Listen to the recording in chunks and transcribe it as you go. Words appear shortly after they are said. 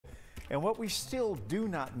and what we still do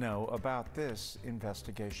not know about this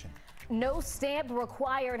investigation. No stamp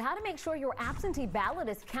required. How to make sure your absentee ballot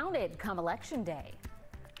is counted come Election Day.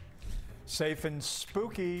 Safe and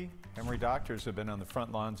spooky. Emory doctors have been on the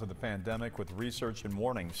front lines of the pandemic with research and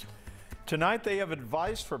warnings. Tonight they have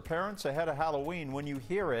advice for parents ahead of Halloween. When you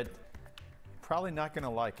hear it, probably not going to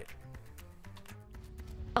like it.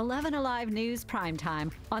 11 Alive News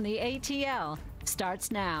Primetime on the ATL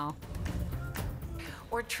starts now.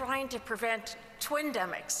 We're trying to prevent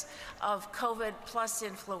twindemics of COVID plus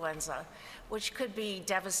influenza, which could be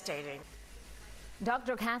devastating.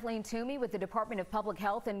 Dr. Kathleen Toomey with the Department of Public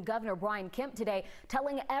Health and Governor Brian Kemp today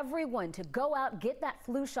telling everyone to go out, get that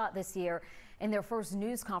flu shot this year. In their first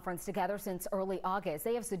news conference together since early August,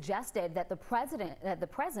 they have suggested that the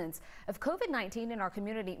presence of COVID-19 in our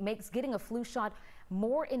community makes getting a flu shot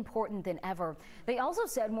more important than ever. They also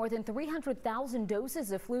said more than 300,000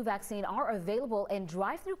 doses of flu vaccine are available, and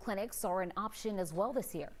drive-through clinics are an option as well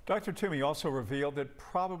this year. Dr. Toomey also revealed that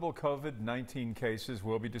probable COVID-19 cases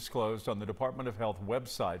will be disclosed on the Department of Health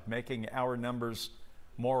website, making our numbers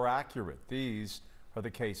more accurate. These are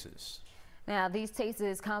the cases. Now, these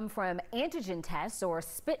cases come from antigen tests or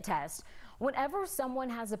spit tests. Whenever someone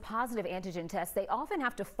has a positive antigen test, they often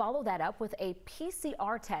have to follow that up with a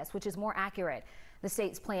PCR test, which is more accurate. The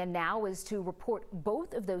state's plan now is to report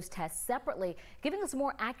both of those tests separately, giving us a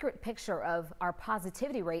more accurate picture of our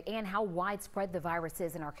positivity rate and how widespread the virus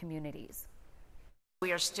is in our communities.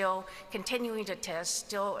 We are still continuing to test,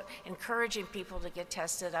 still encouraging people to get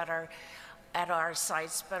tested at our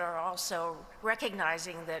sites, but are also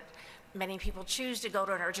recognizing that many people choose to go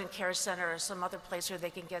to an urgent care center or some other place where they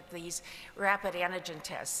can get these rapid antigen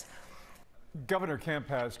tests. Governor Kemp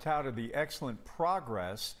has touted the excellent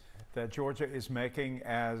progress that Georgia is making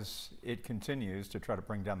as it continues to try to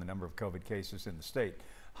bring down the number of COVID cases in the state.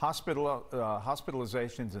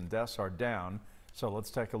 Hospitalizations and deaths are down, so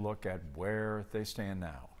let's take a look at where they stand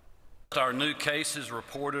now. Our new cases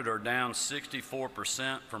reported are down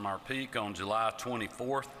 64% from our peak on July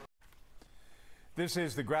 24th. This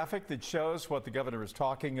is the graphic that shows what the governor is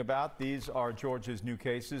talking about. These are Georgia's new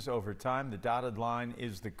cases over time. The dotted line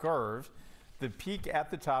is the curve. The peak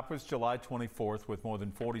at the top was July 24th with more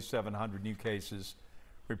than 4,700 new cases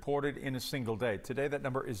reported in a single day. Today that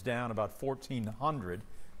number is down about 1,400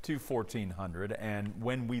 to 1,400. And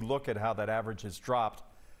when we look at how that average has dropped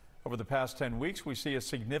over the past 10 weeks, we see a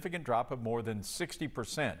significant drop of more than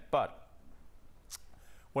 60%. But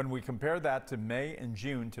when we compare that to May and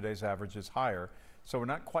June, today's average is higher. So we're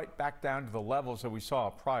not quite back down to the levels that we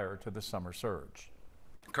saw prior to the summer surge.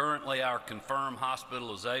 Currently, our confirmed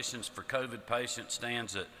hospitalizations for COVID patients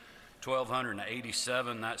stands at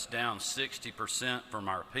 1,287. That's down 60% from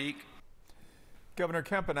our peak. Governor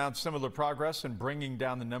Kemp announced similar progress in bringing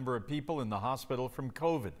down the number of people in the hospital from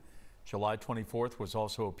COVID. July 24th was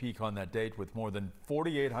also a peak on that date with more than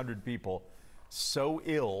 4,800 people so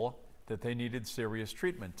ill that they needed serious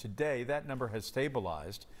treatment. Today, that number has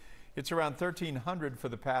stabilized. It's around 1,300 for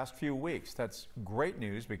the past few weeks. That's great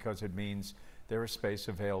news because it means there is space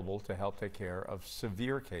available to help take care of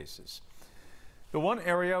severe cases. The one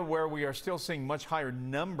area where we are still seeing much higher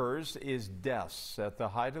numbers is deaths. At the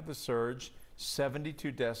height of the surge,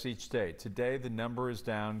 72 deaths each day. Today, the number is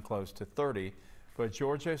down close to 30, but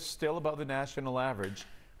Georgia is still above the national average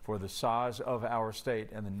for the size of our state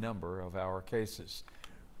and the number of our cases.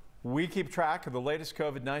 We keep track of the latest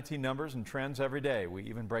COVID-19 numbers and trends every day. We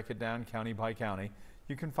even break it down county by county.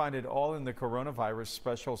 You can find it all in the coronavirus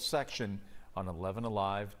special section on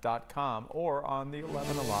 11alive.com or on the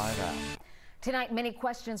 11 Alive app. Tonight, many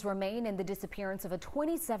questions remain in the disappearance of a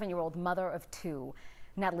 27-year-old mother of two.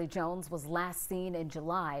 Natalie Jones was last seen in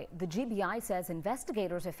July. The GBI says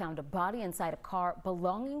investigators have found a body inside a car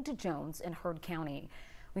belonging to Jones in Heard County.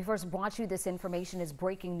 We first brought you this information as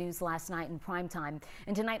breaking news last night in primetime.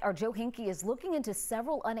 And tonight, our Joe Hinkie is looking into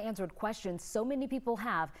several unanswered questions so many people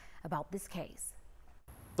have about this case.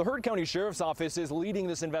 The Heard County Sheriff's Office is leading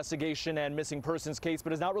this investigation and missing persons case,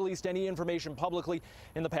 but has not released any information publicly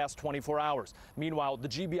in the past 24 hours. Meanwhile, the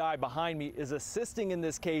GBI behind me is assisting in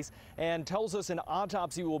this case and tells us an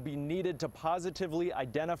autopsy will be needed to positively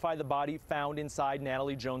identify the body found inside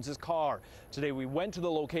Natalie Jones's car. Today, we went to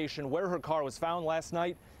the location where her car was found last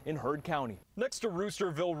night in Heard County. Next to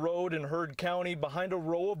Roosterville Road in Heard County, behind a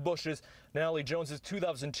row of bushes, Natalie Jones's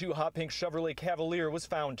 2002 hot pink Chevrolet Cavalier was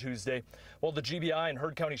found Tuesday. While the GBI and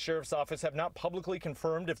Heard County Sheriff's Office have not publicly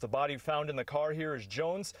confirmed if the body found in the car here is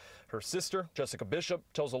Jones, her sister, Jessica Bishop,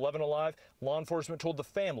 tells 11 Alive law enforcement told the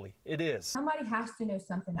family it is. Somebody has to know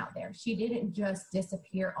something out there. She didn't just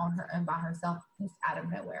disappear on her own by herself, just out of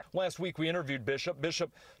nowhere. Last week we interviewed Bishop.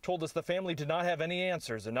 Bishop told us the family did not have any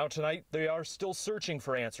answers, and now tonight they are still searching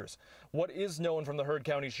for answers. What is known from the Heard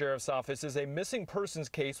County Sheriff's Office is a missing persons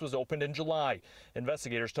case was opened in July.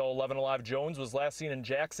 Investigators tell 11 Alive Jones was last seen in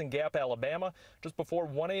Jackson Gap, Alabama, just before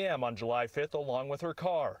 1 a.m. on July 5th, along with her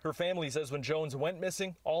car. Her family says when Jones went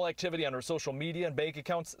missing, all activity on her social media and bank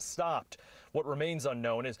accounts stopped. What remains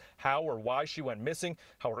unknown is how or why she went missing,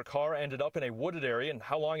 how her car ended up in a wooded area, and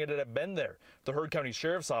how long it had been there. The Heard County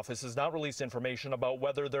Sheriff's Office has not released information about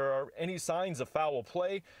whether there are any signs of foul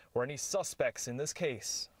play or any suspects in this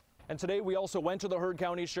case. And today we also went to the Heard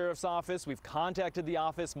County Sheriff's Office. We've contacted the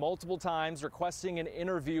office multiple times requesting an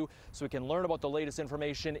interview so we can learn about the latest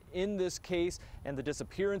information in this case and the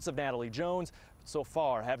disappearance of Natalie Jones. But so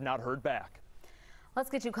far, have not heard back. Let's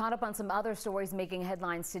get you caught up on some other stories making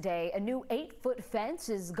headlines today. A new 8-foot fence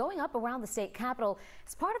is going up around the state capitol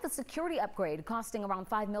as part of a security upgrade costing around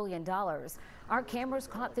 $5 million. Our cameras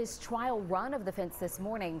caught this trial run of the fence this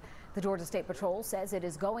morning. The Georgia State Patrol says it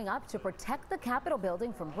is going up to protect the Capitol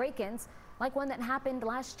building from break-ins like one that happened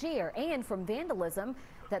last year and from vandalism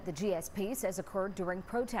that the GSP says occurred during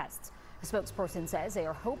protests. A spokesperson says they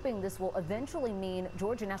are hoping this will eventually mean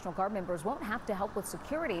Georgia National Guard members won't have to help with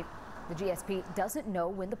security. The GSP doesn't know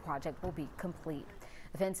when the project will be complete.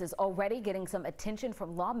 The fence is already getting some attention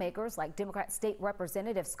from lawmakers like Democrat State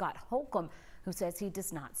Representative Scott Holcomb, who says he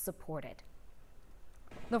does not support it.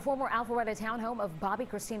 The former Alpharetta townhome of Bobby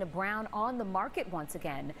Christina Brown on the market once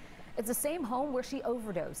again. It's the same home where she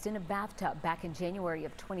overdosed in a bathtub back in January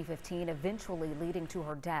of 2015, eventually leading to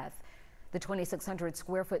her death. The 2,600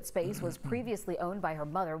 square foot space was previously owned by her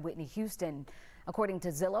mother, Whitney Houston. According to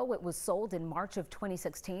Zillow, it was sold in March of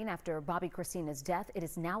 2016 after Bobby Christina's death. It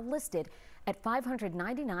is now listed at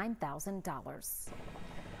 $599,000.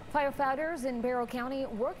 Firefighters in Barrow County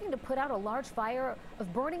working to put out a large fire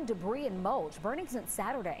of burning debris and mulch, burning since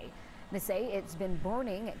Saturday. They say it's been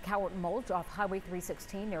burning at Cowart Mulch off Highway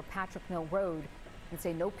 316 near Patrick Mill Road. They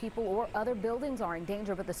say no people or other buildings are in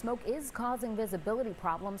danger, but the smoke is causing visibility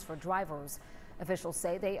problems for drivers. Officials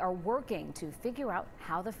say they are working to figure out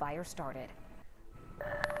how the fire started.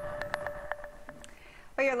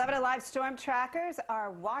 Well, your 11 Alive storm trackers are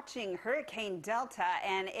watching Hurricane Delta,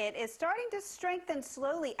 and it is starting to strengthen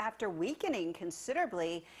slowly after weakening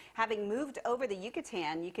considerably. Having moved over the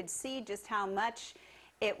Yucatan, you could see just how much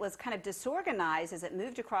it was kind of disorganized as it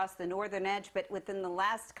moved across the northern edge, but within the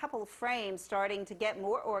last couple of frames starting to get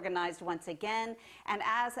more organized once again. And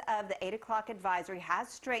as of the 8 o'clock advisory has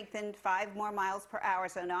strengthened 5 more miles per hour,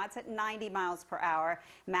 so now it's at 90 miles per hour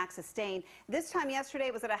max sustained. This time yesterday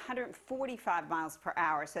it was at 145 miles per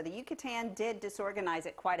hour, so the Yucatan did disorganize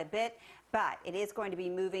it quite a bit, but it is going to be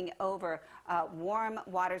moving over warm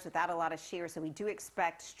waters without a lot of shear, so we do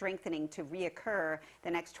expect strengthening to reoccur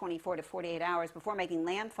the next 24 to 48 hours before making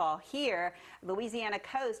landfall here. Louisiana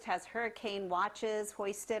coast has hurricane watches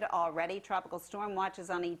hoisted already, tropical storm watches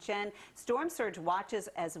on each end, storm surge watches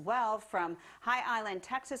as well from High Island,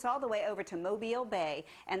 Texas, all the way over to Mobile Bay.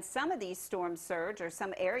 And some of these storm surge or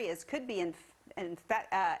some areas could be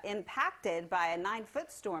impacted by a 9-foot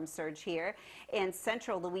storm surge here in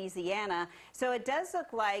central Louisiana. So it does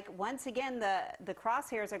look like, once again, the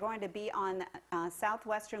crosshairs are going to be on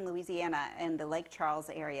southwestern Louisiana in the Lake Charles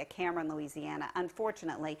area, Cameron, Louisiana,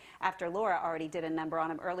 unfortunately, after Laura already did a number on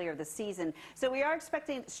them earlier this season. So we are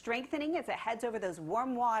expecting strengthening as it heads over those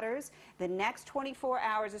warm waters. The next 24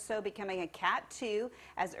 hours or so becoming a Cat 2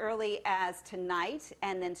 as early as tonight,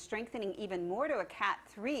 and then strengthening even more to a Cat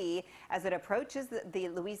 3 as it approaches the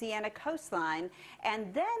Louisiana coastline,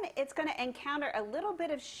 and then it's going to encounter a little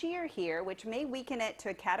bit of shear here, which may weaken it to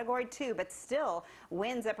a Category 2, but still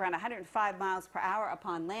winds up around 105 miles per hour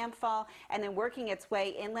upon landfall, and then working its way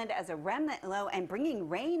inland as a remnant low and bringing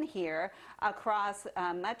rain here across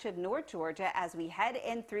much of North Georgia as we head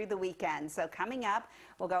in through the weekend. So coming up,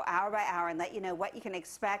 we'll go hour by hour and let you know what you can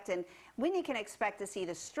expect and when you can expect to see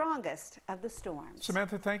the strongest of the storms.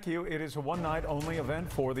 Samantha, thank you. It is a one-night only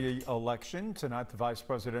event for the election. Tonight, the vice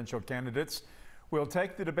presidential candidates will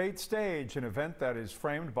take the debate stage, an event that is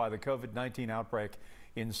framed by the COVID-19 outbreak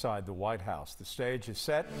inside the White House. The stage is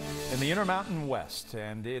set in the Intermountain West,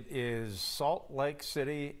 and it is Salt Lake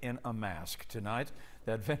City in a mask tonight.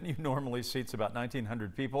 That venue normally seats about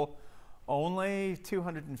 1,900 people. Only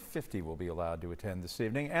 250 will be allowed to attend this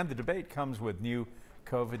evening, and the debate comes with new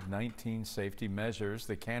COVID-19 safety measures.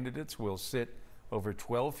 The candidates will sit over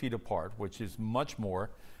 12 feet apart, which is much more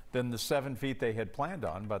than the 7 feet they had planned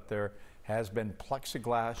on, but there has been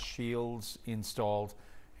plexiglass shields installed,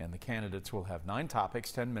 and the candidates will have 9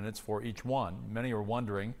 topics, 10 minutes for each one. Many are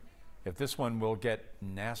wondering if this one will get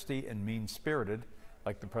nasty and mean-spirited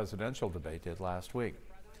like the presidential debate did last week.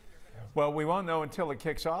 Well, we won't know until it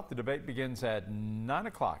kicks off. The debate begins at 9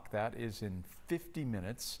 o'clock. That is in 50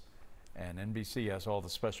 minutes. And NBC has all the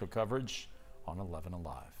special coverage on 11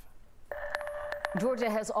 Alive. Georgia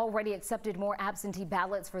has already accepted more absentee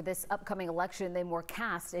ballots for this upcoming election than were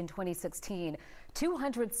cast in 2016.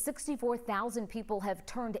 264,000 people have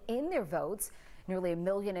turned in their votes. Nearly 1.5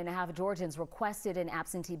 million Georgians requested an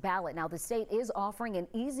absentee ballot. Now, the state is offering an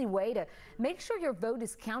easy way to make sure your vote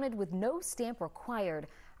is counted with no stamp required.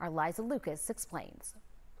 Our Liza Lucas explains.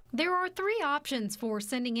 There are 3 options for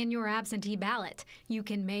sending in your absentee ballot. You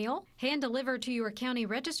can mail, hand deliver to your county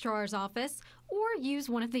registrar's office, or use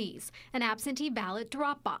one of these, an absentee ballot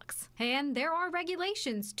drop box. And there are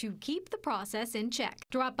regulations to keep the process in check.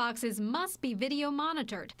 Drop boxes must be video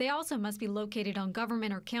monitored. They also must be located on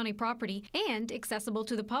government or county property and accessible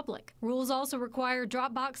to the public. Rules also require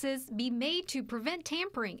drop boxes be made to prevent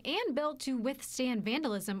tampering and built to withstand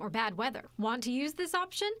vandalism or bad weather. Want to use this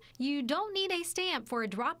option? You don't need a stamp for a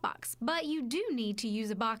drop box, but you do need to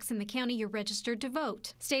use a box in the county you're registered to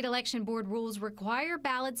vote. State Election Board rules require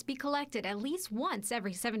ballots be collected at least once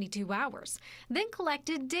every 72 hours, then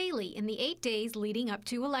collected daily in the 8 days leading up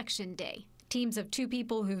to Election Day. Teams of 2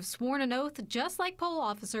 people who've sworn an oath, just like poll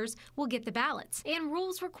officers, will get the ballots. And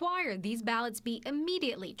rules require these ballots be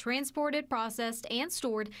immediately transported, processed, and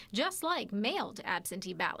stored, just like mailed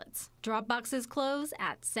absentee ballots. Drop boxes close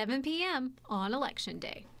at 7 p.m. on Election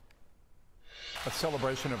Day. A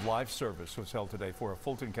celebration of life service was held today for a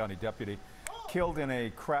Fulton County deputy killed in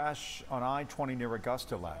a crash on I-20 near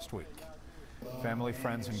Augusta last week. Family,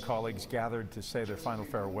 friends, and colleagues gathered to say their final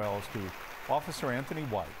farewells to Officer Anthony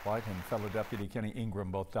White. White and fellow Deputy Kenny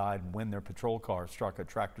Ingram both died when their patrol car struck a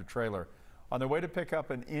tractor trailer on their way to pick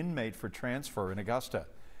up an inmate for transfer in Augusta.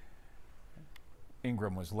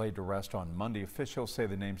 Ingram was laid to rest on Monday. Officials say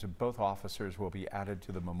the names of both officers will be added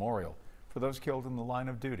to the memorial for those killed in the line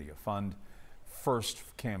of duty. A Fund First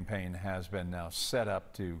campaign has been now set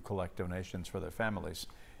up to collect donations for their families.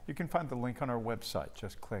 You can find the link on our website.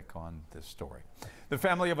 Just click on this story. The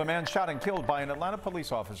family of a man shot and killed by an Atlanta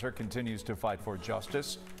police officer continues to fight for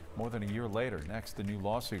justice more than a year later. Next, the new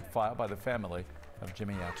lawsuit filed by the family of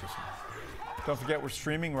Jimmy Atchison. Don't forget, we're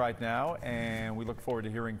streaming right now, and we look forward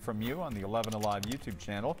to hearing from you on the 11 Alive YouTube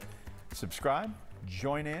channel. Subscribe,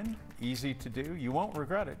 join in, easy to do. You won't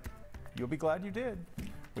regret it. You'll be glad you did.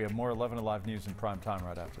 We have more 11 Alive news in prime time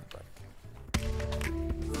right after the break.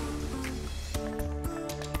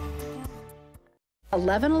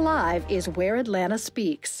 "11 Alive" is where Atlanta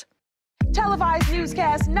speaks. Televised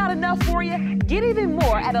newscasts not enough for you? Get even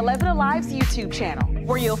more at 11 Alive's YouTube channel,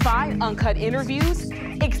 where you'll find uncut interviews,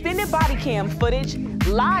 extended body cam footage,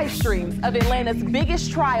 live streams of Atlanta's biggest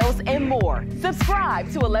trials, and more. Subscribe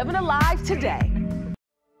to 11 Alive today.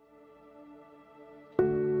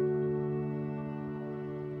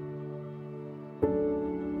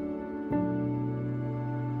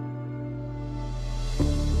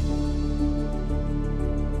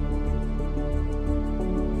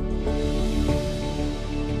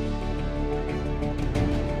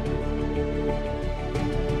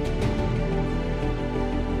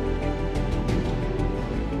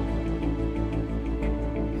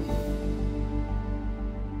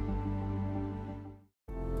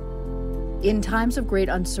 In times of great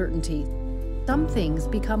uncertainty, some things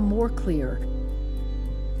become more clear.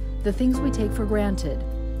 The things we take for granted,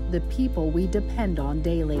 the people we depend on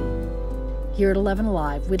daily. Here at 11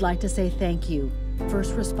 Alive, we'd like to say thank you.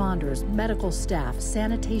 First responders, medical staff,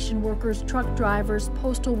 sanitation workers, truck drivers,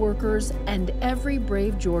 postal workers, and every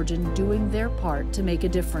brave Georgian doing their part to make a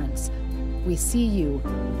difference. We see you,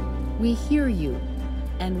 we hear you,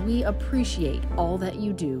 and we appreciate all that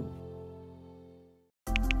you do.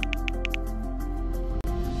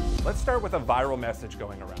 Let's start with a viral message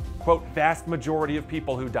going around. Quote, vast majority of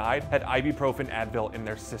people who died had ibuprofen Advil in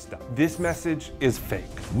their system. This message is fake.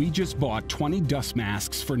 We just bought 20 dust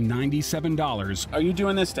masks for $97. Are you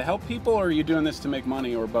doing this to help people, or are you doing this to make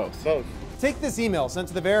money, or both? Both. Take this email sent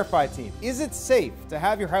to the Verify team. Is it safe to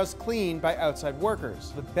have your house cleaned by outside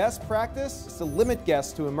workers? The best practice is to limit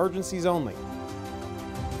guests to emergencies only.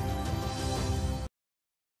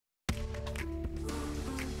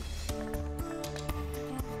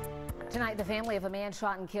 Tonight, the family of a man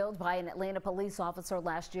shot and killed by an Atlanta police officer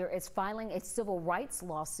last year is filing a civil rights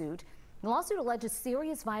lawsuit. The lawsuit alleges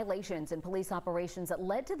serious violations in police operations that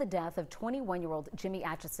led to the death of 21-year-old Jimmy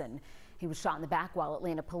Atchison. He was shot in the back while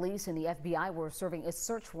Atlanta police and the FBI were serving a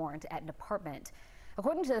search warrant at an apartment.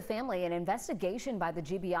 According to the family, an investigation by the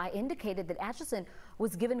GBI indicated that Atchison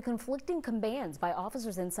was given conflicting commands by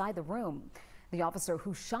officers inside the room. The officer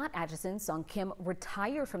who shot Atchison, Sung Kim,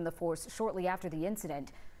 retired from the force shortly after the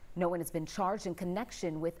incident. No one has been charged in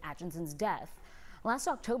connection with Atchison's death. Last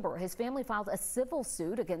October, his family filed a civil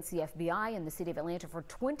suit against the FBI and the city of Atlanta for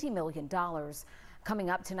 $20 million.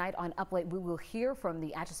 Coming up tonight on Up Late, we will hear from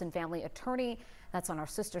the Atchison family attorney. That's on our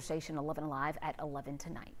sister station 11 Alive at 11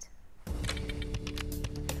 tonight.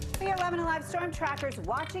 We are 11 Alive storm trackers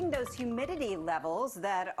watching those humidity levels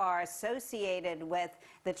that are associated with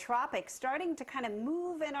the tropics starting to kind of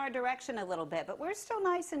move in our direction a little bit, but we're still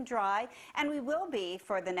nice and dry, and we will be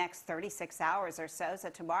for the next 36 hours or so.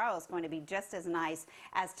 So tomorrow is going to be just as nice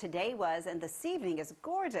as today was, and this evening is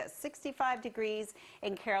gorgeous. 65 degrees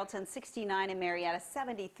in Carrollton, 69 in Marietta,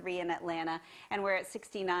 73 in Atlanta, and we're at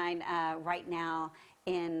 69 right now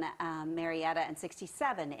in Marietta and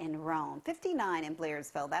 67 in Rome, 59 in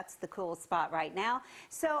Blairsville. That's the cool spot right now.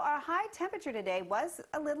 So our high temperature today was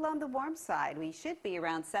a little on the warm side. We should be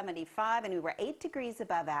around 75, and we were 8 degrees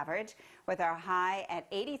above average with our high at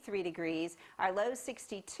 83 degrees. Our low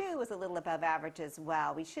 62 was a little above average as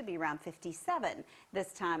well. We should be around 57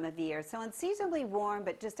 this time of year. So unseasonably warm,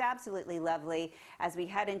 but just absolutely lovely as we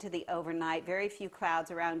head into the overnight. Very few clouds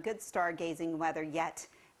around, good stargazing weather yet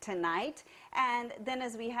tonight. And then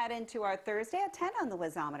as we head into our Thursday, a 10 on the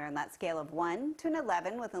whizometer on that scale of 1 to an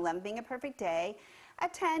 11, with 11 being a perfect day. A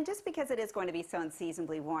 10 just because it is going to be so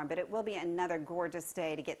unseasonably warm, but it will be another gorgeous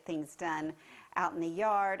day to get things done out in the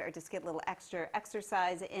yard or just get a little extra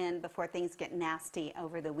exercise in before things get nasty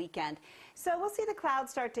over the weekend. So we'll see the clouds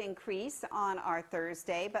start to increase on our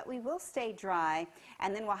Thursday, but we will stay dry,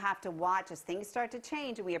 and then we'll have to watch as things start to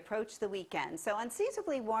change and we approach the weekend. So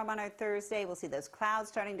unseasonably warm on our Thursday. We'll see those clouds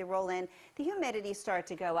starting to roll in, the humidity start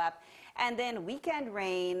to go up, and then weekend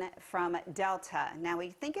rain from Delta. Now we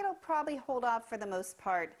think it'll probably hold off for the most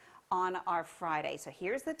part on our Friday. So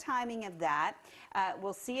here's the timing of that.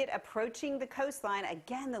 We'll see it approaching the coastline.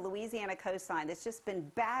 Again, the Louisiana coastline that's just been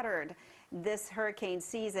battered this hurricane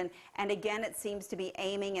season. And again, it seems to be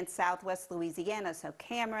aiming in southwest Louisiana. So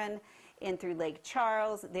Cameron in through Lake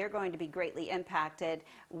Charles, they're going to be greatly impacted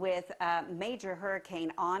with a major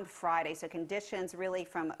hurricane on Friday. So conditions really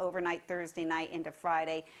from overnight Thursday night into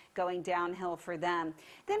Friday going downhill for them.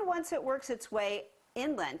 Then once it works its way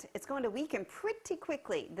inland, it's going to weaken pretty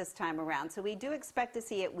quickly this time around. So we do expect to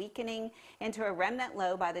see it weakening into a remnant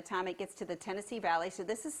low by the time it gets to the Tennessee Valley. So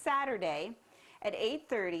this is Saturday at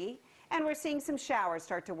 8:30, and we're seeing some showers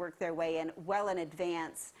start to work their way in well in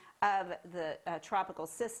advance of the tropical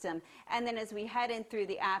system. And then as we head in through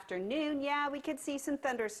the afternoon, yeah, we could see some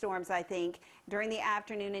thunderstorms, I think, during the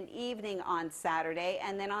afternoon and evening on Saturday,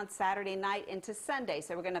 and then on Saturday night into Sunday.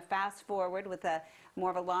 So we're going to fast forward with a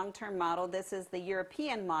more of a long-term model. This is the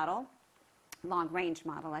European model, long-range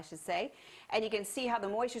model, I should say. And you can see how the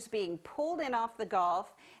moisture is being pulled in off the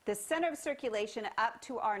Gulf, the center of circulation up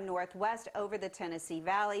to our northwest over the Tennessee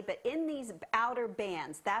Valley. But in these outer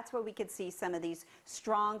bands, that's where we could see some of these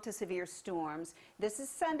strong to severe storms. This is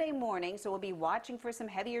Sunday morning, so we'll be watching for some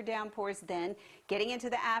heavier downpours then. Getting into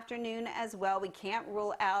the afternoon as well, we can't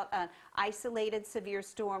rule out an isolated severe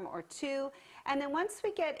storm or two. And then once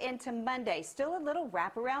we get into Monday, still a little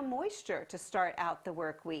wraparound moisture to start out the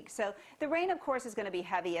work week. So the rain, of course, is going to be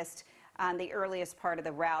heaviest on the earliest part of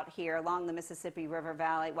the route here along the Mississippi River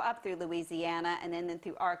Valley, well, up through Louisiana and then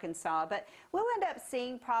through Arkansas. But we'll end up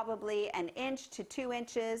seeing probably 1 inch to 2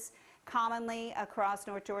 inches commonly across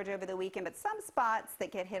North Georgia over the weekend, but some spots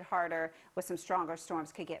that get hit harder with some stronger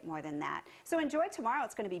storms could get more than that. So enjoy tomorrow.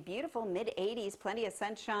 It's going to be beautiful, mid-80s, plenty of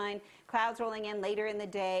sunshine, clouds rolling in later in the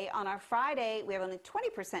day. On our Friday, we have only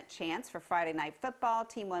 20% chance for Friday night football.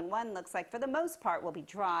 Team 1-1 looks like for the most part will be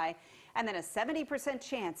dry, and then a 70%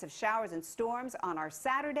 chance of showers and storms on our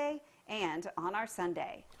Saturday and on our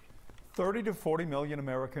Sunday. 30 to 40 million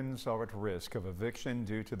Americans are at risk of eviction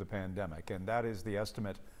due to the pandemic, and that is the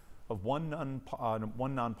estimate of one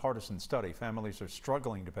nonpartisan study. Families are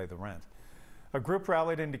struggling to pay the rent. A group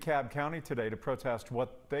rallied in DeKalb County today to protest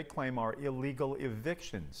what they claim are illegal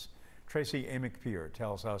evictions. Tracy Amick-Peer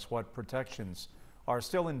tells us what protections are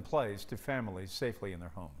still in place to families safely in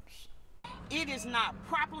their homes. It is not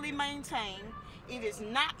properly maintained. It is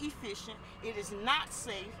not efficient. It is not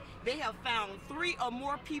safe. They have found 3 or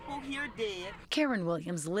more people here dead. Karen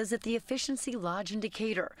Williams lives at the Efficiency Lodge in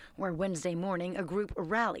Decatur, where Wednesday morning a group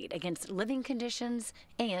rallied against living conditions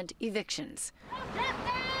and evictions.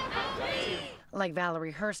 like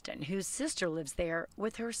Valerie Hurston, whose sister lives there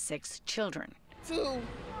with her 6 children. To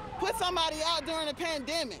put somebody out during a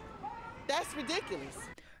pandemic, that's ridiculous.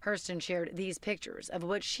 Hurston shared these pictures of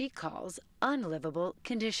what she calls unlivable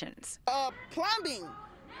conditions. Plumbing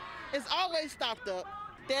is always stopped up.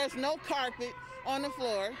 There's no carpet on the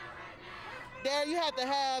floor. There you have to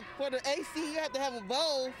have, for the AC, you have to have a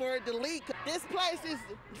bowl for it to leak. This place is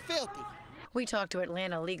filthy. We talked to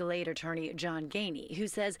Atlanta legal aid attorney John Gainey, who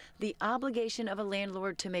says the obligation of a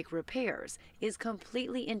landlord to make repairs is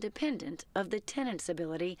completely independent of the tenant's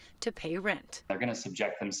ability to pay rent. They're going to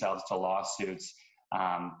subject themselves to lawsuits,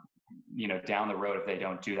 down the road if they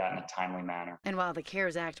don't do that in a timely manner. And while the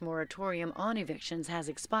CARES Act moratorium on evictions has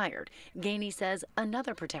expired, Gainey says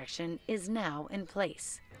another protection is now in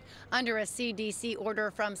place. Under a CDC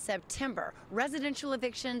order from September, residential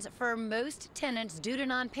evictions for most tenants due to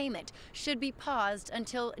non-payment should be paused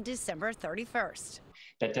until December 31st.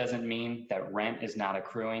 That doesn't mean that rent is not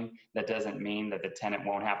accruing. That doesn't mean that the tenant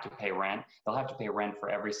won't have to pay rent. They'll have to pay rent for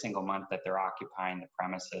every single month that they're occupying the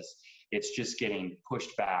premises. It's just getting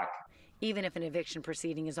pushed back. Even if an eviction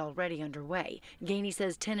proceeding is already underway, Gainey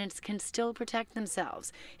says tenants can still protect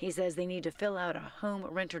themselves. He says they need to fill out a home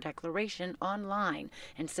renter declaration online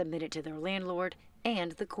and submit it to their landlord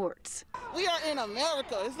and the courts. We are in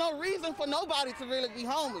America. There's no reason for nobody to really be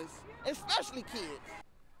homeless, especially kids.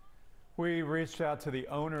 We reached out to the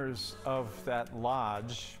owners of that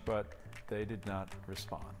lodge, but they did not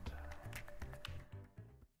respond.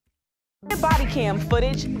 Body cam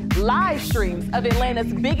footage, live streams of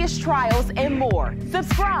Atlanta's biggest trials, and more.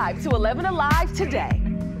 Subscribe to 11 Alive today.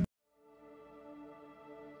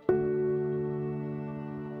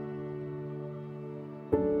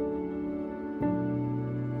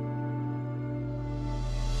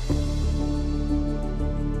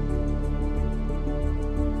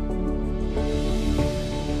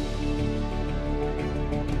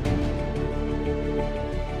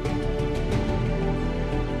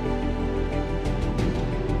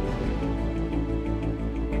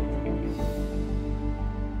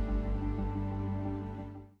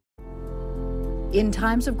 In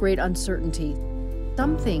times of great uncertainty,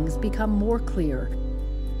 some things become more clear.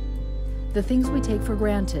 The things we take for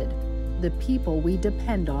granted, the people we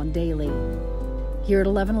depend on daily. Here at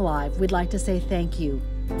 11 Alive, we'd like to say thank you.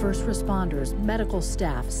 First responders, medical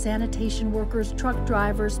staff, sanitation workers, truck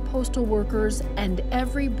drivers, postal workers, and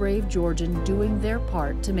every brave Georgian doing their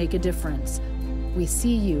part to make a difference. We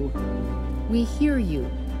see you, we hear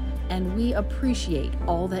you, and we appreciate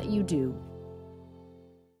all that you do.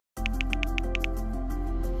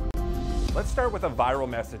 Let's start with a viral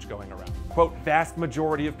message going around. Quote, vast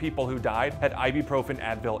majority of people who died had ibuprofen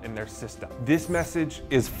Advil in their system. This message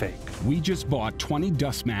is fake. We just bought 20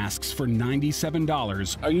 dust masks for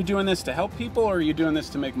 $97. Are you doing this to help people or are you doing this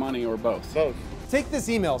to make money or both? Both. Take this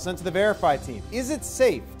email sent to the Verify team. Is it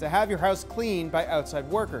safe to have your house cleaned by outside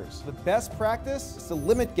workers? The best practice is to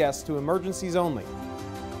limit guests to emergencies only.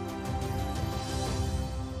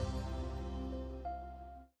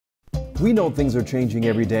 We know things are changing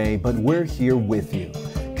every day, but we're here with you.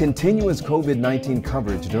 Continuous COVID-19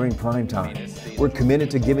 coverage during prime time. We're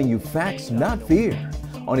committed to giving you facts, not fear.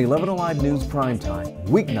 On 11 Alive News Prime Time,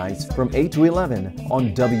 weeknights from 8 to 11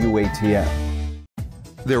 on WATF.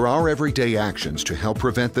 There are everyday actions to help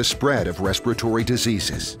prevent the spread of respiratory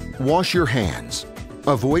diseases. Wash your hands.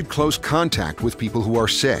 Avoid close contact with people who are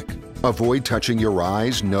sick. Avoid touching your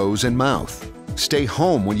eyes, nose, and mouth. Stay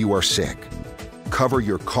home when you are sick. Cover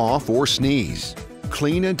your cough or sneeze.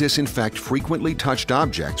 Clean and disinfect frequently touched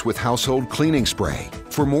objects with household cleaning spray.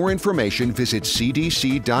 For more information, visit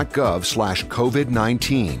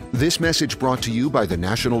cdc.gov/COVID-19. This message brought to you by the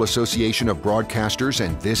National Association of Broadcasters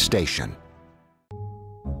and this station.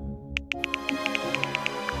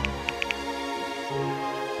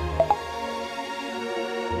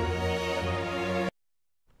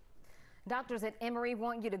 Doctors at Emory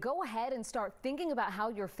want you to go ahead and start thinking about how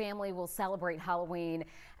your family will celebrate Halloween.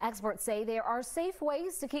 Experts say there are safe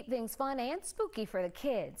ways to keep things fun and spooky for the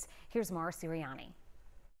kids. Here's Mara Sirianni.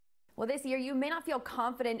 Well, this year you may not feel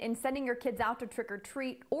confident in sending your kids out to trick or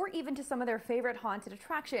treat or even to some of their favorite haunted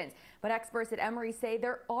attractions. But experts at Emory say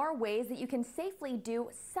there are ways that you can safely do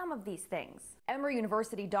some of these things. Emory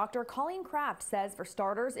University Dr. Colleen Kraft says, for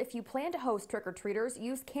starters, if you plan to host trick-or-treaters,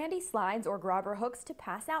 use candy slides or grabber hooks to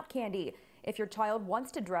pass out candy. If your child wants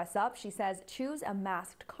to dress up, she says, choose a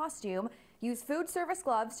masked costume. Use food service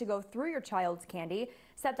gloves to go through your child's candy.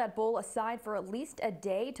 Set that bowl aside for at least a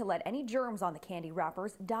day to let any germs on the candy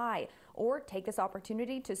wrappers die. Or take this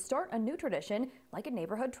opportunity to start a new tradition like a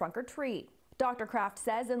neighborhood trunk or treat. Dr. Kraft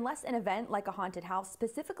says unless an event like a haunted house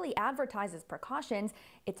specifically advertises precautions,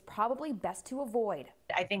 it's probably best to avoid.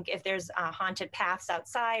 I think if there's haunted paths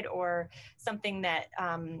outside or something that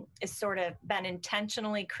is sort of been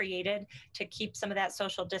intentionally created to keep some of that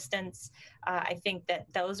social distance, I think that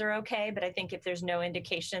those are okay. But I think if there's no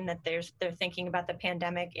indication that they're thinking about the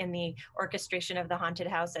pandemic in the orchestration of the haunted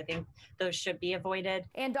house, I think those should be avoided.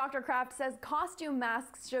 And Dr. Kraft says costume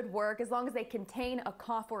masks should work as long as they contain a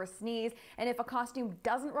cough or a sneeze. And if a costume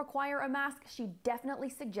doesn't require a mask, she definitely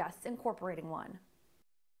suggests incorporating one.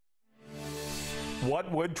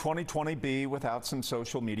 What would 2020 be without some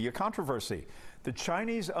social media controversy? The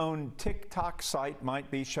Chinese-owned TikTok site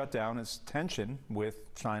might be shut down as tension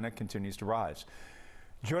with China continues to rise.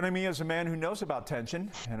 Joining me is a man who knows about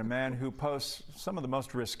tension and a man who posts some of the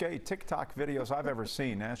most risque TikTok videos I've ever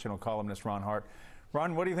seen, national columnist Ron Hart.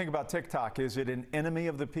 Ron, what do you think about TikTok? Is it an enemy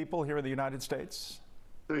of the people here in the United States?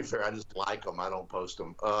 To be fair, I just like them. I don't post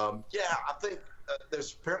them. Yeah, I think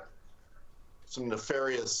there's some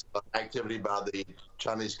nefarious activity by the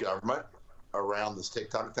Chinese government around this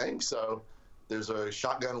TikTok thing. So there's a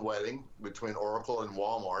shotgun wedding between Oracle and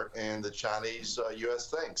Walmart and the Chinese U.S.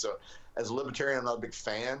 thing. So as a libertarian, I'm not a big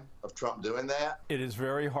fan of Trump doing that. It is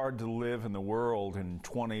very hard to live in the world in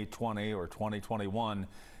 2020 or 2021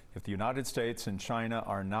 if the United States and China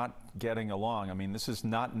are not getting along. I mean, this is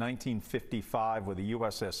not 1955 with the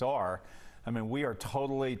USSR. I mean, we are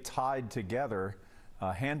totally tied together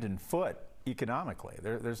hand and foot economically.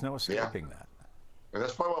 There's no escaping that. And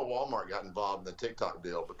that's probably why Walmart got involved in the TikTok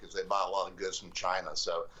deal, because they buy a lot of goods from China.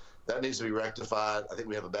 So that needs to be rectified. I think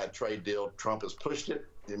we have a bad trade deal. Trump has pushed it.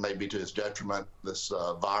 It may be to his detriment. This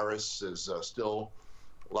virus is still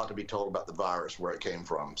a lot to be told about the virus, where it came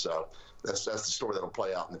from. So that's the story that'll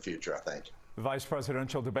play out in the future, I think. The vice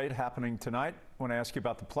presidential debate happening tonight. I want to ask you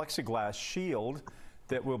about the plexiglass shield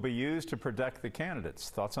that will be used to protect the candidates.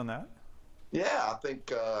 Thoughts on that? Yeah, I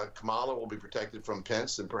think Kamala will be protected from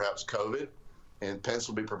Pence and perhaps COVID, and Pence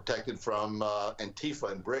will be protected from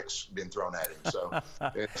Antifa and bricks being thrown at him. So,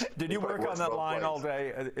 did you work on that line all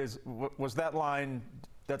day? Was that line?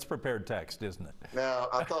 That's prepared text, isn't it? No,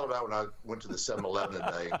 I thought about when I went to the 7-Eleven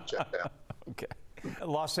today and checked out. Okay.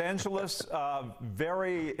 Los Angeles,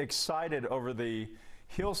 very excited over the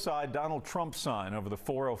hillside Donald Trump sign over the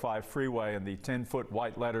 405 freeway and the 10-foot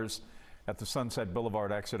white letters at the Sunset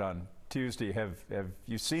Boulevard exit on Tuesday. Have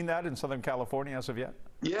you seen that in Southern California as of yet?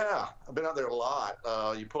 Yeah, I've been out there a lot.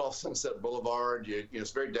 You pull off Sunset Boulevard,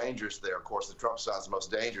 it's very dangerous there. Of course, the Trump sign's the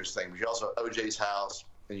most dangerous thing. But you also have OJ's house,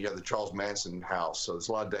 and you have the Charles Manson house. So there's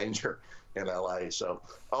a lot of danger in LA. So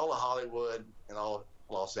all of Hollywood and all of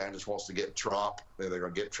Los Angeles wants to get Trump. They're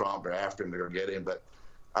going to get Trump. They're after him. They're going to get him. But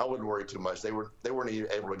I wouldn't worry too much. They weren't even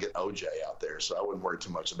able to get OJ out there, so I wouldn't worry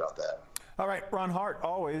too much about that. All right, Ron Hart,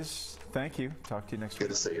 always thank you. Talk to you next week.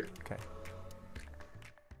 Good to see you. Okay.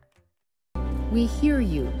 We hear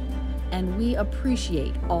you, and we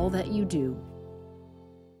appreciate all that you do.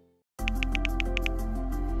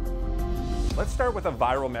 Let's start with a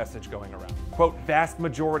viral message going around. Quote, vast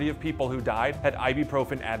majority of people who died had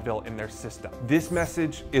ibuprofen Advil in their system. This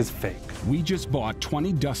message is fake. We just bought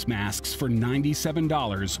 20 dust masks for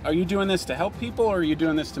 $97. Are you doing this to help people, or are you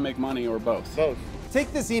doing this to make money, or both? Both.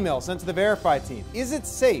 Take this email sent to the Verify team. Is it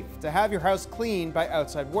safe to have your house cleaned by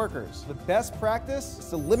outside workers? The best practice is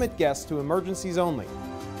to limit guests to emergencies only.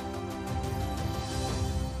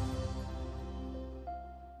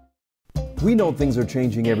 We know things are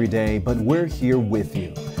changing every day, but we're here with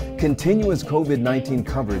you. Continuous COVID-19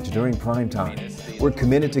 coverage during prime time. We're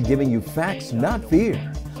committed to giving you facts, not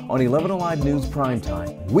fear. On 11 Alive News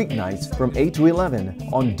Primetime, weeknights from 8 to 11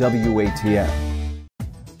 on WATF.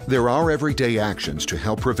 There are everyday actions to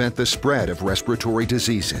help prevent the spread of respiratory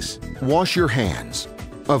diseases. Wash your hands.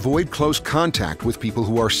 Avoid close contact with people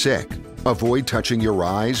who are sick. Avoid touching your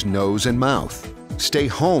eyes, nose, and mouth. Stay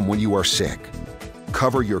home when you are sick.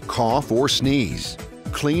 Cover your cough or sneeze.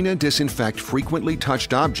 Clean and disinfect frequently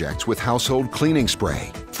touched objects with household cleaning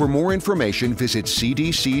spray. For more information, visit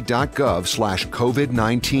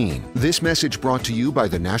cdc.gov/COVID-19. This message brought to you by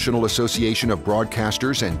the National Association of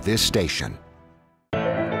Broadcasters and this station.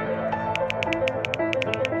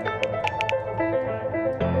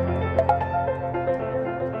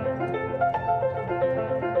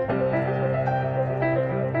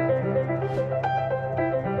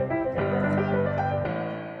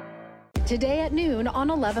 Today at noon on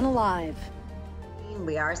 11 Alive.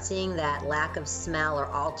 We are seeing that lack of smell or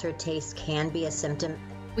altered taste can be a symptom.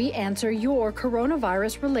 We answer your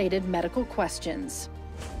coronavirus-related medical questions.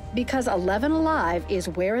 Because 11 Alive is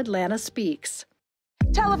where Atlanta speaks.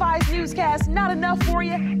 Televised newscasts not enough for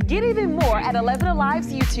you? Get even more at 11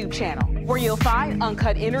 Alive's YouTube channel, where you'll find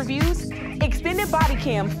uncut interviews, extended body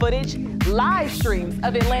cam footage, live streams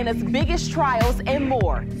of Atlanta's biggest trials, and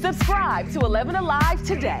more. Subscribe to 11 Alive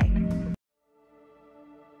today.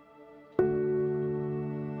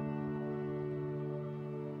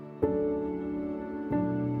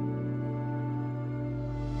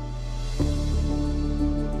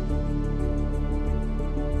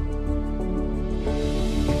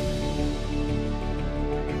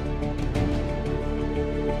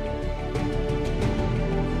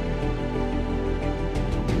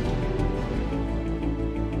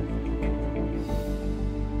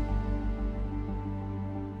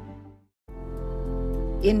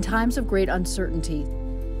 In times of great uncertainty,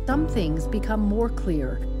 some things become more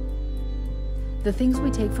clear. The things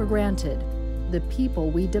we take for granted, the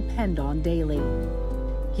people we depend on daily.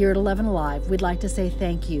 Here at 11 Alive, we'd like to say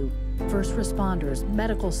thank you. First responders,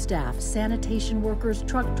 medical staff, sanitation workers,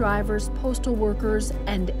 truck drivers, postal workers,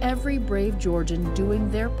 and every brave Georgian doing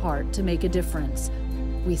their part to make a difference.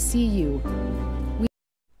 We see you.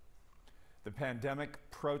 The pandemic,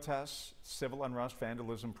 protests, civil unrest,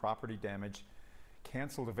 vandalism, property damage,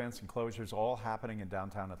 canceled events and closures all happening in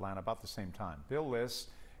downtown Atlanta about the same time. Bill Liss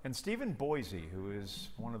and Stephen Boise, who is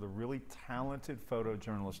one of the really talented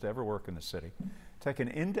photojournalists to ever work in the city, take an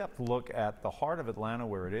in-depth look at the heart of Atlanta,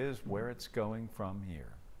 where it is, where it's going from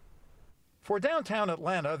here. For downtown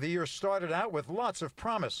Atlanta, the year started out with lots of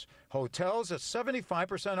promise. Hotels at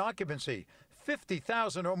 75% occupancy,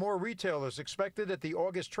 50,000 or more retailers expected at the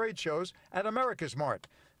August trade shows at America's Mart.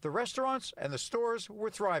 The restaurants and the stores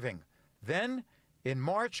were thriving. Then, in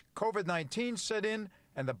March, COVID-19 set in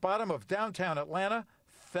and the bottom of downtown Atlanta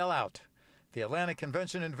fell out. The Atlanta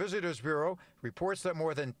Convention and Visitors Bureau reports that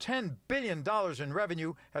more than $10 billion in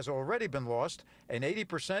revenue has already been lost, and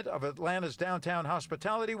 80% of Atlanta's downtown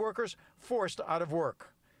hospitality workers forced out of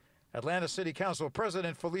work. Atlanta City Council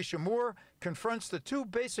President Felicia Moore confronts the two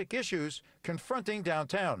basic issues confronting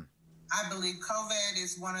downtown. I believe COVID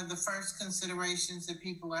is one of the first considerations that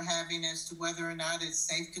people are having as to whether or not it's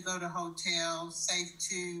safe to go to hotels, safe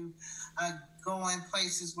to go in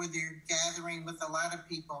places where they're gathering with a lot of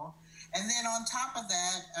people. And then on top of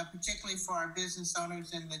that, particularly for our business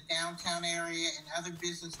owners in the downtown area and other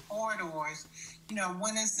business corridors, you know,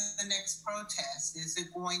 when is the next protest? Is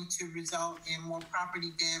it going to result in more property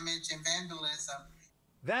damage and vandalism?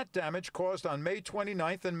 That damage caused on May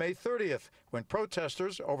 29th and May 30th, when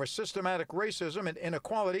protesters over systematic racism and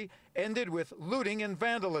inequality ended with looting and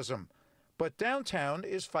vandalism. But downtown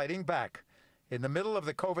is fighting back. In the middle of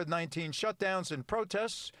the COVID-19 shutdowns and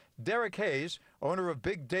protests, Derek Hayes, owner of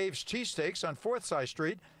Big Dave's Cheesesteaks on Forsyth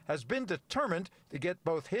Street, has been determined to get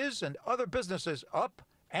both his and other businesses up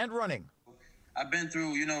and running. I've been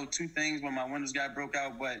through, you know, two things when my windows got broke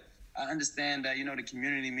out, but I understand that, you know, the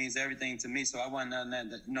community means everything to me, so I want nothing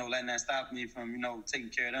that, you know, letting that stop me from, you know, taking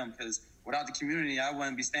care of them, because without the community, I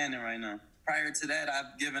wouldn't be standing right now. Prior to that,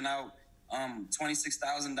 I've given out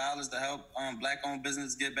 $26,000 to help Black-owned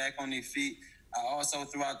businesses get back on their feet. I also,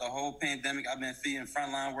 throughout the whole pandemic, I've been feeding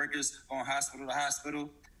frontline workers going hospital to hospital.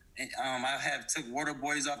 And, I have took water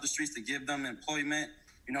boys off the streets to give them employment,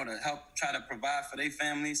 you know, to help try to provide for their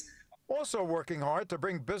families. Also working hard to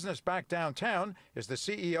bring business back downtown is the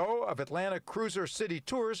CEO of Atlanta Cruiser City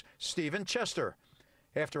Tours, Stephen Chester.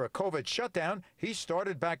 After a COVID shutdown, he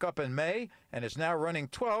started back up in May and is now running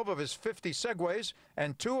 12 of his 50 Segways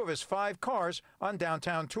and 2 of his 5 cars on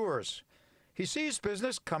downtown tours. He sees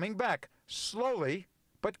business coming back, slowly,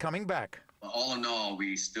 but coming back. All in all,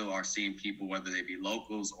 we still are seeing people, whether they be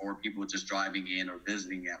locals or people just driving in or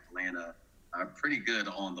visiting Atlanta, are pretty good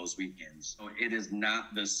on those weekends. So it is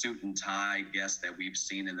not the suit and tie guests that we've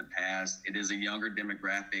seen in the past. It is a younger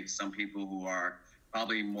demographic, some people who are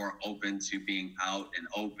probably more open to being out and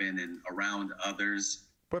open and around others.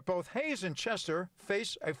 But both Hayes and Chester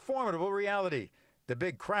face a formidable reality. The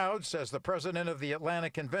big crowd, says the president of the Atlanta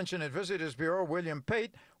Convention and Visitors Bureau, William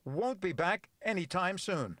Pate, won't be back anytime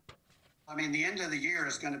soon. I mean, the end of the year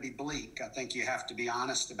is going to be bleak. I think you have to be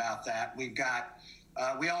honest about that. We've got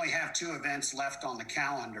we only have 2 events left on the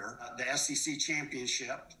calendar, the SEC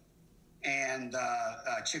Championship and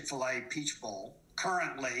Chick-fil-A Peach Bowl.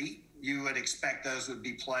 Currently, you would expect those would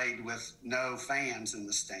be played with no fans in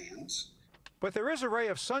the stands. But there is a ray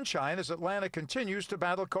of sunshine as Atlanta continues to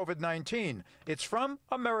battle COVID-19. It's from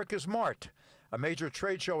America's Mart. A major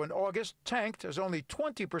trade show in August tanked as only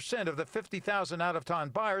 20% of the 50,000 out-of-town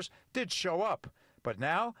buyers did show up. But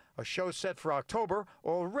now, a show set for October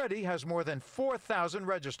already has more than 4,000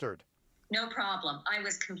 registered. No problem. I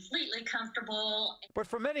was completely comfortable. But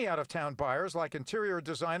for many out-of-town buyers, like interior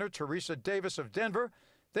designer Teresa Davis of Denver,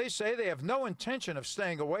 They say they have no intention of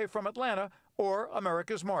staying away from Atlanta or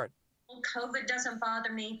America's Mart. COVID doesn't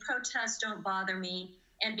bother me, protests don't bother me,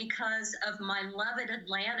 and because of my love of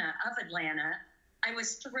Atlanta, I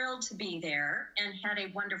was thrilled to be there and had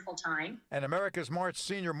a wonderful time. And America's Mart's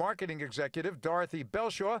senior marketing executive, Dorothy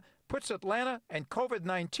Belshaw, puts Atlanta and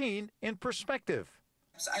COVID-19 in perspective.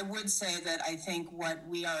 I would say that I think what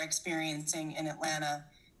we are experiencing in Atlanta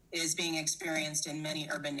is being experienced in many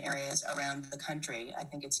urban areas around the country. I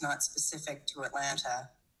think it's not specific to Atlanta.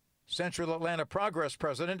 Central Atlanta Progress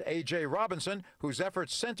President A.J. Robinson, whose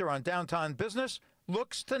efforts center on downtown business,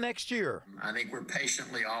 looks to next year. I think we're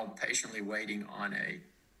all patiently waiting on a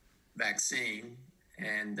vaccine.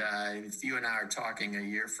 And if you and I are talking a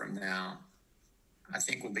year from now, I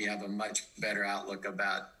think we'll have a much better outlook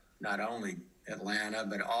about not only Atlanta,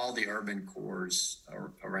 but all the urban cores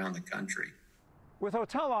around the country. With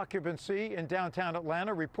hotel occupancy in downtown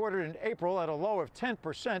Atlanta reported in April at a low of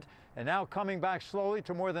 10% and now coming back slowly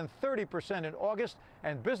to more than 30% in August,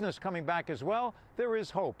 and business coming back as well, there is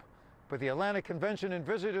hope. But the Atlanta Convention and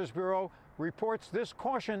Visitors Bureau reports this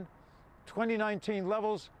caution: 2019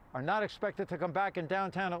 levels are not expected to come back in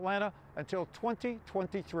downtown Atlanta until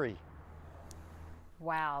 2023.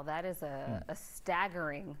 Wow, that is a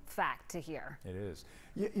staggering fact to hear. It is.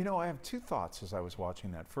 You know, I have two thoughts as I was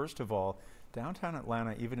watching that. First of all, downtown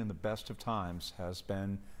Atlanta, even in the best of times, has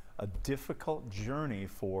been a difficult journey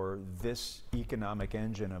for this economic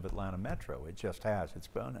engine of Atlanta Metro. It just has. It's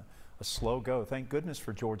been a slow go. Thank goodness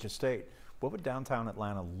for Georgia State. What would downtown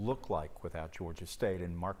Atlanta look like without Georgia State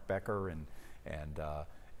and Mark Becker and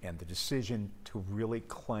the decision to really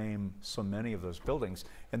claim so many of those buildings?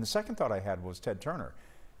 And the second thought I had was Ted Turner.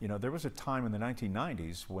 You know, there was a time in the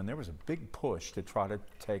 1990s when there was a big push to try to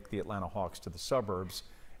take the Atlanta Hawks to the suburbs,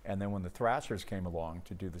 and then when the Thrashers came along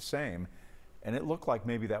to do the same, and it looked like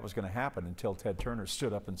maybe that was going to happen until Ted Turner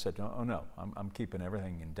stood up and said, oh no, I'm keeping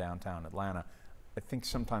everything in downtown Atlanta. I think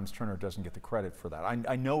sometimes Turner doesn't get the credit for that.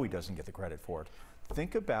 I know he doesn't get the credit for it.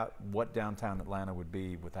 Think about what downtown Atlanta would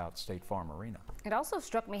be without State Farm Arena. It also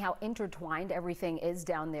struck me how intertwined everything is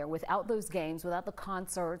down there. Without those games, without the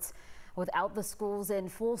concerts, without the schools in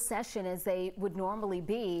full session as they would normally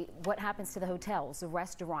be, what happens to the hotels, the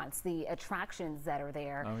restaurants, the attractions that are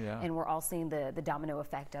there? Oh, yeah. And we're all seeing the domino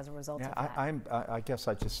effect as a result of that. I guess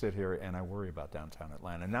I just sit here and I worry about downtown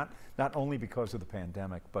Atlanta, not only because of the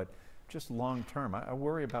pandemic, but just long term. I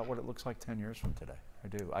worry about what it looks like 10 years from today. I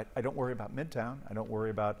do. I don't worry about Midtown. I don't worry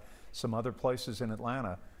about some other places in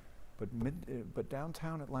Atlanta, but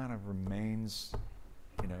downtown Atlanta remains,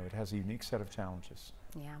 you know, it has a unique set of challenges.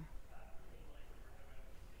 Yeah.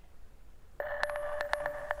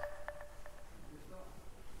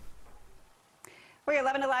 Well, your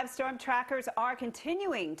 11 Alive storm trackers are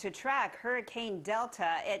continuing to track Hurricane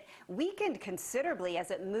Delta. It weakened considerably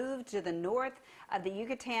as it moved to the north of the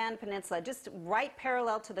Yucatan Peninsula, just right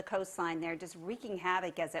parallel to the coastline there, just wreaking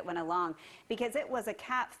havoc as it went along, because it was a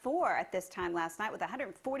Cat 4 at this time last night with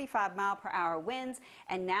 145-mile-per-hour winds,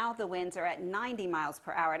 and now the winds are at 90 miles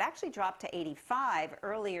per hour. It actually dropped to 85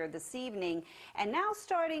 earlier this evening, and now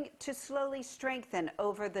starting to slowly strengthen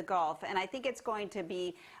over the Gulf. And I think it's going to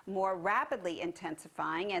be more rapidly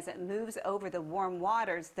intensifying as it moves over the warm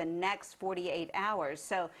waters the next 48 hours.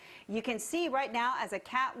 So you can see right now as a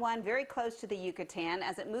Cat 1 very close to the Yucatan,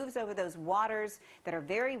 as it moves over those waters that are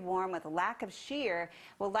very warm with a lack of shear,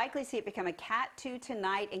 we'll likely see it become a Cat 2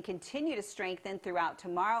 tonight and continue to strengthen throughout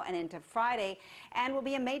tomorrow and into Friday, and will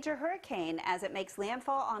be a major hurricane as it makes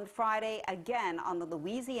landfall on Friday again on the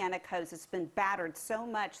Louisiana coast. It's been battered so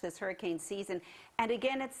much this hurricane season. And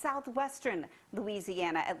again, it's southwestern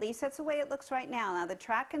Louisiana. At least that's the way it looks right now. Now, the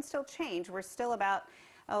track can still change. We're still about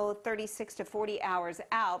 36 to 40 hours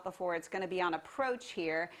out before it's going to be on approach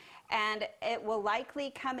here. And it will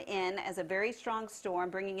likely come in as a very strong storm,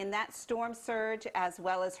 bringing in that storm surge as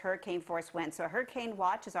well as hurricane force winds. So a hurricane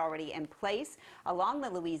watch is already in place along the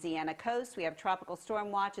Louisiana coast. We have tropical storm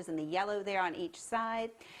watches in the yellow there on each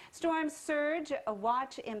side. Storm surge, a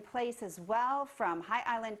watch in place as well from High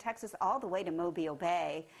Island, Texas, all the way to Mobile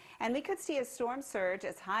Bay. And we could see a storm surge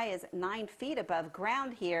as high as 9 feet above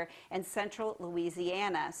ground here in central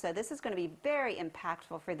Louisiana. So this is going to be very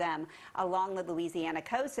impactful for them along the Louisiana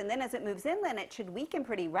coast. And then as it moves inland, it should weaken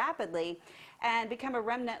pretty rapidly and become a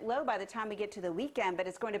remnant low by the time we get to the weekend. But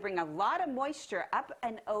it's going to bring a lot of moisture up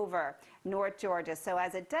and over North Georgia. So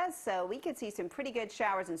as it does so, we could see some pretty good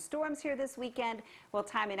showers and storms here this weekend. We'll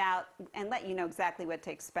time it out and let you know exactly what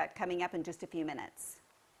to expect coming up in just a few minutes.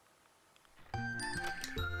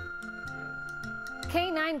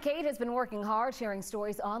 K9 Kate has been working hard sharing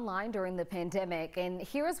stories online during the pandemic, and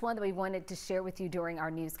here is one that we wanted to share with you during our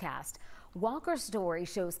newscast. Walker's story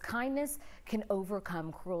shows kindness can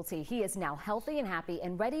overcome cruelty. He is now healthy and happy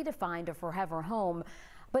and ready to find a forever home,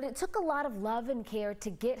 but it took a lot of love and care to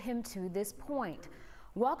get him to this point.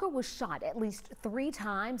 Walker was shot at least 3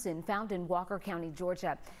 times and found in Walker County,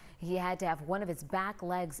 Georgia. He had to have one of his back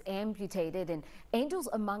legs amputated, and Angels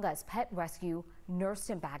Among Us Pet Rescue nursed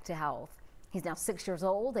him back to health. He's now 6 years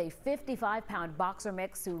old, a 55-pound boxer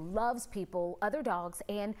mix who loves people, other dogs,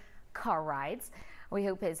 and car rides. We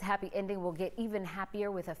hope his happy ending will get even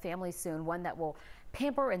happier with a family soon, one that will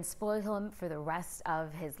pamper and spoil him for the rest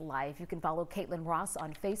of his life. You can follow Caitlin Ross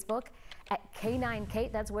on Facebook at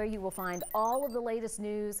K9Kate. That's where you will find all of the latest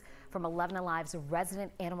news from 11 Alive's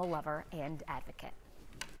resident animal lover and advocate.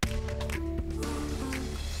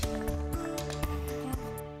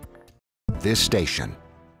 This station.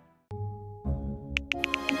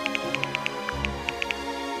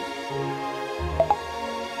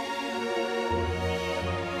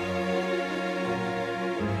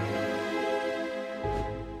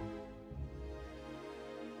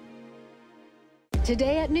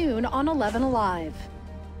 Today at noon on 11 Alive.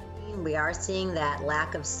 We are seeing that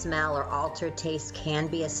lack of smell or altered taste can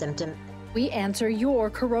be a symptom. We answer your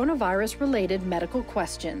coronavirus-related medical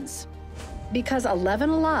questions. Because 11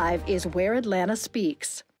 Alive is where Atlanta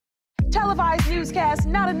speaks. Televised newscasts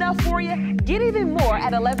not enough for you? Get even more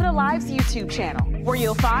at 11 Alive's YouTube channel, where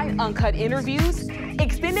you'll find uncut interviews,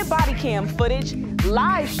 extended body cam footage,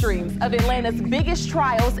 live streams of Atlanta's biggest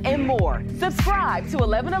trials, and more. Subscribe to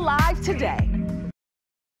 11 Alive today.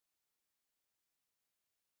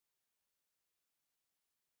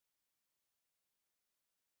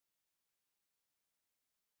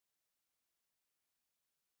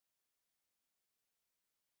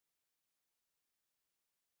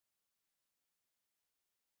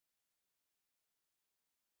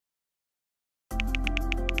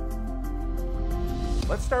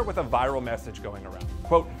 Let's start with a viral message going around.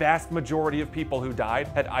 Quote, vast majority of people who died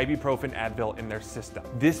had ibuprofen Advil in their system.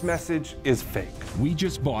 This message is fake. We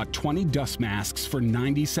just bought 20 dust masks for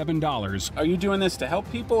 $97. Are you doing this to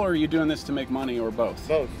help people, or are you doing this to make money, or both?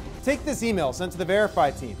 Both. Take this email sent to the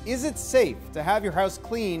Verify team. Is it safe to have your house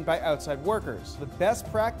cleaned by outside workers? The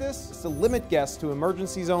best practice is to limit guests to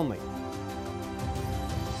emergencies only.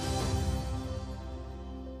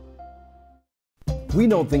 We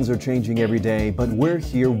know things are changing every day, but we're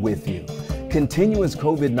here with you. Continuous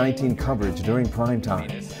COVID-19 coverage during prime time.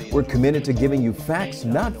 We're committed to giving you facts,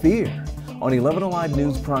 not fear. On 11 Alive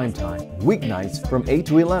News Prime Time, weeknights from 8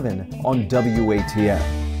 to 11 on WATF.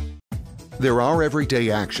 There are everyday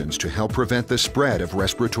actions to help prevent the spread of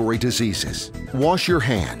respiratory diseases. Wash your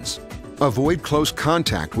hands. Avoid close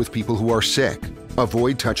contact with people who are sick.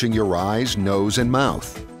 Avoid touching your eyes, nose, and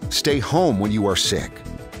mouth. Stay home when you are sick.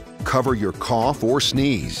 Cover your cough or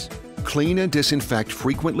sneeze. Clean and disinfect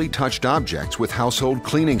frequently touched objects with household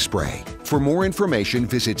cleaning spray. For more information,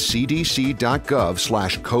 visit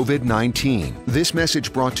cdc.gov/COVID-19. This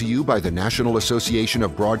message brought to you by the National Association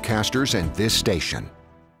of Broadcasters and this station.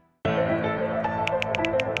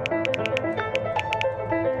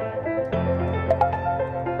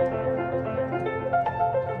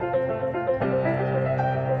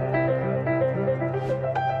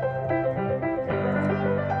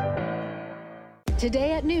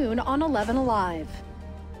 Today at noon on 11 Alive.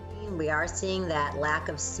 We are seeing that lack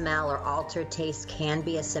of smell or altered taste can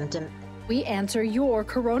be a symptom. We answer your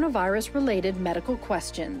coronavirus-related medical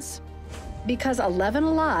questions. Because 11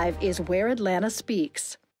 Alive is where Atlanta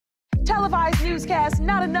speaks. Televised newscasts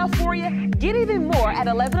not enough for you? Get even more at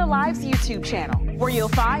 11 Alive's YouTube channel, where you'll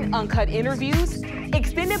find uncut interviews,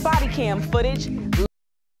 extended body cam footage.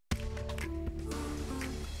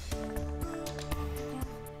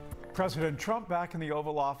 President Trump back in the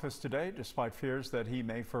Oval Office today, despite fears that he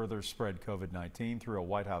may further spread COVID-19 through a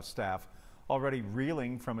White House staff already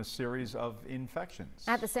reeling from a series of infections.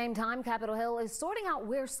 At the same time, Capitol Hill is sorting out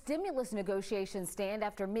where stimulus negotiations stand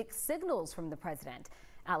after mixed signals from the president.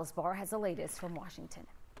 Alice Barr has the latest from Washington.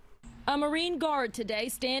 A Marine guard today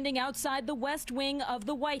standing outside the West Wing of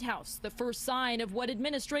the White House, the first sign of what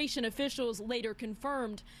administration officials later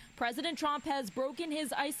confirmed. President Trump has broken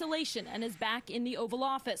his isolation and is back in the Oval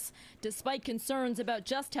Office, despite concerns about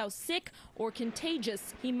just how sick or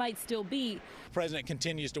contagious he might still be. The president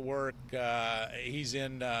continues to work. He's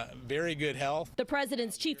in very good health. The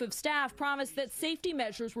president's chief of staff promised that safety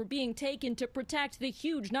measures were being taken to protect the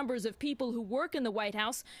huge numbers of people who work in the White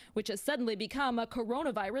House, which has suddenly become a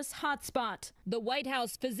coronavirus hotspot. hotspot. The White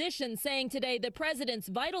House physician saying today the president's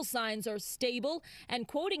vital signs are stable and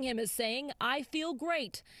quoting him as saying, "I feel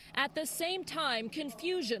great." At the same time,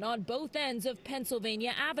 confusion on both ends of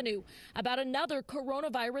Pennsylvania Avenue about another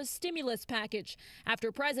coronavirus stimulus package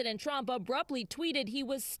after President Trump abruptly tweeted he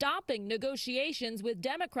was stopping negotiations with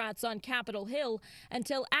Democrats on Capitol Hill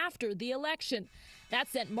until after the election. That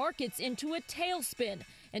sent markets into a tailspin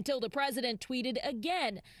until the president tweeted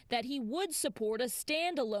again that he would support a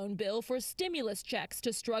standalone bill for stimulus checks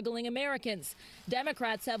to struggling Americans.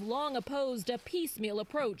 Democrats have long opposed a piecemeal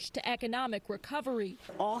approach to economic recovery.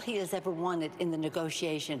 All he has ever wanted in the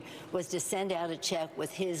negotiation was to send out a check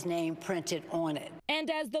with his name printed on it. And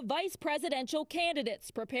as the vice presidential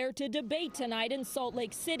candidates prepare to debate tonight in Salt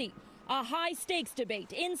Lake City, a high-stakes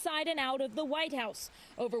debate inside and out of the White House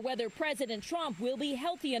over whether President Trump will be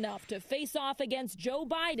healthy enough to face off against Joe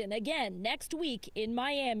Biden again next week in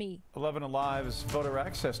Miami. 11 Alive's voter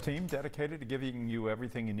access team dedicated to giving you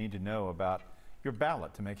everything you need to know about your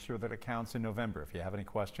ballot to make sure that it counts in November. If you have any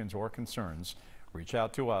questions or concerns, reach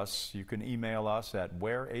out to us. You can email us at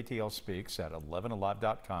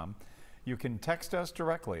whereatlspeaks@11alive.com. You can text us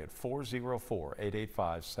directly at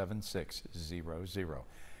 404-885-7600.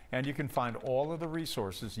 And you can find all of the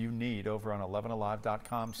resources you need over on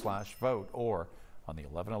 11alive.com/vote or on the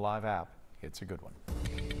 11 Alive app. It's a good one.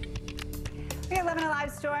 The 11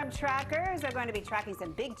 Alive Storm Trackers are going to be tracking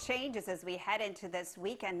some big changes as we head into this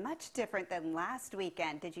weekend, much different than last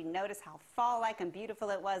weekend. Did you notice how fall-like and beautiful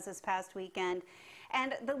it was this past weekend?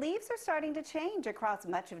 And the leaves are starting to change across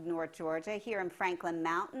much of North Georgia. Here in Franklin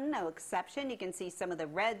Mountain, no exception. You can see some of the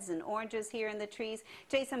reds and oranges here in the trees.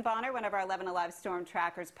 Jason Bonner, one of our 11 Alive Storm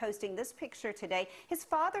Trackers, posting this picture today. His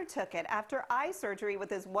father took it after eye surgery with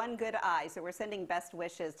his one good eye. So we're sending best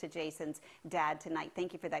wishes to Jason's dad tonight.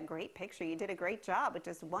 Thank you for that great picture. You did a great job with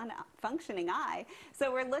just one functioning eye.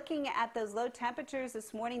 So we're looking at those low temperatures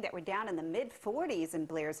this morning that were down in the mid-40s in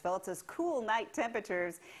Blairsville. It's those cool night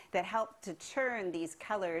temperatures that help to churn these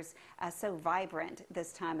colors so vibrant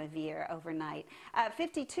this time of year overnight.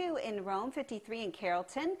 52 in Rome, 53 in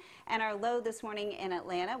Carrollton, and our low this morning in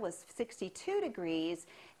Atlanta was 62 degrees.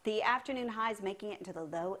 The afternoon highs making it into the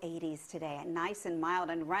low 80s today. Nice and mild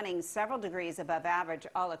and running several degrees above average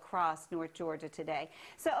all across North Georgia today.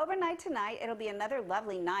 So overnight tonight, it'll be another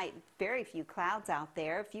lovely night. Very few clouds out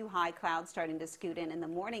there. A few high clouds starting to scoot in the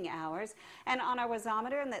morning hours. And on our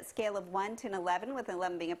wasometer, on that scale of 1 to an 11, with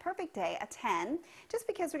 11 being a perfect day, a 10, just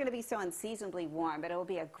because we're going to be so unseasonably warm. But it will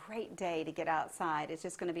be a great day to get outside. It's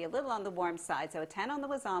just going to be a little on the warm side. So a 10 on the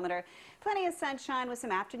wasometer. Plenty of sunshine with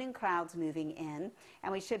some afternoon clouds moving in.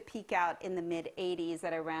 And we should peak out in the mid-80s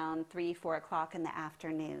at around 3, 4 o'clock in the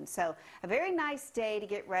afternoon. So a very nice day to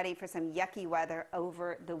get ready for some yucky weather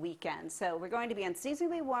over the weekend. So we're going to be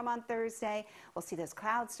unseasonably warm on Thursday. We'll see those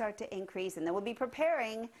clouds start to increase, and then we'll be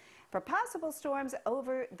preparing for possible storms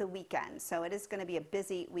over the weekend. So it is going to be a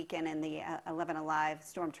busy weekend in the 11 Alive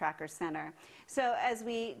Storm Tracker Center. So as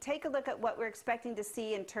we take a look at what we're expecting to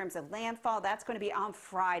see in terms of landfall, that's going to be on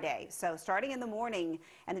Friday. So starting in the morning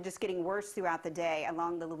and then just getting worse throughout the day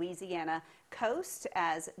along the Louisiana coast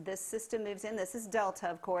as this system moves in. This is Delta,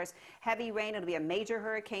 of course. Heavy rain. It'll be a major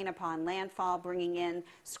hurricane upon landfall, bringing in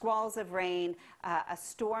squalls of rain, a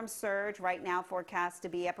storm surge right now forecast to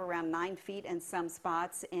be up around 9 feet in some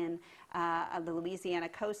spots in the Louisiana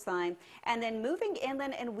coastline, and then moving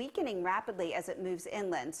inland and weakening rapidly as it moves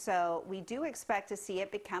inland. So we do expect to see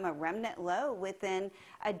it become a remnant low within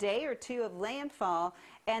a day or two of landfall,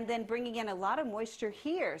 and then bringing in a lot of moisture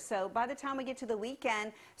here. So by the time we get to the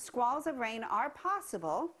weekend, squalls of rain are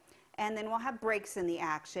possible, and then we'll have breaks in the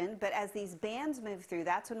action. But as these bands move through,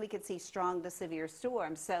 that's when we could see strong to severe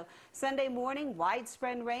storms. So Sunday morning,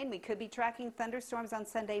 widespread rain. We could be tracking thunderstorms on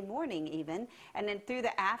Sunday morning even. And then through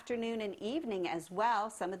the afternoon and evening as well,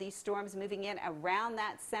 some of these storms moving in around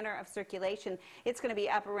that center of circulation. It's going to be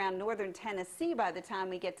up around northern Tennessee by the time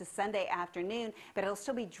we get to Sunday afternoon, but it'll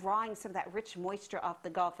still be drawing some of that rich moisture off the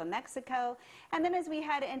Gulf of Mexico. And then as we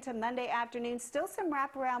head into Monday afternoon, still some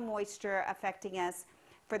wraparound moisture affecting us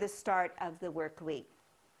for the start of the work week.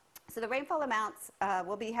 So the rainfall amounts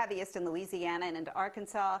will be heaviest in Louisiana and into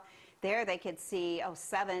Arkansas. There they could see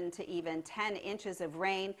 7 to even 10 inches of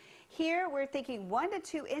rain. Here we're thinking 1 to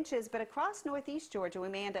 2 inches, but across northeast Georgia we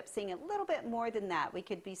may end up seeing a little bit more than that. We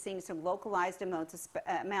could be seeing some localized amounts,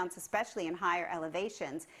 especially in higher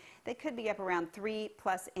elevations. They could be up around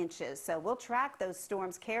 3+ inches. So we'll track those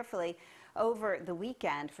storms carefully over the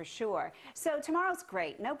weekend for sure. So tomorrow's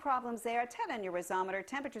great. No problems there. 10 on your wasometer.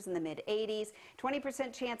 Temperatures in the mid-80s.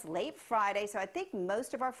 20% chance late Friday. So I think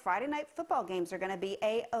most of our Friday night football games are going to be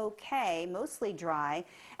A-OK, mostly dry.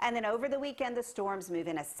 And then over the weekend, the storms move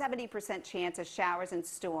in. A 70% chance of showers and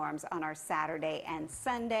storms on our Saturday and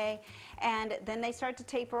Sunday. And then they start to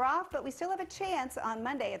taper off, but we still have a chance on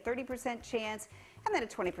Monday, a 30% chance, and then a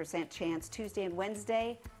 20% chance Tuesday and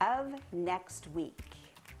Wednesday of next week.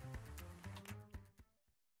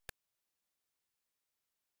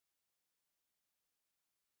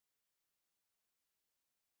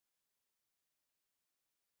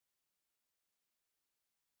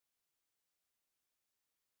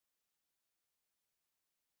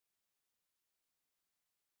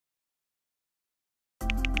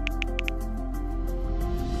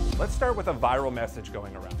 Let's start with a viral message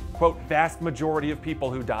going around. Quote, vast majority of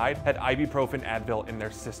people who died had ibuprofen Advil in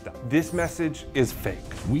their system. This message is fake.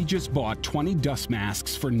 We just bought 20 dust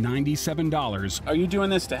masks for $97. Are you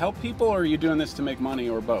doing this to help people or are you doing this to make money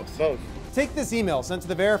or both? Both. Take this email sent to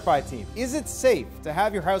the Verify team. Is it safe to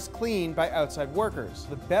have your house cleaned by outside workers?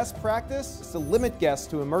 The best practice is to limit guests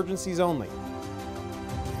to emergencies only.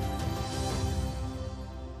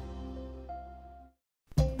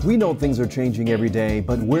 We know things are changing every day,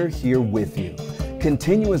 but we're here with you.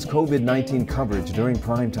 Continuous COVID-19 coverage during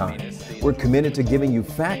prime time. We're committed to giving you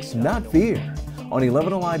facts, not fear. On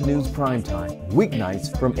 11 Alive News Prime Time,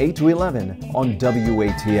 weeknights from 8 to 11 on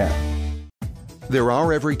WATF. There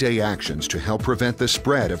are everyday actions to help prevent the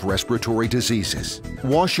spread of respiratory diseases.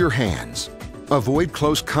 Wash your hands. Avoid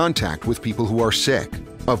close contact with people who are sick.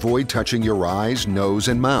 Avoid touching your eyes, nose,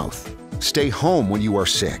 and mouth. Stay home when you are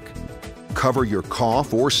sick. Cover your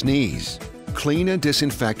cough or sneeze. Clean and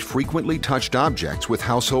disinfect frequently touched objects with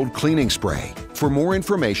household cleaning spray. For more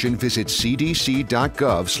information, visit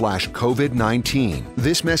cdc.gov/COVID-19.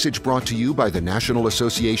 This message brought to you by the National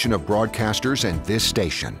Association of Broadcasters and this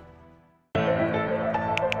station.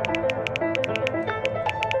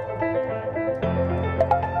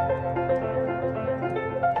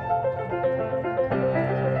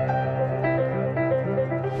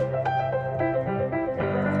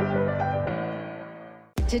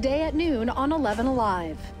 Today at noon on 11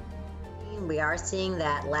 Alive. We are seeing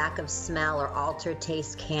that lack of smell or altered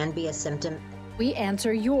taste can be a symptom. We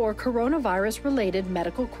answer your coronavirus-related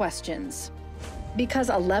medical questions. Because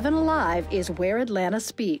 11 Alive is where Atlanta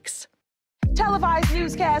speaks. Televised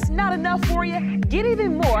newscasts not enough for you? Get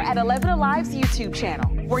even more at 11 Alive's YouTube channel,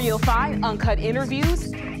 where you'll find uncut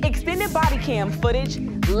interviews, extended body cam footage,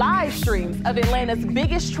 live streams of Atlanta's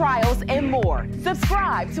biggest trials, and more.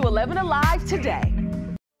 Subscribe to 11 Alive today.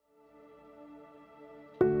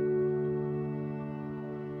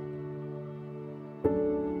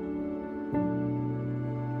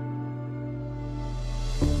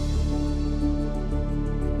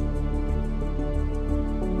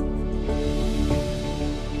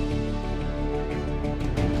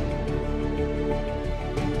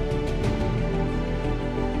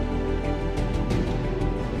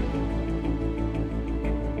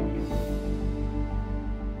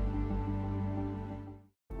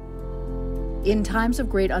 In times of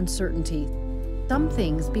great uncertainty, some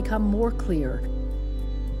things become more clear.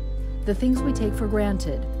 The things we take for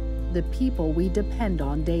granted, the people we depend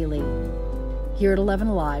on daily. Here at 11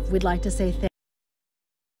 Alive, we'd like to say thank you.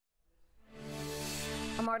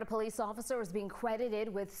 A MARTA police officer is being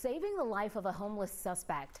credited with saving the life of a homeless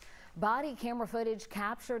suspect. Body camera footage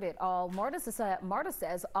captured it all. MARTA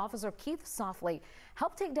says Officer Keith Softly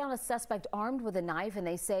helped take down a suspect armed with a knife, and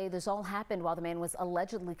they say this all happened while the man was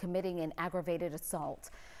allegedly committing an aggravated assault.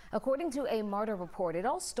 According to a MARTA report, it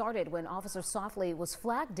all started when Officer Softly was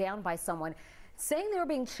flagged down by someone saying they were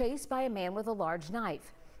being chased by a man with a large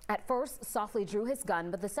knife. At first, Softly drew his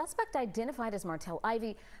gun, but the suspect, identified as Martell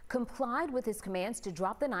Ivy, complied with his commands to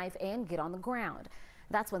drop the knife and get on the ground.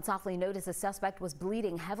 That's when Softly noticed the suspect was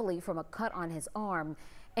bleeding heavily from a cut on his arm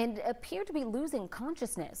and appeared to be losing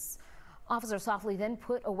consciousness. Officer Softly then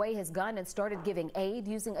put away his gun and started giving aid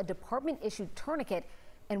using a department-issued tourniquet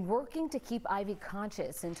and working to keep Ivy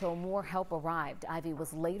conscious until more help arrived. Ivy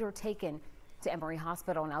was later taken to Emory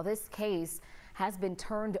Hospital. Now, this case has been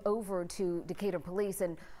turned over to Decatur Police,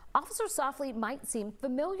 and Officer Softly might seem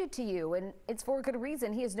familiar to you, and it's for a good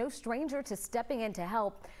reason. He is no stranger to stepping in to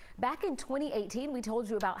help. Back in 2018, we told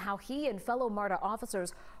you about how he and fellow MARTA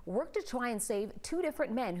officers worked to try and save two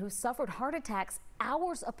different men who suffered heart attacks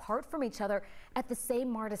hours apart from each other at the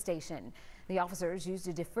same MARTA station. The officers used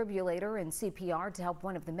a defibrillator and CPR to help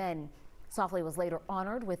one of the men. Softly was later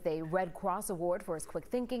honored with a Red Cross Award for his quick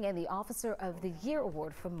thinking and the Officer of the Year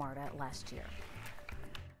Award from MARTA last year.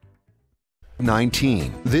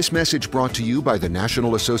 COVID-19. This message brought to you by the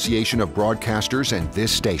National Association of Broadcasters and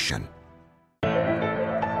this station.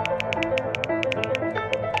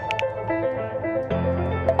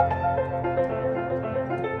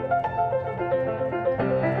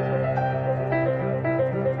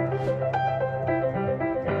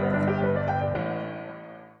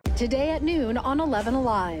 Today at noon on 11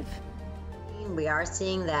 Alive. We are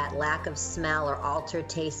seeing that lack of smell or altered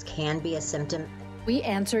taste can be a symptom. We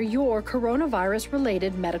answer your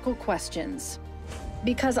coronavirus-related medical questions.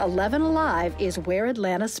 Because 11 Alive is where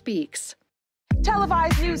Atlanta speaks.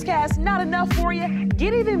 Televised newscasts not enough for you?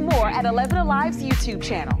 Get even more at 11 Alive's YouTube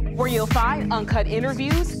channel, where you'll find uncut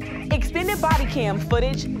interviews, extended body cam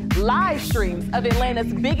footage, live streams of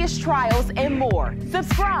Atlanta's biggest trials, and more.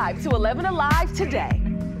 Subscribe to 11 Alive today.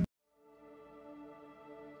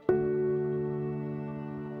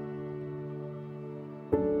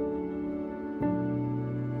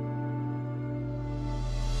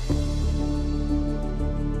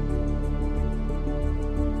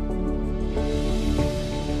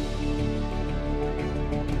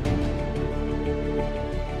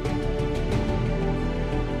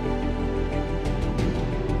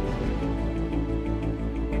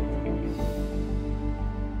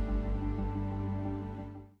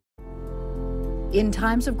 In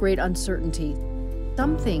times of great uncertainty,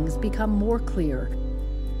 some things become more clear.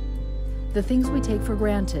 The things we take for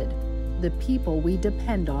granted, the people we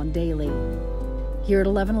depend on daily. Here at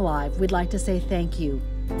 11 Alive, we'd like to say thank you.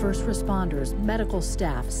 First responders, medical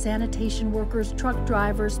staff, sanitation workers, truck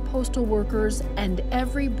drivers, postal workers, and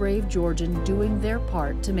every brave Georgian doing their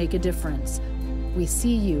part to make a difference. We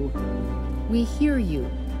see you, we hear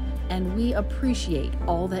you, and we appreciate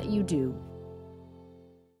all that you do.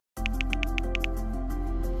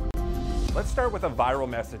 Let's start with a viral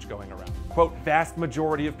message going around. Quote, vast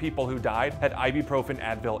majority of people who died had ibuprofen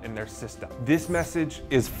Advil in their system. This message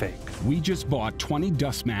is fake. We just bought 20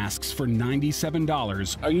 dust masks for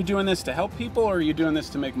 $97. Are you doing this to help people, or are you doing this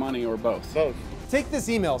to make money, or both? Both. Take this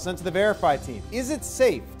email sent to the Verify team. Is it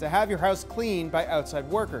safe to have your house cleaned by outside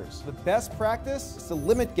workers? The best practice is to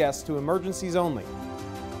limit guests to emergencies only.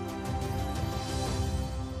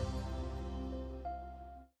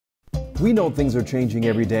 We know things are changing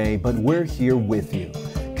every day, but we're here with you.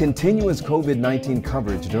 Continuous COVID-19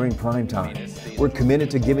 coverage during prime time. We're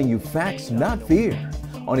committed to giving you facts, not fear.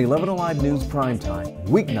 On 11 Alive News Primetime,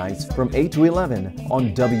 weeknights from 8 to 11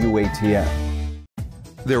 on WATF.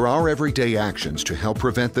 There are everyday actions to help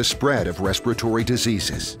prevent the spread of respiratory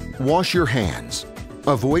diseases. Wash your hands.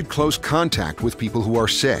 Avoid close contact with people who are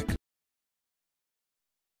sick.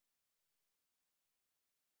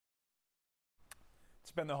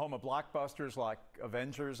 It's been the home of blockbusters like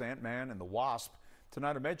Avengers, Ant-Man, and the Wasp.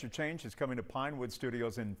 Tonight, a major change is coming to Pinewood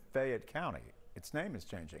Studios in Fayette County. Its name is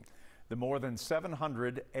changing. The more than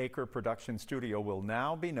 700-acre production studio will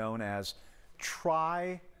now be known as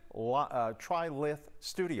Trilith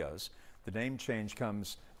Studios. The name change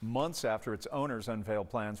comes months after its owners unveiled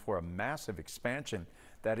plans for a massive expansion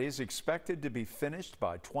that is expected to be finished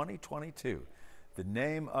by 2022. The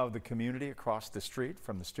name of the community across the street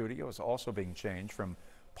from the studio is also being changed from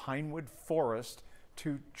Pinewood Forest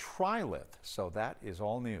to Trilith, so that is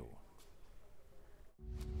all new.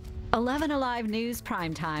 11 Alive News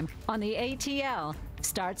Primetime on the ATL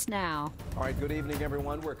starts now. All right, good evening,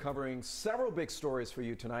 everyone. We're covering several big stories for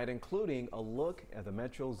you tonight, including a look at the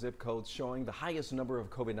metro zip codes showing the highest number of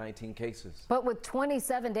COVID-19 cases. But with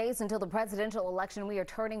 27 days until the presidential election, we are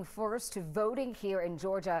turning first to voting here in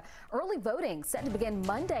Georgia. Early voting set to begin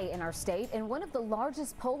Monday in our state, and one of the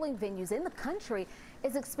largest polling venues in the country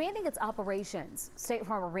is expanding its operations. State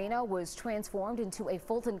Farm Arena was transformed into a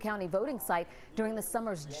Fulton County voting site during the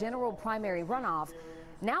summer's general primary runoff.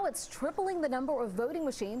 Now it's tripling the number of voting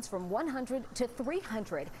machines from 100 to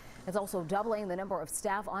 300. It's also doubling the number of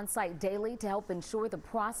staff on site daily to help ensure the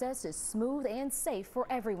process is smooth and safe for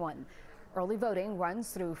everyone. Early voting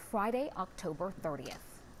runs through Friday, October 30th.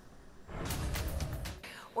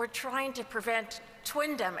 We're trying to prevent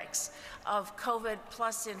twindemics of COVID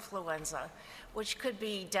plus influenza, which could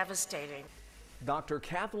be devastating. Dr.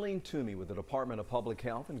 Kathleen Toomey with the Department of Public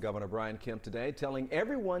Health and Governor Brian Kemp today telling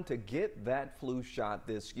everyone to get that flu shot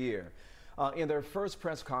this year. In their first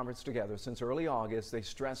press conference together since early August, they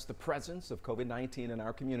stressed the presence of COVID-19 in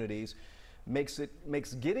our communities makes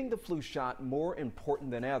getting the flu shot more important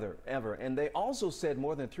than ever. And they also said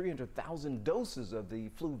more than 300,000 doses of the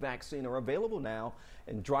flu vaccine are available now,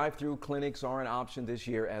 and drive-through clinics are an option this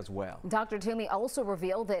year as well. Dr. Toomey also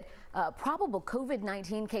revealed that probable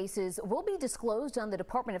COVID-19 cases will be disclosed on the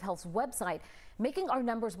Department of Health's website, making our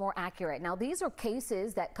numbers more accurate. Now, these are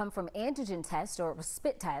cases that come from antigen test or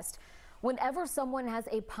spit test. Whenever someone has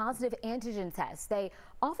a positive antigen test, they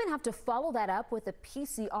often have to follow that up with a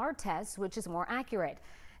PCR test, which is more accurate.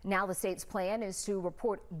 Now the state's plan is to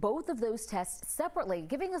report both of those tests separately,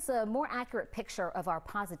 giving us a more accurate picture of our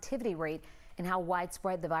positivity rate and how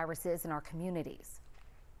widespread the virus is in our communities.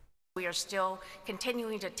 We are still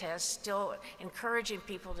continuing to test, still encouraging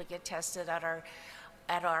people to get tested at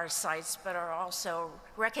our sites, but are also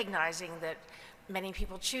recognizing that many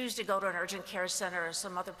people choose to go to an urgent care center or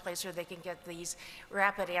some other place where they can get these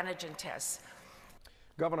rapid antigen tests.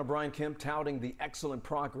 Governor Brian Kemp touting the excellent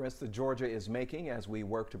progress that Georgia is making as we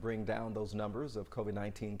work to bring down those numbers of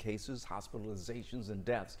COVID-19 cases, hospitalizations, and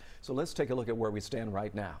deaths. So let's take a look at where we stand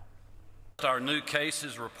right now. Our new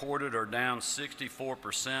cases reported are down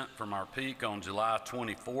 64% from our peak on July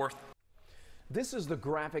 24th. This is the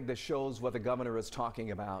graphic that shows what the governor is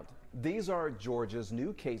talking about. These are Georgia's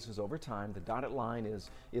new cases over time. The dotted line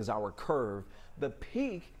is our curve. The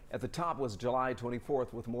peak at the top was July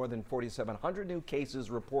 24th with more than 4,700 new cases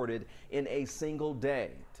reported in a single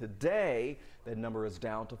day. Today, that number is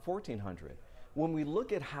down to 1,400. When we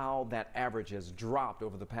look at how that average has dropped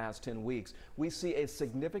over the past 10 weeks, we see a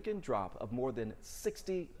significant drop of more than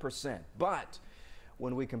 60%. But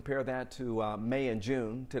when we compare that to May and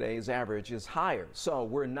June, today's average is higher. So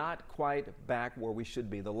we're not quite back where we should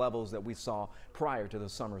be, the levels that we saw prior to the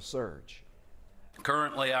summer surge.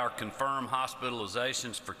 Currently, our confirmed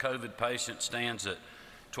hospitalizations for COVID patients stands at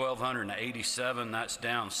 1,287. That's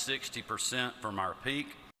down 60% from our peak.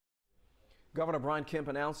 Governor Brian Kemp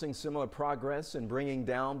announcing similar progress in bringing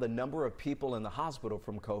down the number of people in the hospital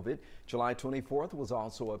from COVID. July 24th was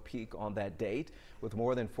also a peak on that date, with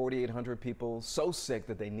more than 4,800 people so sick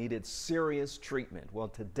that they needed serious treatment. Well,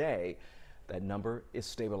 today, that number is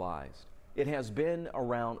stabilized. It has been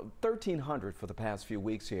around 1,300 for the past few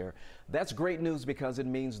weeks here. That's great news because it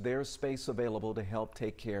means there's space available to help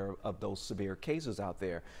take care of those severe cases out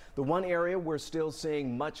there. The one area we're still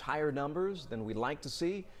seeing much higher numbers than we'd like to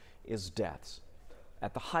see is deaths.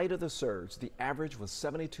 At the height of the surge, the average was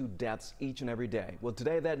 72 deaths each and every day. Well,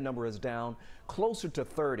 today that number is down closer to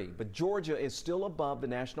 30, but Georgia is still above the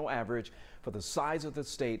national average for the size of the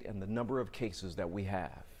state and the number of cases that we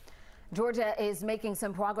have. Georgia is making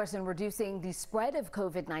some progress in reducing the spread of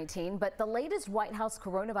COVID-19, but the latest White House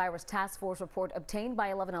Coronavirus Task Force report obtained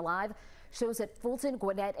by 11 Alive shows that Fulton,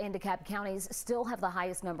 Gwinnett, and DeKalb counties still have the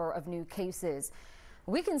highest number of new cases.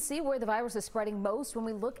 We can see where the virus is spreading most when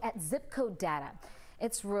we look at zip code data.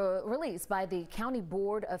 It's released by the County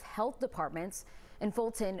Board of Health Departments. In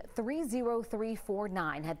Fulton,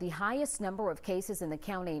 30349 had the highest number of cases in the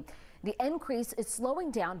county. The increase is slowing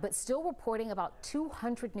down, but still reporting about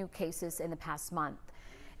 200 new cases in the past month.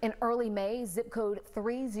 In early May, zip code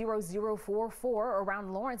 30044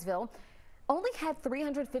 around Lawrenceville only had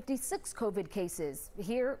 356 COVID cases.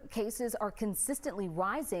 Here, cases are consistently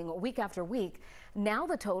rising week after week. Now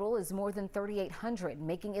the total is more than 3,800,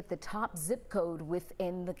 making it the top zip code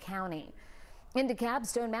within the county. In DeKalb,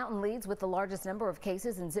 Stone Mountain leads with the largest number of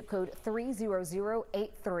cases in zip code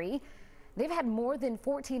 30083. They've had more than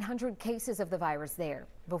 1,400 cases of the virus there.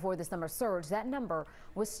 Before the summer surge, that number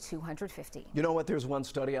was 250. You know what? There's one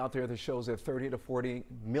study out there that shows that 30 to 40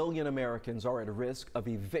 million Americans are at risk of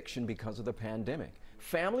eviction because of the pandemic.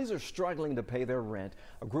 Families are struggling to pay their rent.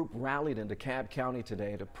 A group rallied in DeKalb County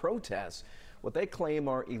today to protest what they claim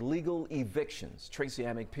are illegal evictions. Tracy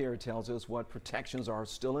Amick-Pierre tells us what protections are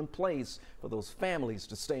still in place for those families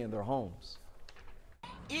to stay in their homes.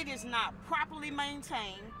 It is not properly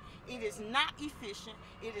maintained. It is not efficient.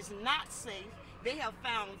 It is not safe. They have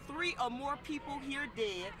found 3 or more people here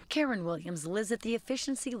dead. Karen Williams lives at the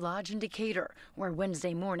Efficiency Lodge in Decatur, where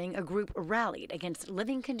Wednesday morning a group rallied against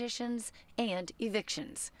living conditions and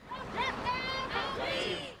evictions.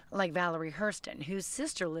 Like Valerie Hurston, whose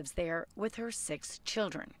sister lives there with her 6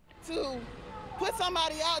 children. To put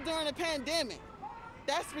somebody out during a pandemic,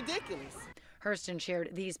 that's ridiculous. Hurston shared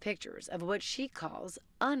these pictures of what she calls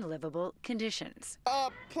unlivable conditions.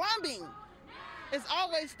 Plumbing is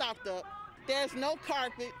always stopped up. There's no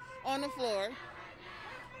carpet on the floor.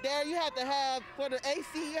 There you have to have, for the AC,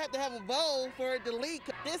 you have to have a bowl for it to leak.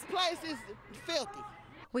 This place is filthy.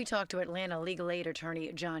 We talked to Atlanta legal aid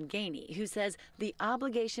attorney John Gainey, who says the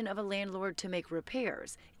obligation of a landlord to make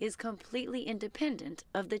repairs is completely independent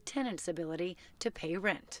of the tenant's ability to pay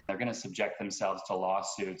rent. They're going to subject themselves to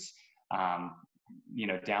lawsuits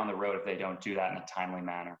down the road if they don't do that in a timely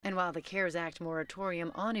manner. And while the CARES Act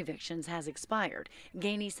moratorium on evictions has expired,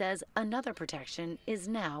 Gainey says another protection is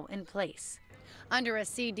now in place. Under a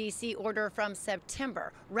CDC order from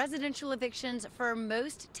September, residential evictions for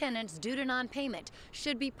most tenants due to non-payment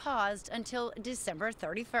should be paused until December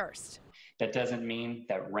 31st. That doesn't mean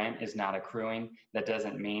that rent is not accruing. That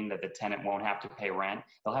doesn't mean that the tenant won't have to pay rent.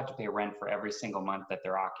 They'll have to pay rent for every single month that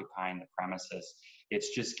they're occupying the premises.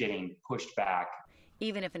 It's just getting pushed back.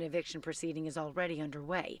 Even if an eviction proceeding is already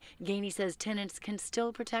underway, Gainey says tenants can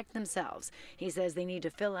still protect themselves. He says they need to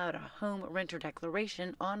fill out a home renter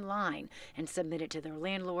declaration online and submit it to their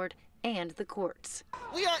landlord and the courts.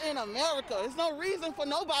 We are in America. There's no reason for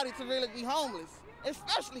nobody to really be homeless,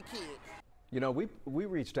 especially kids. You know, we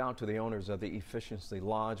reached out to the owners of the Efficiency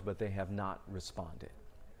Lodge, but they have not responded.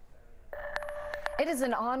 It is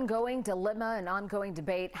an ongoing dilemma, an ongoing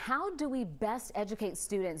debate. How do we best educate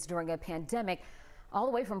students during a pandemic? All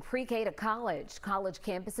the way from pre-K to college. College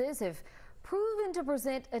campuses have proven to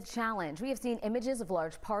present a challenge. We have seen images of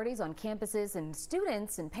large parties on campuses, and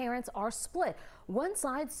students and parents are split. One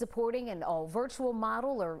side supporting an all virtual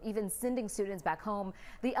model or even sending students back home.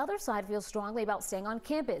 The other side feels strongly about staying on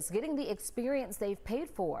campus, getting the experience they've paid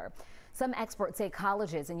for. Some experts say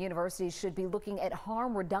colleges and universities should be looking at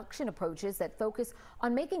harm reduction approaches that focus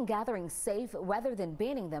on making gatherings safe rather than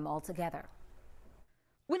banning them altogether.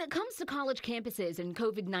 When it comes to college campuses and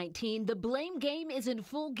COVID-19, the blame game is in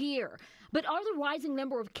full gear. But are the rising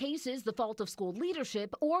number of cases the fault of school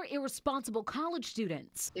leadership or irresponsible college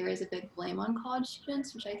students? There is a big blame on college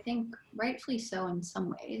students, which I think rightfully so in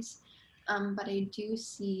some ways. But I do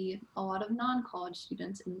see a lot of non-college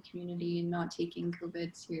students in the community not taking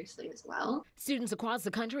COVID seriously as well. Students across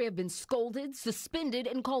the country have been scolded, suspended,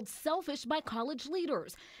 and called selfish by college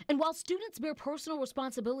leaders. And while students bear personal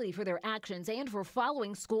responsibility for their actions and for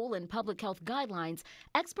following school and public health guidelines,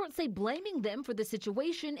 experts say blaming them for the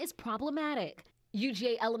situation is problematic.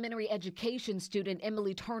 UGA elementary education student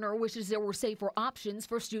Emily Turner wishes there were safer options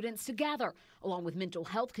for students to gather, along with mental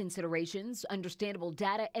health considerations, understandable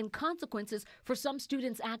data, and consequences for some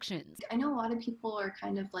students' actions. I know a lot of people are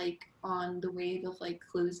kind of like on the wave of like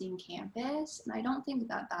closing campus, and I don't think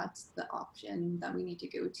that that's the option that we need to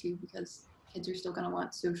go to, because kids are still going to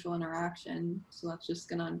want social interaction, so that's just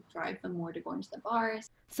going to drive them more to going to the bars.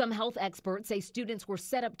 Some health experts say students were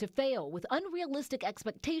set up to fail with unrealistic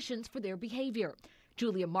expectations for their behavior.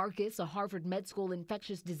 Julia Marcus, a Harvard Med School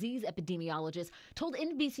infectious disease epidemiologist, told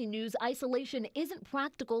NBC News isolation isn't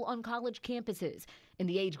practical on college campuses, and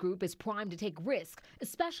the age group is primed to take risk,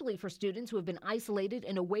 especially for students who have been isolated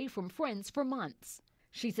and away from friends for months.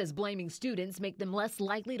 She says blaming students make them less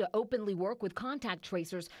likely to openly work with contact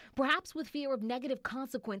tracers, perhaps with fear of negative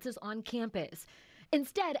consequences on campus.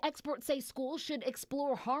 Instead, experts say schools should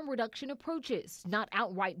explore harm reduction approaches, not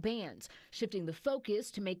outright bans, shifting the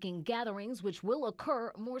focus to making gatherings which will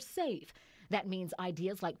occur more safe. That means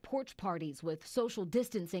ideas like porch parties with social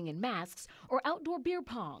distancing and masks, or outdoor beer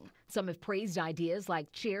pong. Some have praised ideas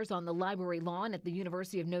like chairs on the library lawn at the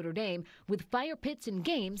University of Notre Dame with fire pits and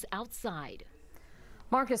games outside.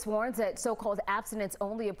 Marcus warns that so-called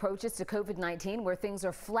abstinence-only approaches to COVID-19, where things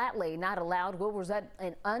are flatly not allowed, will result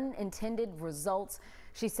in unintended results.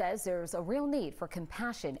 She says there's a real need for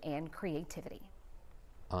compassion and creativity.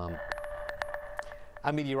 I'm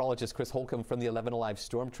meteorologist Chris Holcomb from the 11 Alive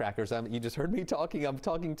Storm Trackers. You just heard me talking. I'm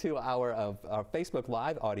talking to our Facebook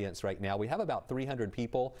Live audience right now. We have about 300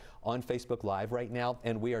 people on Facebook Live right now,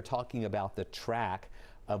 and we are talking about the track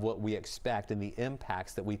of what we expect and the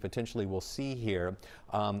impacts that we potentially will see here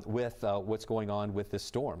with what's going on with this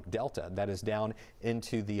storm, Delta, that is down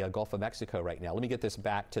into the Gulf of Mexico right now. Let me get this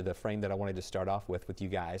back to the frame that I wanted to start off with you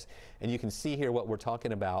guys. And you can see here what we're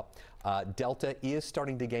talking about. Delta is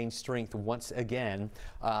starting to gain strength once again.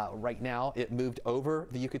 Right now, it moved over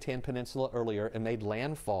the Yucatan Peninsula earlier and made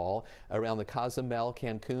landfall around the Cozumel,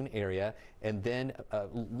 Cancun area, and then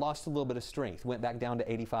lost a little bit of strength, went back down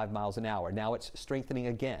to 85 miles an hour. Now it's strengthening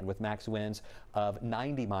again with max winds of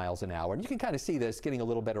 90 miles an hour. And you can kind of see this getting a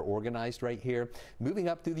little better organized right here, moving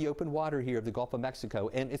up through the open water here of the Gulf of Mexico,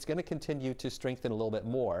 and it's going to continue to strengthen a little bit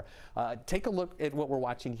more. Take a look at what we're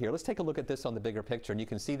watching here. Let's take a look at this on the bigger picture, and you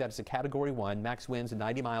can see that it's a Category 1, max winds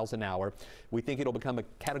 90 miles an hour. We think it'll become a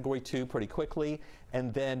Category 2 pretty quickly,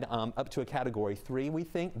 and then up to a Category 3, we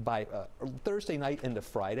think, by Thursday night into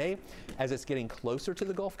Friday, as it's getting closer to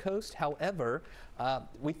the Gulf Coast. However,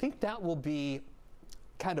 we think that will be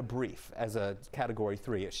kind of brief as a Category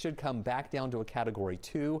 3. It should come back down to a Category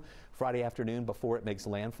 2 Friday afternoon before it makes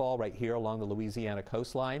landfall right here along the Louisiana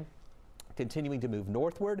coastline. continuing to move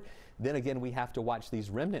northward. Then again, we have to watch these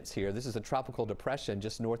remnants here. This is a tropical depression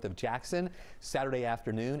just north of Jackson Saturday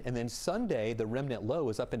afternoon, and then Sunday the remnant low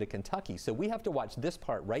is up into Kentucky. So we have to watch this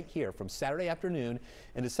part right here from Saturday afternoon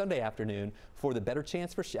into Sunday afternoon for the better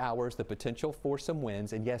chance for showers, the potential for some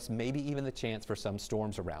winds, and yes, maybe even the chance for some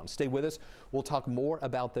storms around. Stay with us. We'll talk more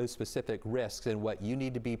about those specific risks and what you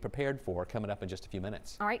need to be prepared for coming up in just a few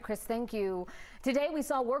minutes. All right, Chris, thank you. Today we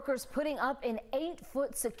saw workers putting up an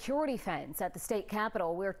 8-foot security fence at the state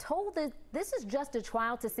capitol. We're told that this is just a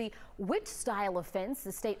trial to see which style of fence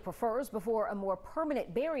the state prefers before a more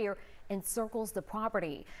permanent barrier encircles the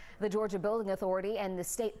property. The Georgia Building Authority and the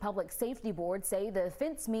State Public Safety Board say the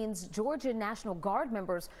fence means Georgia National Guard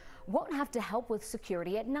members won't have to help with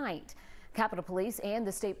security at night. Capitol Police and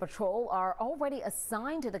the State Patrol are already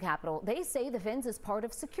assigned to the Capitol. They say the fence is part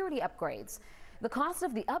of security upgrades. The cost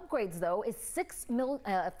of the upgrades, though, is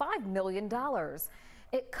 $5 million.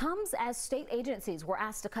 It comes as state agencies were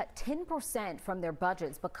asked to cut 10% from their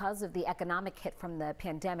budgets because of the economic hit from the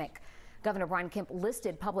pandemic. Governor Brian Kemp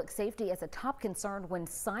listed public safety as a top concern when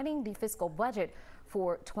signing the fiscal budget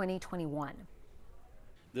for 2021.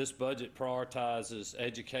 This budget prioritizes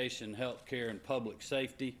education, health care, and public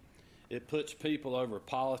safety. It puts people over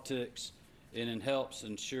politics, and it helps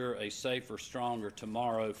ensure a safer, stronger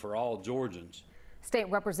tomorrow for all Georgians.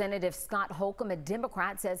 State Representative Scott Holcomb, a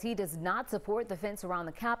Democrat, says he does not support the fence around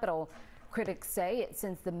the Capitol. Critics say it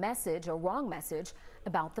sends the message, a wrong message,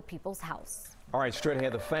 about the people's house. All right, straight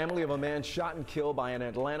ahead, the family of a man shot and killed by an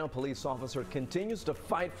Atlanta police officer continues to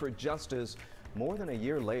fight for justice more than a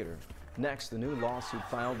year later. Next, the new lawsuit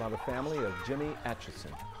filed by the family of Jimmy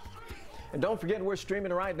Atchison. And don't forget, we're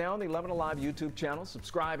streaming right now on the 11 Alive YouTube channel.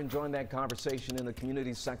 Subscribe and join that conversation in the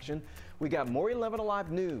community section. We got more 11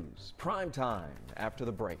 Alive news, prime time, after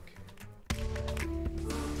the break.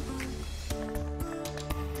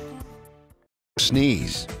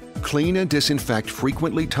 Sneeze. Clean and disinfect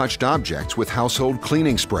frequently touched objects with household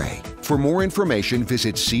cleaning spray. For more information,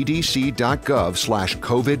 visit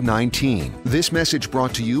cdc.gov/COVID-19. This message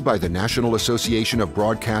brought to you by the National Association of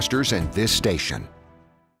Broadcasters and this station.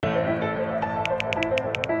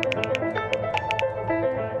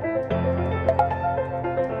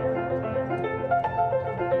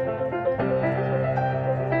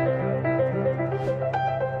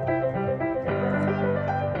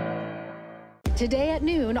 Today at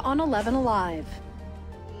noon on 11 Alive.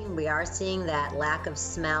 We are seeing that lack of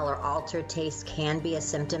smell or altered taste can be a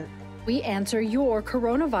symptom. We answer your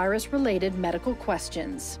coronavirus-related medical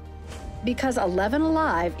questions. Because 11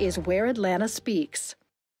 Alive is where Atlanta speaks.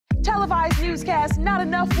 Televised newscasts not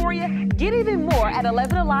enough for you? Get even more at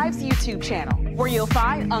 11 Alive's YouTube channel, where you'll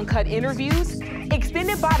find uncut interviews,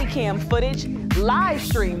 extended body cam footage, live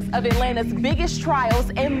streams of Atlanta's biggest trials,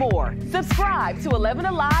 and more. Subscribe to 11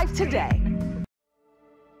 Alive today.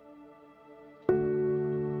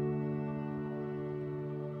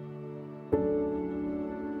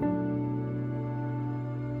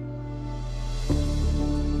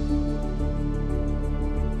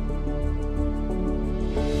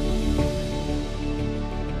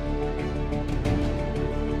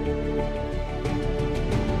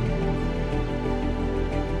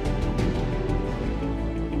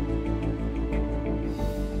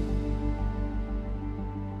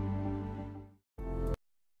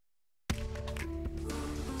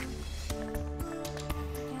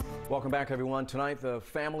 Welcome back, everyone. Tonight, the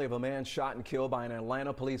family of a man shot and killed by an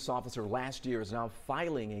Atlanta police officer last year is now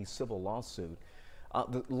filing a civil lawsuit.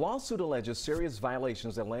 The lawsuit alleges serious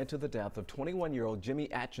violations that led to the death of 21-year-old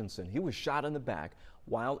Jimmy Atchison. He was shot in the back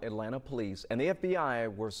while Atlanta police and the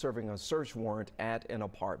FBI were serving a search warrant at an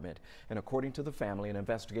apartment. And according to the family, an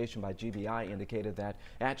investigation by GBI indicated that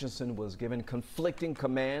Atchison was given conflicting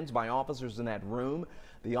commands by officers in that room.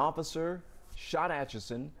 The officer shot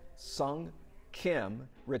Atchison, Sung Kim,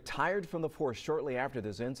 retired from the force shortly after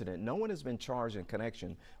this incident. No one has been charged in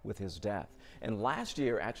connection with his death. And last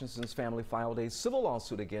year, Atchison's family filed a civil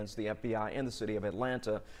lawsuit against the FBI and the city of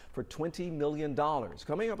Atlanta for $20 million.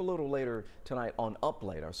 Coming up a little later tonight on Up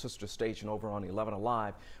Late, our sister station over on 11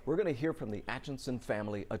 Alive, we're going to hear from the Atchison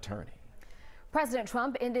family attorney. President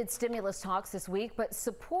Trump ended stimulus talks this week, but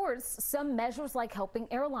supports some measures like helping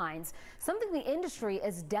airlines, something the industry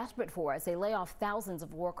is desperate for as they lay off thousands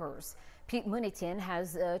of workers. Pete Munitin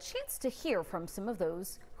has a chance to hear from some of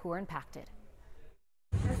those who are impacted.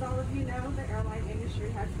 As all of you know, the airline industry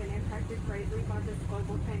has been impacted greatly by this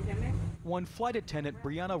global pandemic. When flight attendant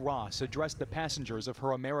Brianna Ross addressed the passengers of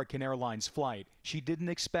her American Airlines flight, she didn't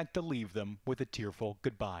expect to leave them with a tearful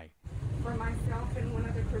goodbye. For myself and one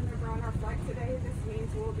other crew member on our flight today, this means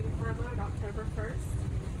we'll be furloughed October 1st.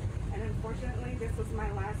 And unfortunately, this was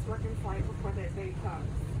my last working flight before that day comes.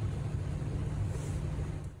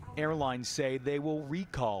 Airlines say they will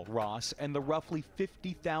recall Ross and the roughly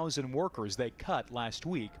 50,000 workers they cut last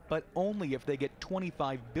week, but only if they get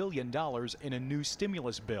 $25 billion in a new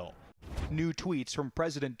stimulus bill. New tweets from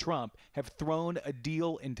President Trump have thrown a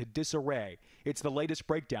deal into disarray. It's the latest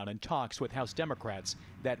breakdown in talks with House Democrats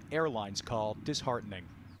that airlines call disheartening.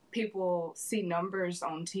 People see numbers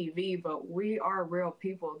on TV, but we are real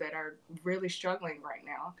people that are really struggling right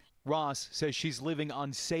now. Ross says she's living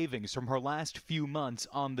on savings from her last few months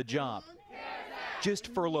on the job.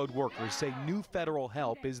 Just furloughed workers say new federal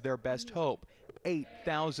help is their best hope.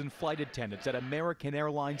 8,000 flight attendants at American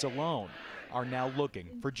Airlines alone are now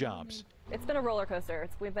looking for jobs. It's been a roller coaster.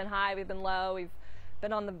 We've been high, we've been low, we've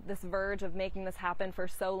been on this verge of making this happen for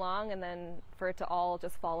so long, and then for it to all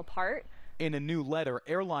just fall apart. In a new letter,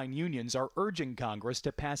 airline unions are urging Congress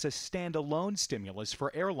to pass a standalone stimulus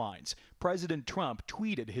for airlines. President Trump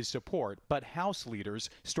tweeted his support, but House leaders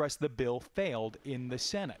stress the bill failed in the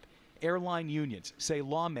Senate. Airline unions say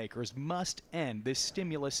lawmakers must end this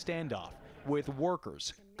stimulus standoff, with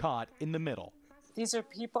workers caught in the middle. These are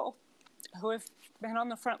people who have been on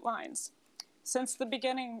the front lines since the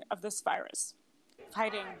beginning of this virus.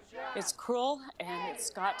 Fighting is cruel and it's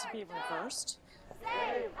got to be reversed.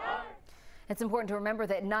 It's important to remember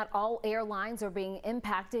that not all airlines are being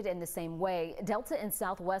impacted in the same way. Delta and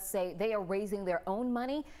Southwest say they are raising their own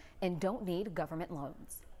money and don't need government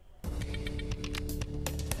loans.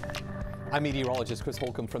 I'm meteorologist Chris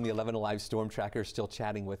Holcomb from the 11 Alive Storm Tracker, still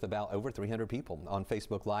chatting with about over 300 people on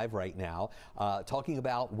Facebook Live right now, talking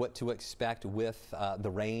about what to expect with the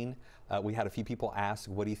rain. We had a few people ask,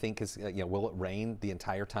 what do you think is, will it rain the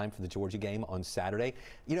entire time for the Georgia game on Saturday?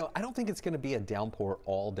 I don't think it's going to be a downpour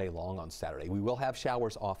all day long on Saturday. We will have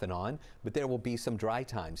showers off and on, but there will be some dry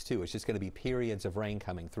times too. It's just going to be periods of rain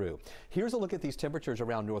coming through. Here's a look at these temperatures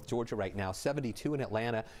around North Georgia right now. 72 in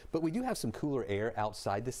Atlanta, but we do have some cooler air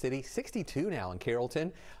outside the city. 62 now in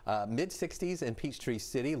Carrollton, mid 60s in Peachtree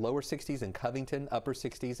City, lower 60s in Covington, upper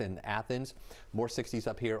 60s in Athens, more 60s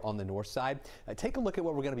up here on the north side. Take a look at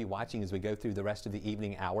what we're going to be watching as we go through the rest of the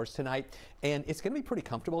evening hours tonight, and it's going to be pretty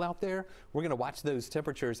comfortable out there. We're going to watch those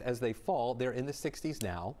temperatures as they fall. They're in the 60s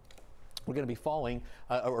now. We're going to be falling,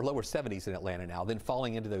 or lower 70s in Atlanta now, then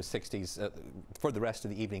falling into those 60s for the rest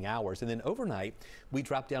of the evening hours. And then overnight, we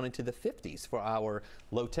drop down into the 50s for our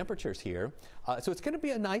low temperatures here. So it's going to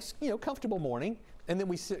be a nice, comfortable morning. And then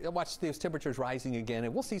we watch those temperatures rising again,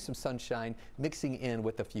 and we'll see some sunshine mixing in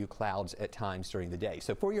with a few clouds at times during the day.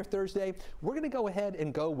 So for your Thursday, we're going to go ahead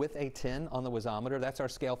and go with a 10 on the wasometer. That's our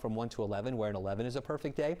scale from 1 to 11, where an 11 is a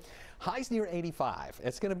perfect day. Highs near 85.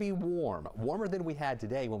 It's going to be warm, warmer than we had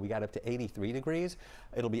today when we got up to 83 degrees.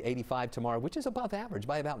 It'll be 85 tomorrow, which is above average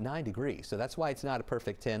by about 9 degrees. So that's why it's not a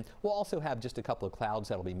perfect 10. We'll also have just a couple of clouds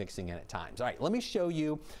that'll be mixing in at times. All right, let me show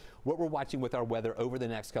you what we're watching with our weather over the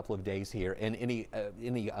next couple of days here, and any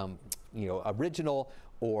original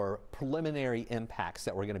or preliminary impacts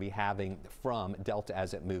that we're going to be having from Delta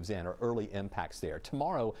as it moves in, or early impacts there.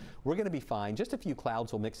 Tomorrow, we're going to be fine. Just a few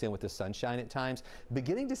clouds will mix in with the sunshine at times.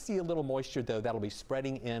 Beginning to see a little moisture, though, that'll be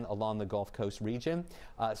spreading in along the Gulf Coast region.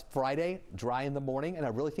 Friday, dry in the morning, and I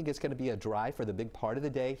really think it's going to be a dry for the big part of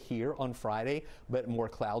the day here on Friday, but more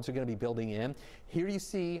clouds are going to be building in. Here you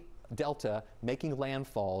see Delta making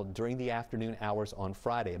landfall during the afternoon hours on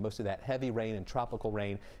Friday. And most of that heavy rain and tropical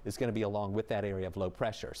rain is going to be along with that area of low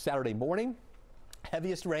pressure. Saturday morning,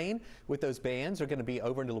 heaviest rain with those bands are going to be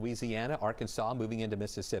over into Louisiana, Arkansas, moving into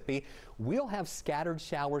Mississippi. We'll have scattered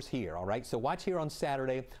showers here, all right? So watch here on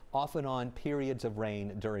Saturday, off and on periods of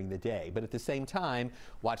rain during the day. But at the same time,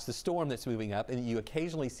 watch the storm that's moving up, and you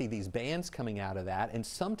occasionally see these bands coming out of that, and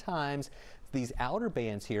sometimes these outer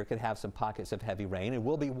bands here could have some pockets of heavy rain, and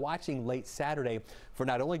we'll be watching late Saturday for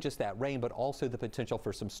not only just that rain, but also the potential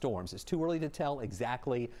for some storms. It's too early to tell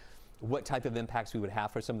exactly what type of impacts we would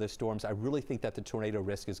have for some of the storms. I really think that the tornado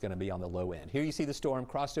risk is going to be on the low end. Here you see the storm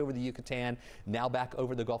crossed over the Yucatan, now back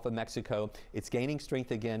over the Gulf of Mexico. It's gaining strength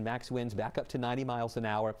again. Max winds back up to 90 miles an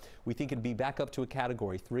hour. We think it'd be back up to a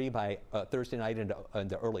Category 3 by Thursday night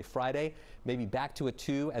into early Friday, maybe back to a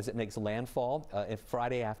 2 as it makes landfall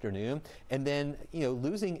Friday afternoon, and then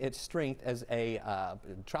losing its strength as a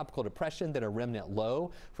tropical depression, then a remnant low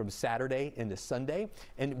from Saturday into Sunday.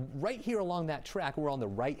 And right here along that track, we're on the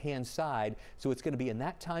right-hand side, so it's going to be in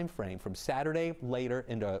that time frame from Saturday later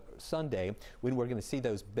into Sunday when we're going to see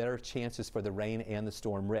those better chances for the rain and the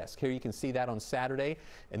storm risk. Here you can see that on Saturday,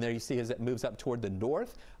 and there you see as it moves up toward the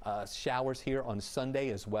north, showers here on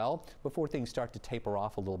Sunday as well, before things start to taper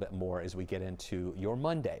off a little bit more as we get into your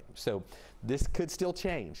Monday. So This could still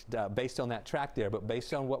change based on that track there, but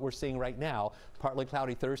based on what we're seeing right now, partly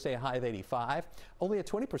cloudy Thursday, a high of 85. Only a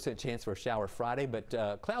 20% chance for a shower Friday,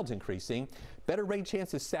 but clouds increasing. Better rain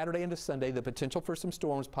chances Saturday into Sunday. The potential for some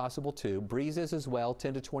storms possible too. Breezes as well,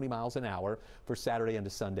 10 to 20 miles an hour for Saturday into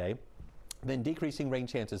Sunday. Then decreasing rain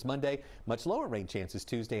chances Monday, much lower rain chances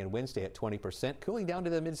Tuesday and Wednesday at 20%, cooling down to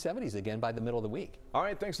the mid-70s again by the middle of the week. All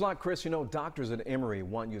right, thanks a lot, Chris. You know, doctors at Emory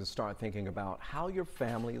want you to start thinking about how your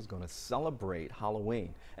family is going to celebrate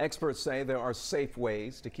Halloween. Experts say there are safe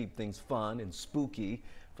ways to keep things fun and spooky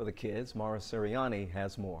for the kids. Mara Siriani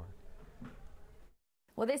has more.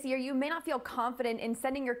 Well, this year you may not feel confident in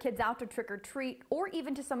sending your kids out to trick-or-treat or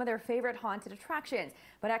even to some of their favorite haunted attractions.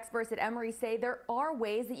 But experts at Emory say there are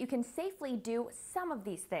ways that you can safely do some of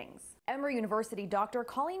these things. Emory University Dr.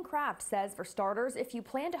 Colleen Kraft says, for starters, if you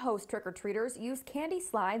plan to host trick-or-treaters, use candy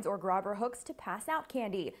slides or grabber hooks to pass out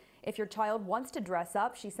candy. If your child wants to dress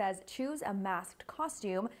up, she says, choose a masked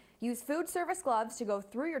costume. Use food service gloves to go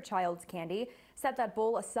through your child's candy. Set that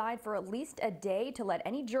bowl aside for at least a day to let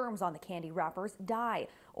any germs on the candy wrappers die.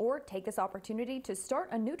 Or take this opportunity to start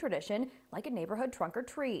a new tradition like a neighborhood trunk or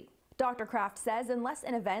treat. Dr. Kraft says unless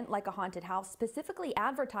an event like a haunted house specifically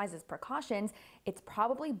advertises precautions, it's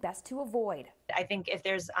probably best to avoid. I think if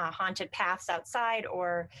there's haunted paths outside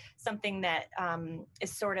or something that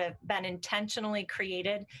is sort of been intentionally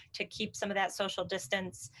created to keep some of that social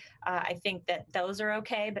distance, I think that those are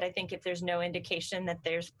okay. But I think if there's no indication that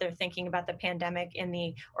they're thinking about the pandemic in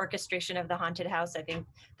the orchestration of the haunted house, I think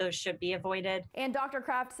those should be avoided. And Dr.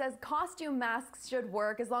 Kraft says costume masks should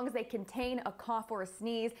work as long as they contain a cough or a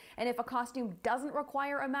sneeze. And if a costume doesn't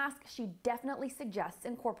require a mask, she definitely suggests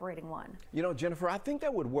incorporating one. You know, Jennifer, I think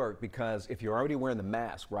that would work because if you're already wearing the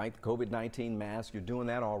mask, right? The COVID-19 mask, you're doing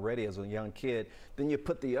that already as a young kid. Then you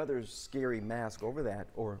put the other scary mask over that,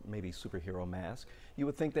 or maybe superhero mask. You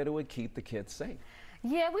would think that it would keep the kids safe.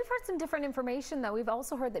 Yeah, we've heard some different information, though. We've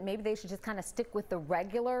also heard that maybe they should just kind of stick with the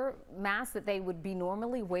regular mask that they would be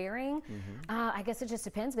normally wearing. I guess it just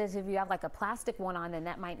depends, because if you have like a plastic one on, then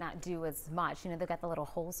that might not do as much. You know, they've got the little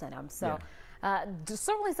holes in them. So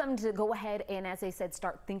certainly something to go ahead and, as they said,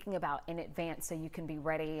 start thinking about in advance so you can be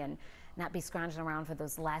ready and not be scrounging around for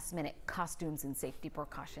those last-minute costumes and safety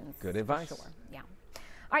precautions. Good advice. Sure. Yeah.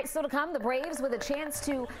 All right, so to come, the Braves with a chance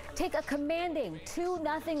to take a commanding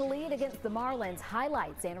 2-0 lead against the Marlins.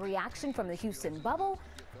 Highlights and reaction from the Houston bubble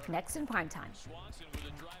next in primetime.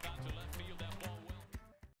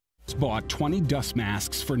 Bought 20 dust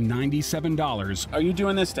masks for $97. Are you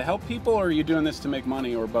doing this to help people, or are you doing this to make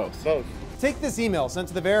money, or both? Both. Take this email sent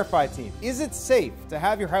to the Verify team. Is it safe to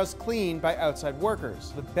have your house cleaned by outside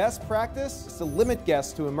workers? The best practice is to limit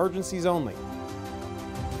guests to emergencies only.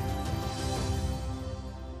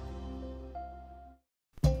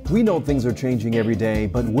 We know things are changing every day,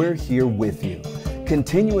 but we're here with you.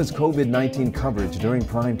 Continuous COVID-19 coverage during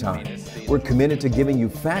prime time. We're committed to giving you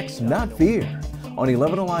facts, not fear. On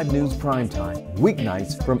 11 Alive News Primetime,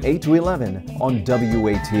 weeknights from 8 to 11 on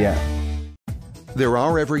WATF. There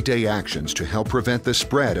are everyday actions to help prevent the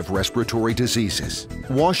spread of respiratory diseases.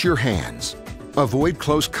 Wash your hands. Avoid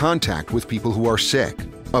close contact with people who are sick.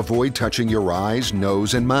 Avoid touching your eyes,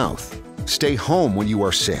 nose, and mouth. Stay home when you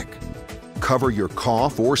are sick. Cover your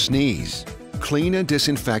cough or sneeze. Clean and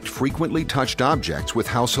disinfect frequently touched objects with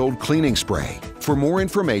household cleaning spray. For more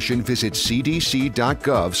information, visit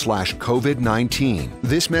cdc.gov/COVID-19.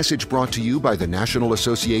 This message brought to you by the National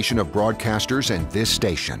Association of Broadcasters and this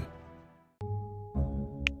station.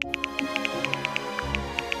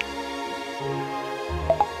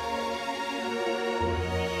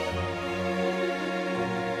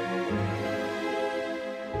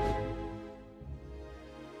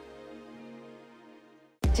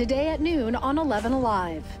 Today at noon on 11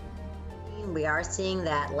 Alive. We are seeing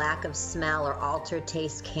that lack of smell or altered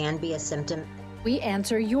taste can be a symptom. We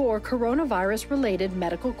answer your coronavirus-related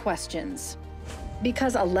medical questions.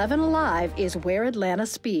 Because 11 Alive is where Atlanta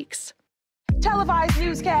speaks. Televised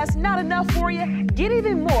newscasts not enough for you? Get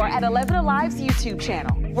even more at 11 Alive's YouTube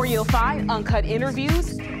channel, where you'll find uncut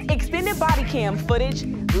interviews, extended body cam footage,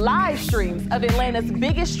 live streams of Atlanta's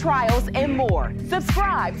biggest trials, and more.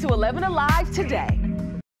 Subscribe to 11 Alive today.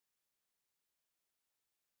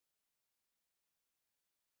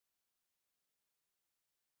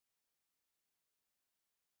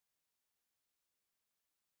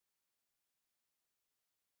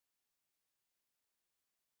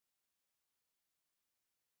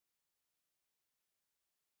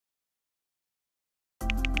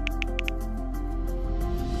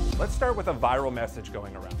 Let's Let's start with a viral message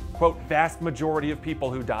going around. Quote, vast majority of people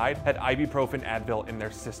who died had ibuprofen Advil in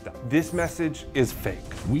their system. This message is fake.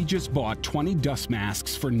 We just bought 20 dust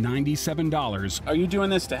masks for $97. Are you doing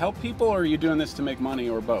this to help people or are you doing this to make money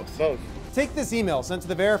or both? Both. Take this email sent to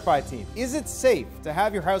the Verify team. Is it safe to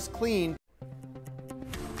have your house clean?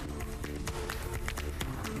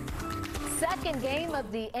 Second game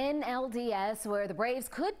of the NLDS where the Braves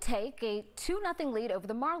could take a 2-0 lead over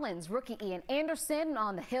the Marlins. Rookie Ian Anderson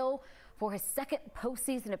on the hill for his second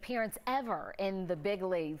postseason appearance ever in the big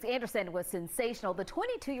leagues. Anderson was sensational. The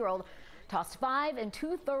 22-year-old tossed 5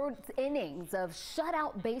 2/3 innings of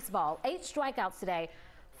shutout baseball, 8 strikeouts today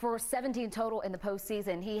for 17 total in the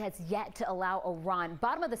postseason. He has yet to allow a run.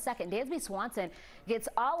 Bottom of the second, Dansby Swanson gets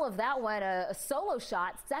all of that one, a solo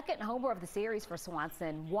shot, second homer of the series for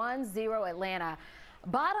Swanson. 1-0 Atlanta.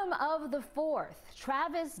 Bottom of the fourth,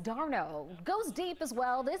 Travis d'Arnaud goes deep as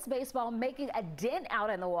well. This baseball making a dent out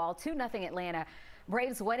in the wall. 2-0 Atlanta.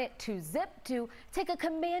 Braves win it to zip to take a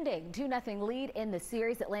commanding 2-0 lead in the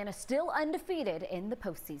series. Atlanta still undefeated in the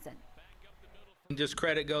postseason. Just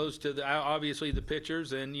credit goes to obviously the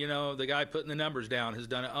pitchers, and the guy putting the numbers down has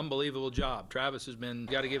done an unbelievable job. Travis has been,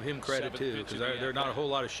 got to give him credit too, because there's not a whole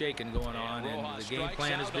lot of shaking going on, and the game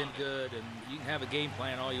plan has been good. And you can have a game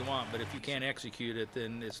plan all you want, but if you can't execute it,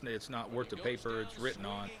 then it's not worth the paper it's written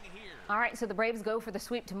on. All right, so the Braves go for the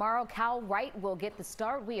sweep tomorrow. Cal Wright will get the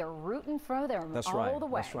start. We are rooting for them all the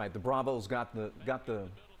way. That's right. The Bravos got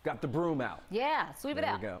the broom out. Yeah, sweep it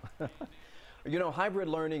out. There you go. You know, hybrid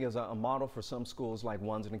learning is a model for some schools like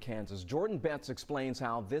ones in Kansas. Jordan Betts explains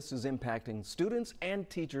how this is impacting students and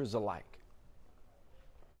teachers alike.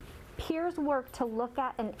 Peers work to look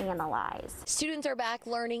at and analyze. Students are back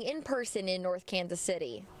learning in person in North Kansas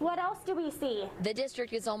City. What else do we see? The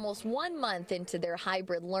district is almost 1 month into their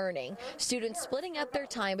hybrid learning. Students splitting up their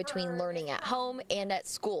time between learning at home and at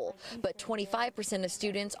school, but 25% of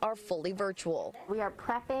students are fully virtual. We are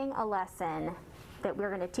prepping a lesson that we're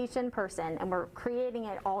going to teach in person, and we're creating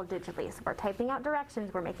it all digitally. So we're typing out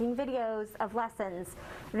directions, we're making videos of lessons,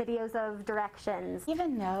 videos of directions.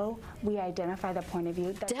 Even though we identify the point of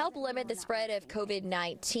view. To help limit the spread of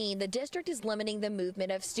COVID-19, the district is limiting the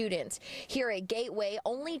movement of students. Here at Gateway,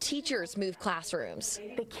 only teachers move classrooms.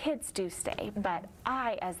 The kids do stay, but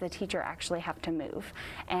I, as the teacher, actually have to move.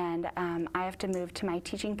 And I have to move to my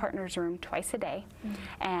teaching partner's room twice a day,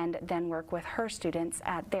 and then work with her students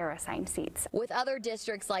at their assigned seats. With other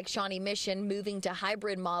districts like Shawnee Mission moving to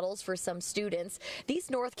hybrid models for some students, these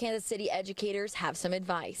North Kansas City educators have some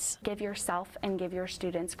advice. Give yourself and give your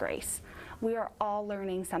students grace. We are all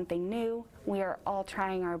learning something new. We are all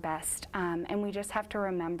trying our best, and we just have to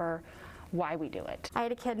remember why we do it. I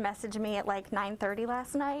had a kid message me at like 9:30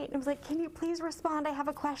 last night and was like, can you please respond? I have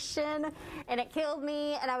a question. And it killed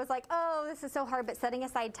me, and I was like, oh, this is so hard, but setting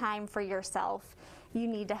aside time for yourself. You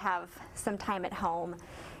need to have some time at home.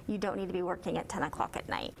 You don't need to be working at 10 o'clock at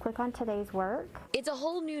night. Click on today's work. It's a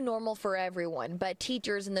whole new normal for everyone, but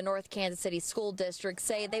teachers in the North Kansas City School District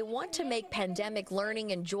say they want to make pandemic learning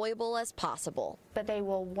enjoyable as possible. But they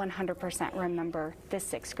will 100% remember this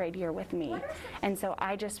 6th grade year with me. And so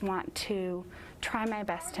I just want to try my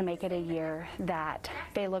best to make it a year that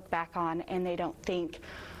they look back on and they don't think,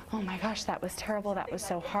 oh my gosh, that was terrible, that was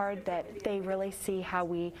so hard, that they really see how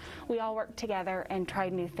we all worked together and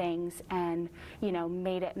tried new things and,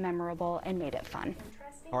 made it memorable and made it fun.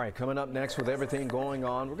 All right, coming up next with everything going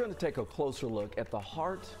on, we're going to take a closer look at the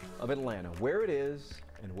heart of Atlanta, where it is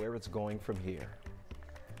and where it's going from here.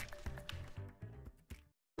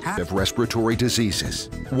 Of respiratory diseases.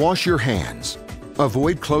 Wash your hands.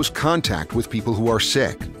 Avoid close contact with people who are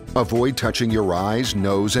sick. Avoid touching your eyes,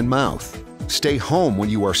 nose, and mouth. Stay home when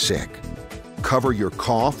you are sick. Cover your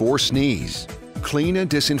cough or sneeze. Clean and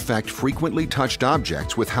disinfect frequently touched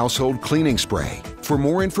objects with household cleaning spray. For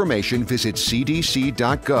more information, visit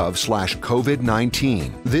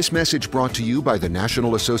cdc.gov/COVID-19. This message brought to you by the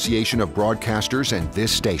National Association of Broadcasters and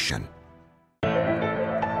this station.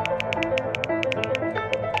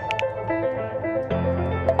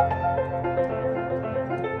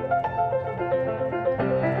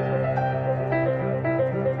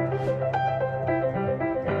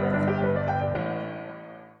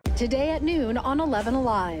 Today at noon on 11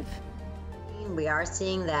 Alive. We are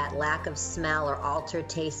seeing that lack of smell or altered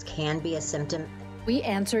taste can be a symptom. We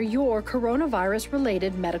answer your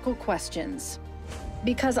coronavirus-related medical questions.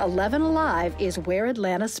 Because 11 Alive is where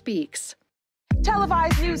Atlanta speaks.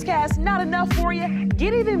 Televised newscasts not enough for you?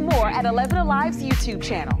 Get even more at 11 Alive's YouTube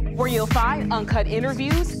channel, where you'll find uncut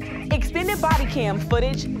interviews, extended body cam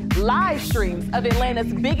footage, live streams of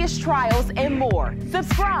Atlanta's biggest trials, and more.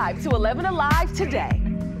 Subscribe to 11 Alive today.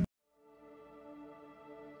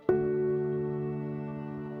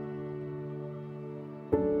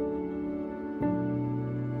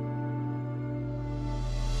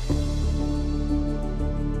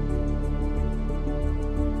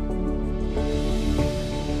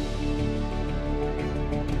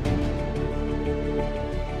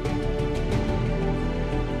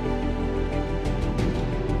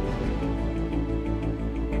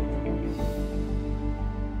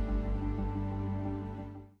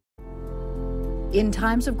 In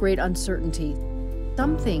times of great uncertainty,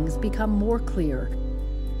 some things become more clear.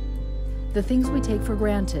 The things we take for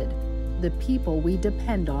granted, the people we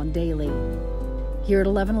depend on daily. Here at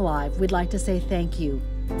 11 Alive, we'd like to say thank you.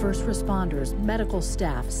 First responders, medical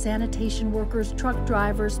staff, sanitation workers, truck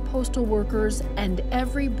drivers, postal workers, and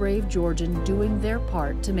every brave Georgian doing their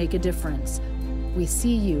part to make a difference. We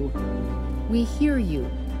see you, we hear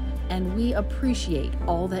you, and we appreciate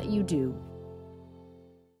all that you do.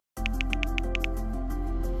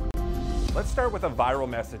 Let's start with a viral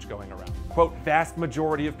message going around. Quote, vast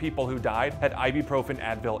majority of people who died had ibuprofen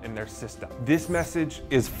Advil in their system. This message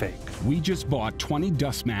is fake. We just bought 20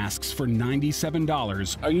 dust masks for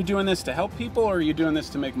 $97. Are you doing this to help people or are you doing this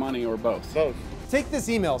to make money or both? Both. Take this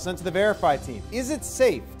email sent to the Verify team. Is it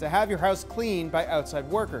safe to have your house cleaned by outside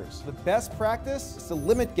workers? The best practice is to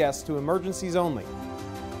limit guests to emergencies only.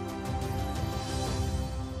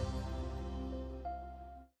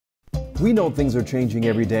 We know things are changing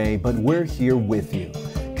every day, but we're here with you.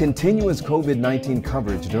 Continuous COVID-19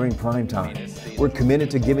 coverage during prime time. We're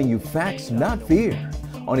committed to giving you facts, not fear.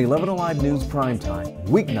 On 11 Alive News Primetime,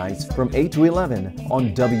 weeknights from 8 to 11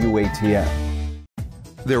 on WATF.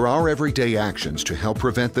 There are everyday actions to help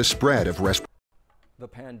prevent the spread of respiratory. The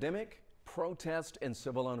pandemic, protest and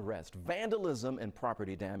civil unrest, vandalism and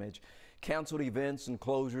property damage, canceled events and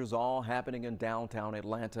closures all happening in downtown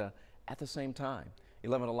Atlanta at the same time.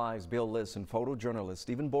 11 Alive's Bill Liss and photojournalist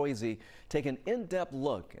Stephen Boise take an in-depth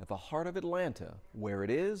look at the heart of Atlanta, where it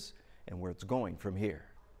is and where it's going from here.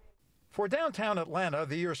 For downtown Atlanta,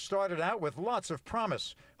 the year started out with lots of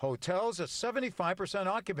promise. Hotels at 75%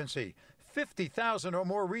 occupancy, 50,000 or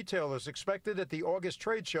more retailers expected at the August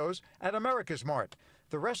trade shows at America's Mart.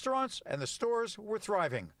 The restaurants and the stores were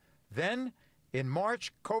thriving. Then, in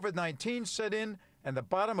March, COVID-19 set in and the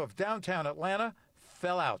bottom of downtown Atlanta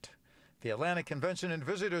fell out. The Atlanta Convention and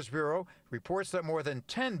Visitors Bureau reports that more than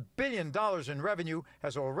 $10 billion in revenue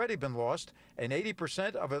has already been lost, and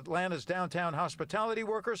 80% of Atlanta's downtown hospitality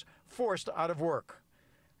workers forced out of work.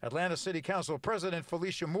 Atlanta City Council President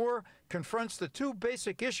Felicia Moore confronts the two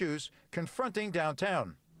basic issues confronting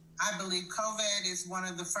downtown. I believe COVID is one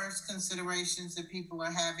of the first considerations that people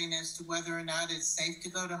are having as to whether or not it's safe to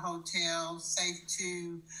go to hotels, safe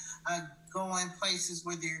to go in places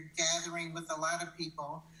where they're gathering with a lot of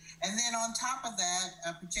people. And then on top of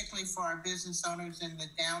that, particularly for our business owners in the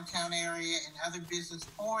downtown area and other business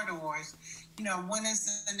corridors, you know, when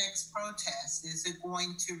is the next protest? Is it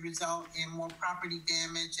going to result in more property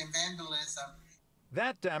damage and vandalism?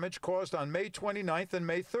 That damage caused on May 29th and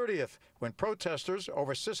May 30th, when protesters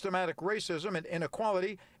over systematic racism and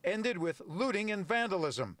inequality ended with looting and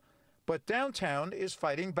vandalism. But downtown is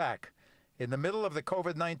fighting back. In the middle of the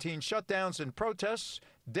COVID-19 shutdowns and protests,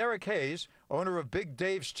 Derek Hayes, owner of Big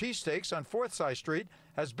Dave's Cheesesteaks on Forsyth Street,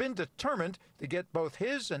 has been determined to get both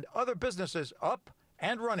his and other businesses up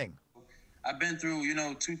and running. I've been through,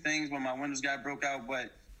 two things when my windows got broke out,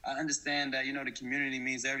 but I understand that, the community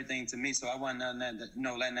means everything to me, so I wasn't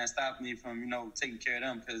letting that stop me from, taking care of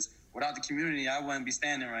them, because without the community, I wouldn't be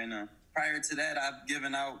standing right now. Prior to that, I've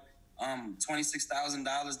given out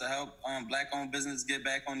 $26,000 to help Black-owned businesses get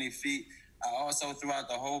back on their feet. I also, throughout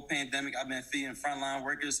the whole pandemic, I've been feeding frontline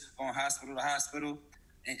workers, going hospital to hospital.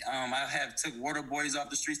 And, I have took water boys off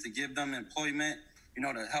the streets to give them employment,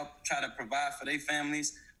 to help try to provide for their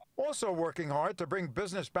families. Also working hard to bring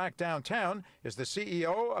business back downtown is the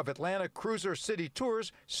CEO of Atlanta Cruiser City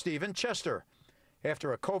Tours, Stephen Chester.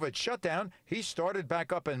 After a COVID shutdown, he started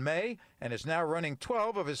back up in May and is now running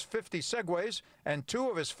 12 of his 50 Segways and 2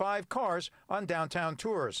 of his 5 cars on downtown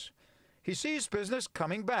tours. He sees business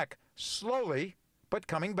coming back, slowly, but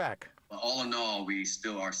coming back. All in all, we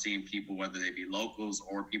still are seeing people, whether they be locals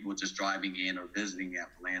or people just driving in or visiting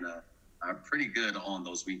Atlanta, are pretty good on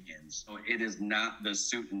those weekends. So it is not the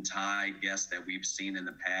suit and tie guests that we've seen in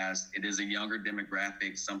the past. It is a younger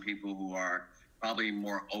demographic, some people who are probably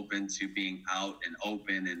more open to being out and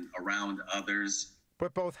open and around others.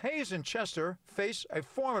 But both Hayes and Chester face a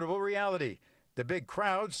formidable reality. The big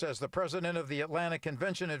crowd, says the president of the Atlanta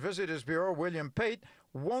Convention and Visitors Bureau, William Pate,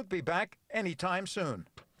 won't be back anytime soon.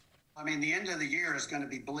 I mean, the end of the year is going to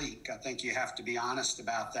be bleak. I think you have to be honest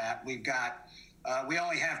about that. We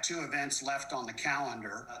only have 2 events left on the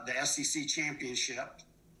calendar, the SEC Championship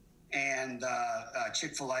and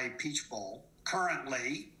Chick-fil-A Peach Bowl.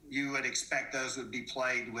 Currently, you would expect those would be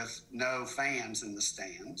played with no fans in the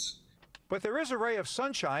stands. But there is a ray of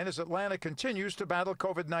sunshine as Atlanta continues to battle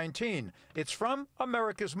COVID-19. It's from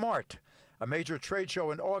America's Mart. A major trade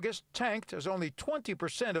show in August tanked as only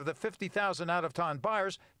 20% of the 50,000 out-of-town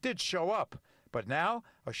buyers did show up. But now,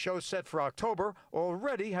 a show set for October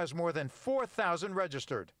already has more than 4,000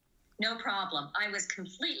 registered. no problem. I was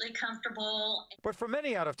completely comfortable. But for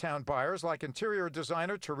many out-of-town buyers, like interior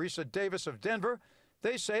designer Teresa Davis of Denver,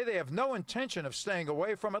 they say they have no intention of staying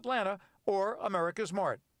away from Atlanta or America's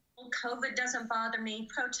Mart. COVID doesn't bother me.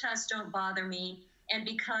 Protests don't bother me. And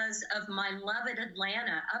because of my love of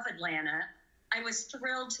Atlanta, I was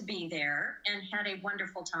thrilled to be there and had a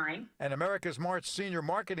wonderful time. And America's Mart's senior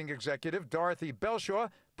marketing executive, Dorothy Belshaw,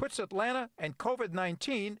 puts Atlanta and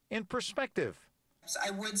COVID-19 in perspective.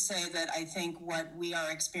 I would say that I think what we are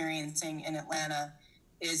experiencing in Atlanta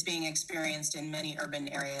is being experienced in many urban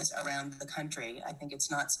areas around the country. I think it's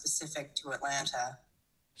not specific to Atlanta.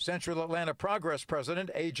 Central Atlanta Progress President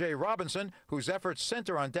A.J. Robinson, whose efforts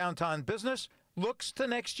center on downtown business, looks to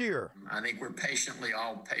next year. I think we're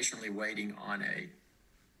all patiently waiting on a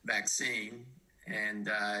vaccine. And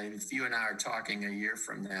if you and I are talking a year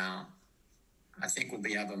from now, I think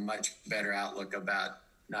we'll have a much better outlook about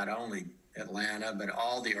not only Atlanta, but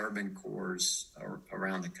all the urban cores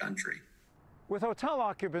around the country. With hotel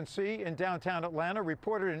occupancy in downtown Atlanta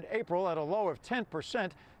reported in April at a low of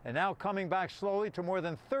 10% and now coming back slowly to more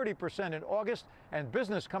than 30% in August, and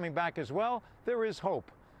business coming back as well, there is hope.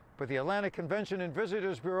 But the Atlanta Convention and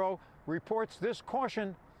Visitors Bureau reports this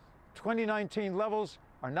caution: 2019 levels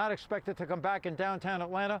are not expected to come back in downtown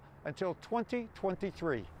Atlanta until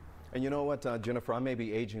 2023. And you know what, Jennifer, I may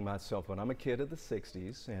be aging myself, but I'm a kid of the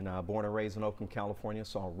 60s and born and raised in Oakland, California,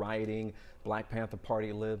 saw rioting, Black Panther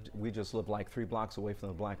Party we just lived like 3 blocks away from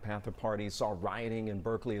the Black Panther Party, saw rioting in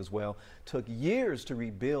Berkeley as well. Took years to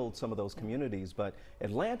rebuild some of those communities, but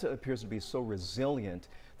Atlanta appears to be so resilient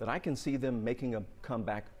that I can see them making a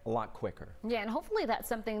comeback a lot quicker. Yeah, and hopefully that's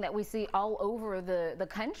something that we see all over the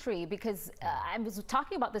country, because I was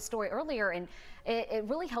talking about this story earlier, and it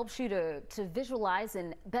really helps you to visualize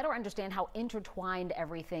and better understand how intertwined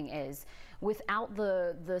everything is. Without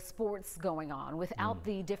the sports going on, without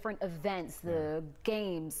the different events, the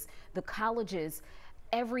games, the colleges,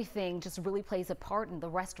 everything just really plays a part in the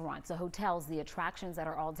restaurants, the hotels, the attractions that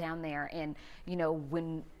are all down there. And, you know,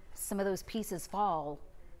 when some of those pieces fall,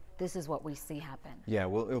 this is what we see happen. Yeah,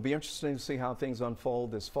 well, it'll be interesting to see how things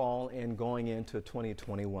unfold this fall and going into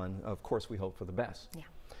 2021. Of course, we hope for the best. Yeah.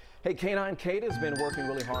 Hey, K9 Kate has been working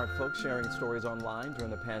really hard, folks, sharing stories online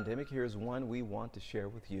during the pandemic. Here's one we want to share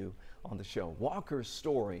with you on the show. Walker's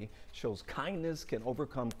story shows kindness can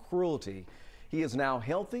overcome cruelty. He is now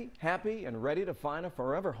healthy, happy, and ready to find a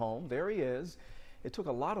forever home. There he is. It took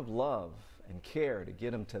a lot of love and care to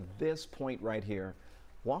get him to this point right here.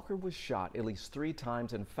 Walker was shot at least 3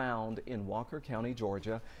 times and found in Walker County,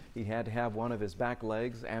 Georgia. He had to have one of his back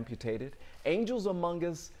legs amputated. Angels Among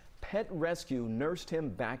Us Pet Rescue nursed him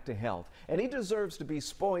back to health, and he deserves to be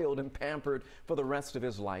spoiled and pampered for the rest of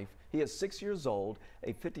his life. He is 6 years old,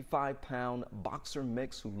 a 55-pound boxer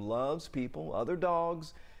mix who loves people, other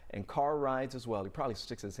dogs, and car rides as well. He probably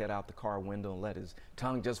sticks his head out the car window and let his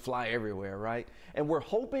tongue just fly everywhere, right? And we're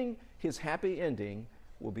hoping his happy ending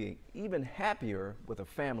will be even happier with a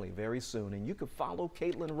family very soon. And you can follow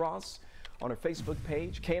Caitlin Ross on her Facebook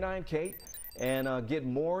page, K9 Kate, and get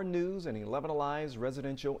more news and 11 Alive's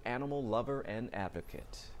residential animal lover and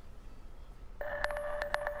advocate.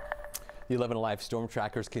 The 11 Alive storm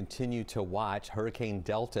trackers continue to watch Hurricane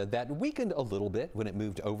Delta. That weakened a little bit when it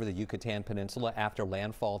moved over the Yucatan Peninsula after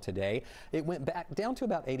landfall today. It went back down to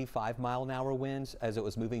about 85-mile-an-hour winds as it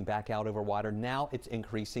was moving back out over water. Now it's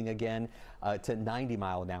increasing again to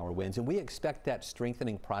 90-mile-an-hour winds, and we expect that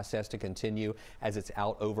strengthening process to continue as it's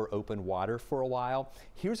out over open water for a while.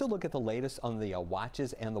 Here's a look at the latest on the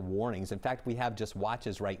watches and the warnings. In fact, we have just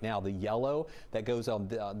watches right now. The yellow that goes on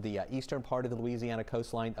the eastern part of the Louisiana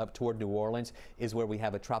coastline up toward New Orleans is where we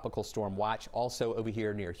have a tropical storm watch. Also over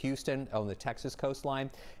here near Houston on the Texas coastline,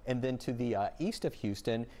 and then to the east of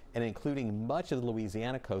Houston and including much of the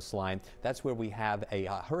Louisiana coastline, that's where we have a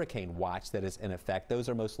hurricane watch that is in effect. Those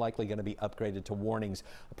are most likely going to be upgraded to warnings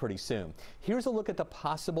pretty soon. Here's a look at the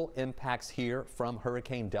possible impacts here from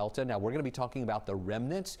Hurricane Delta. Now we're going to be talking about the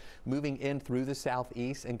remnants moving in through the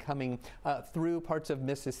southeast and coming through parts of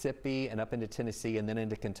Mississippi and up into Tennessee and then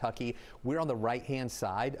into Kentucky. We're on the right-hand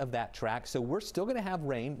side of that track, so we're still going to have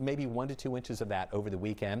rain, maybe 1 to 2 inches of that over the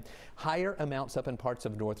weekend. Higher amounts up in parts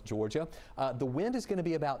of North Georgia. The wind is going to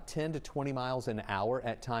be about 10 to 20 miles an hour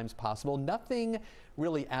at times possible. Nothing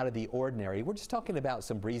really out of the ordinary. We're just talking about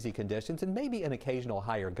some breezy conditions and maybe an occasional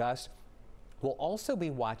higher gust. We'll also be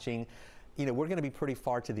watching we're going to be pretty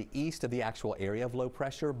far to the east of the actual area of low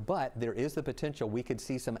pressure, but there is the potential we could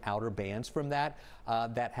see some outer bands from that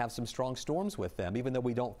that have some strong storms with them. Even though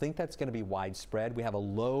we don't think that's going to be widespread, we have a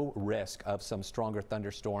low risk of some stronger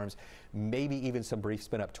thunderstorms, maybe even some brief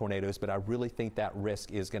spin-up tornadoes, but I really think that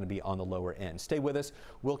risk is going to be on the lower end. Stay with us.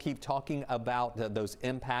 We'll keep talking about those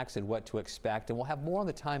impacts and what to expect, and we'll have more on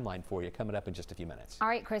the timeline for you coming up in just a few minutes. All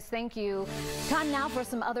right, Chris, thank you. Time now for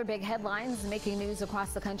some other big headlines making news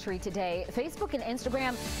across the country today. Facebook and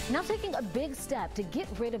Instagram now taking a big step to get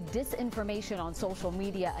rid of disinformation on social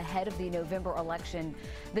media ahead of the November election.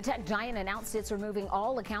 The tech giant announced it's removing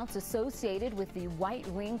all accounts associated with the white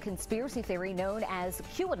ring conspiracy theory known as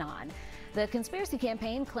QAnon. The conspiracy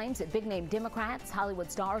campaign claims that big-name Democrats, Hollywood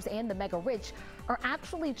stars, and the mega-rich are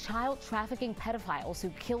actually child trafficking pedophiles who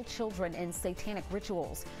kill children in satanic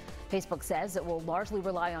rituals. Facebook says it will largely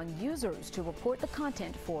rely on users to report the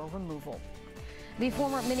content for removal. The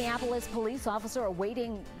former Minneapolis police officer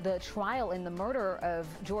awaiting the trial in the murder of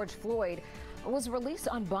George Floyd was released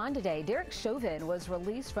on bond today. Derek Chauvin was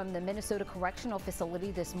released from the Minnesota Correctional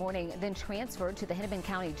Facility this morning, then transferred to the Hennepin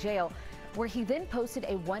County Jail, where he then posted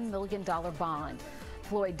a $1 million bond.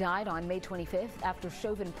 Floyd died on May 25th after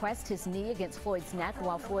Chauvin pressed his knee against Floyd's neck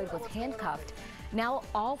while Floyd was handcuffed. Now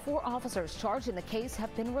all 4 officers charged in the case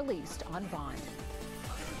have been released on bond.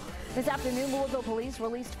 This afternoon, Louisville police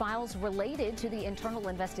released files related to the internal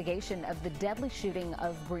investigation of the deadly shooting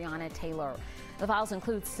of Breonna Taylor. The files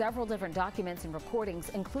include several different documents and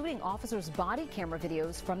recordings, including officers' body camera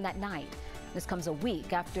videos from that night. This comes a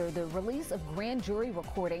week after the release of grand jury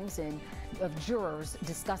recordings of jurors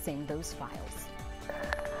discussing those files.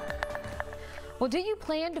 Well, do you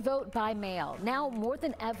plan to vote by mail? Now more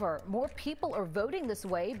than ever, more people are voting this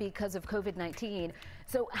way because of COVID-19.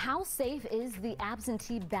 So how safe is the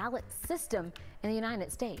absentee ballot system in the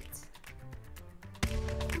United States?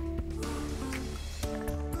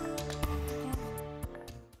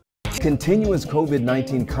 Continuous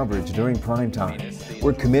COVID-19 coverage during prime time.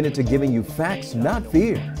 We're committed to giving you facts, not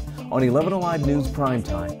fear. On 11 Alive News Prime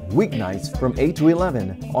Time, weeknights from 8 to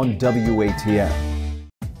 11 on WATF.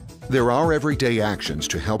 There are everyday actions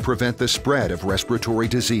to help prevent the spread of respiratory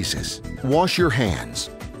diseases. Wash your hands.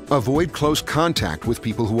 Avoid close contact with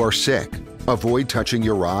people who are sick. Avoid touching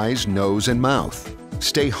your eyes, nose, and mouth.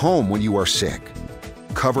 Stay home when you are sick.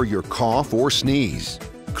 Cover your cough or sneeze.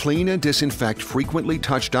 Clean and disinfect frequently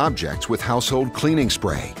touched objects with household cleaning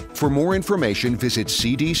spray. For more information, visit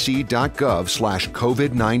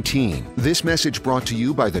cdc.gov/COVID-19. This message brought to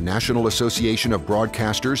you by the National Association of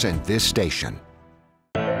Broadcasters and this station.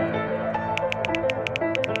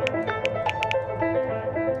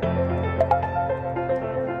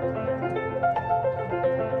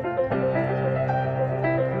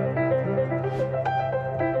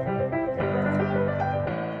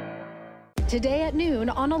 Today at noon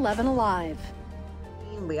on 11 Alive.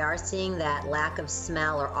 We are seeing that lack of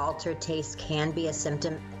smell or altered taste can be a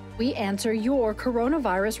symptom. We answer your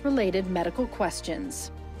coronavirus-related medical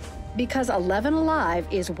questions. Because 11 Alive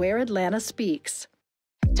is where Atlanta speaks.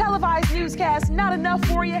 Televised newscasts not enough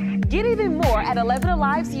for you? Get even more at 11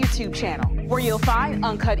 Alive's YouTube channel, where you'll find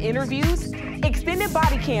uncut interviews, extended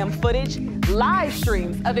body cam footage, live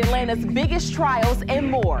streams of Atlanta's biggest trials,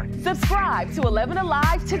 and more. Subscribe to 11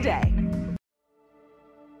 Alive today.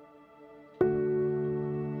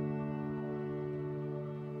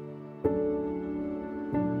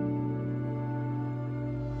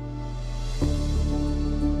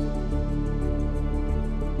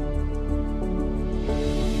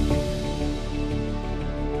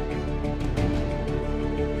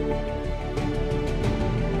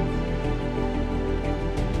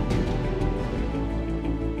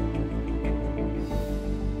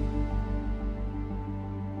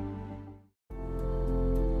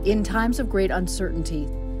 In times of great uncertainty,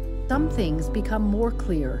 some things become more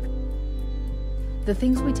clear. The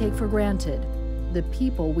things we take for granted, the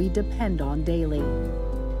people we depend on daily.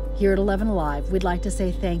 Here at 11 Alive, we'd like to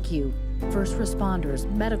say thank you. First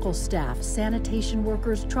responders, medical staff, sanitation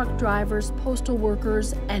workers, truck drivers, postal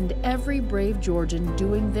workers, and every brave Georgian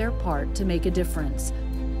doing their part to make a difference.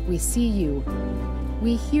 We see you,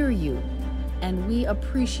 we hear you, and we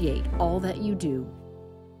appreciate all that you do.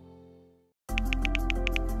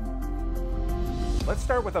 Let's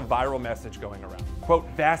start with a viral message going around. Quote,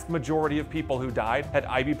 vast majority of people who died had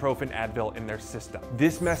ibuprofen Advil in their system.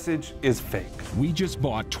 This message is fake. We just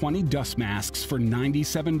bought 20 dust masks for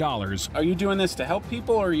 $97. Are you doing this to help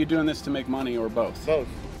people or are you doing this to make money or both? Both.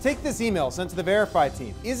 Take this email sent to the Verify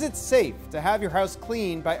team. Is it safe to have your house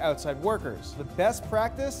cleaned by outside workers? The best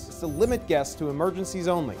practice is to limit guests to emergencies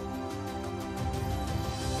only.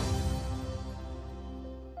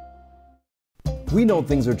 We know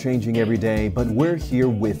things are changing every day, but we're here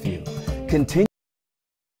with you. Continue.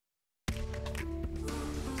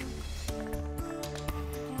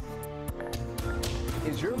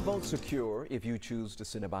 Is your vote secure if you choose to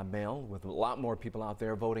send it by mail? With a lot more people out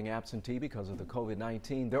there voting absentee because of the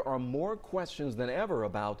COVID-19, there are more questions than ever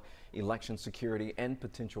about election security and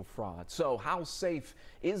potential fraud. So how safe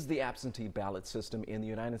is the absentee ballot system in the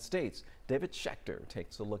United States? David Schechter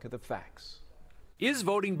takes a look at the facts. Is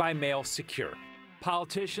voting by mail secure?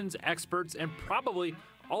 Politicians, experts, and probably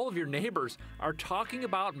all of your neighbors are talking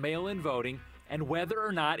about mail-in voting and whether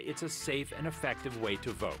or not it's a safe and effective way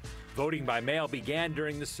to vote. Voting by mail began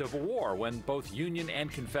during the Civil War when both Union and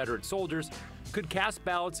Confederate soldiers could cast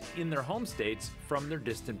ballots in their home states from their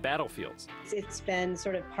distant battlefields. It's been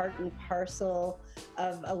sort of part and parcel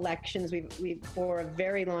of elections we've for a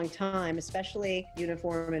very long time, especially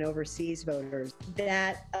uniform and overseas voters.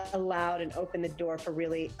 That allowed and opened the door for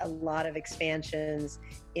really a lot of expansions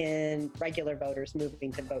in regular voters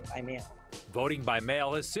moving to vote by mail. Voting by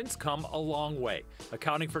mail has since come a long way,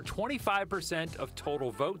 accounting for 25% of total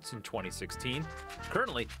votes in 2016.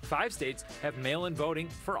 Currently, 5 states have mail-in voting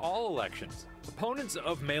for all elections. Opponents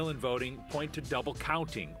of mail-in voting point to double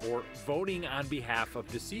counting or voting on behalf of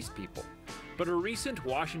deceased people. But a recent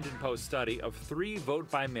Washington Post study of 3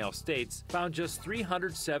 vote-by-mail states found just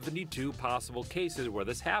 372 possible cases where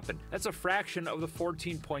this happened. That's a fraction of the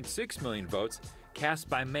 14.6 million votes cast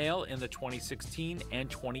by mail in the 2016 and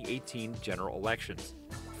 2018 general elections.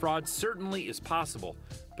 Fraud certainly is possible,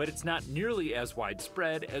 but it's not nearly as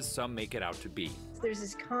widespread as some make it out to be. There's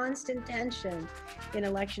this constant tension in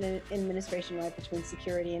election administration right between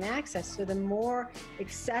security and access. So the more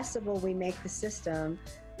accessible we make the system,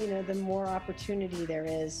 the more opportunity there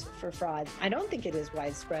is for fraud. I don't think it is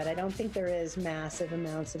widespread. I don't think there is massive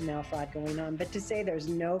amounts of mail fraud going on. But to say there's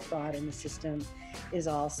no fraud in the system is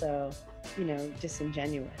also,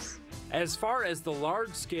 disingenuous. As far as the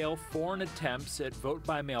large-scale foreign attempts at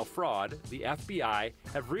vote-by-mail fraud, the FBI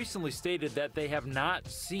have recently stated that they have not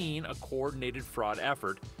seen a coordinated fraud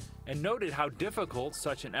effort and noted how difficult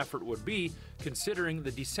such an effort would be considering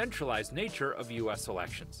the decentralized nature of U.S.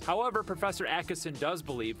 elections. However, Professor Atkinson does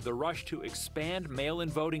believe the rush to expand mail-in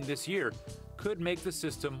voting this year could make the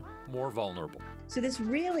system more vulnerable. So this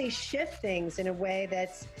really shifts things in a way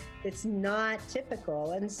that's not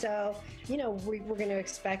typical. And so, we're going to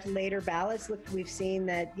expect later ballots. Look, we've seen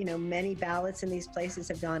that, many ballots in these places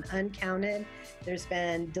have gone uncounted. There's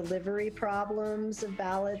been delivery problems of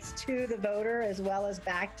ballots to the voter as well as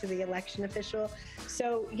back to the election official.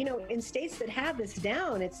 So, in states that have this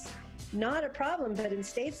down, it's not a problem, but in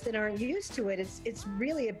states that aren't used to it, it's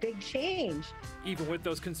really a big change. Even with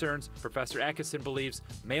those concerns, Professor Atkinson believes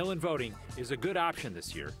mail-in voting is a good option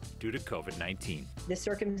this year due to COVID-19. The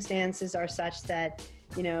circumstances are such that,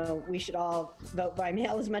 we should all vote by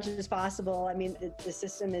mail as much as possible. I mean, the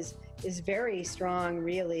system is very strong,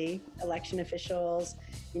 really. Election officials,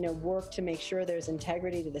 work to make sure there's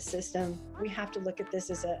integrity to the system. We have to look at this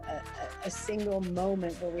as a single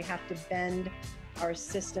moment where we have to bend our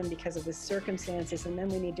system because of the circumstances, and then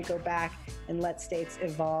we need to go back and let states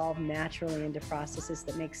evolve naturally into processes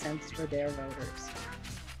that make sense for their voters.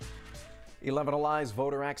 11 Alive's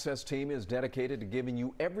voter access team is dedicated to giving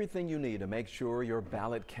you everything you need to make sure your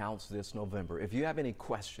ballot counts this November. If you have any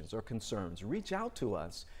questions or concerns, reach out to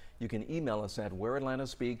us. You can email us at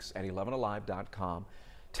whereatlantaspeaks@11alive.com.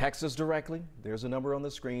 Text us directly. There's a number on the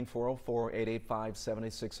screen,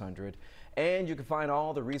 404-885-7600. And you can find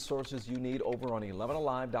all the resources you need over on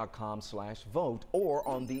 11alive.com/vote or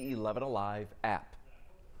on the 11 Alive app.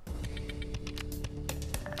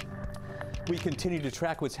 We continue to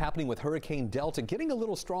track what's happening with Hurricane Delta, getting a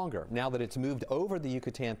little stronger now that it's moved over the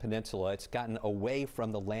Yucatan Peninsula. It's gotten away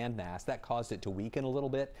from the landmass. That caused it to weaken a little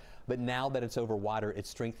bit. But now that it's over water, it's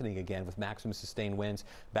strengthening again with maximum sustained winds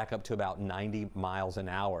back up to about 90 miles an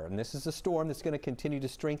hour. And this is a storm that's going to continue to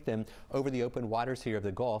strengthen over the open waters here of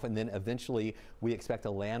the Gulf. And then eventually we expect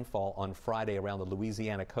a landfall on Friday around the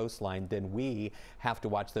Louisiana coastline. Then we have to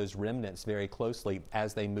watch those remnants very closely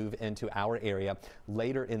as they move into our area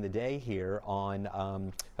later in the day here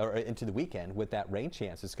on or into the weekend with that rain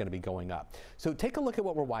chance that's going to be going up. So take a look at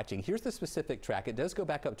what we're watching. Here's the specific track. It does go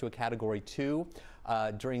back up to a Category 2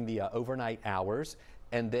 during the overnight hours,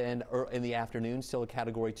 and then in the afternoon still a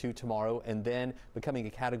Category 2 tomorrow, and then becoming a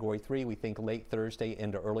Category 3 we think late Thursday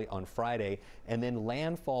into early on Friday, and then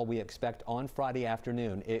landfall we expect on Friday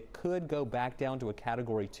afternoon. It could go back down to a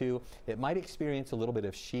Category 2. It might experience a little bit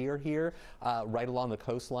of shear here right along the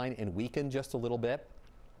coastline and weaken just a little bit.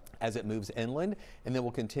 as it moves inland, and then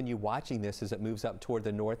we'll continue watching this as it moves up toward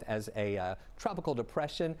the north as a tropical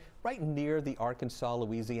depression right near the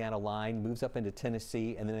Arkansas-Louisiana line, moves up into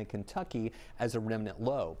Tennessee and then in Kentucky as a remnant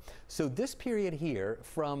low. So this period here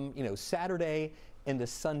from, Saturday into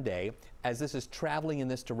Sunday, as this is traveling in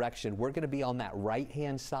this direction, we're going to be on that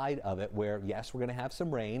right-hand side of it where, yes, we're going to have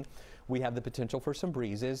some rain. We have the potential for some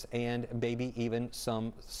breezes and maybe even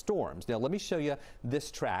some storms. Now, let me show you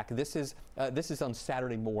this track. This is on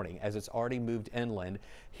Saturday morning as it's already moved inland.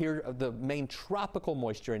 Here, the main tropical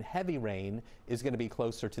moisture and heavy rain is going to be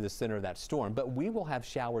closer to the center of that storm, but we will have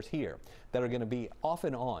showers here that are going to be off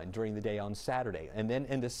and on during the day on Saturday. And then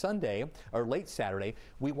into Sunday or late Saturday,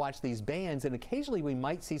 we watch these bands, and occasionally we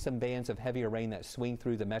might see some bands of heavier rain that swing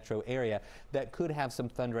through the metro area that could have some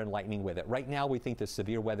thunder and lightning with it. Right now, we think the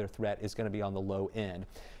severe weather threat is going to be on the low end.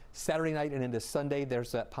 Saturday night and into Sunday,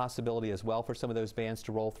 there's that possibility as well for some of those bands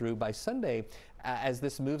to roll through. By Sunday, as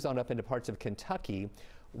this moves on up into parts of Kentucky,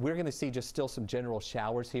 we're going to see just still some general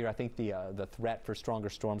showers here. I think the threat for stronger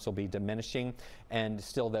storms will be diminishing, and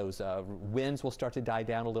still those winds will start to die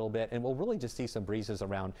down a little bit, and we'll really just see some breezes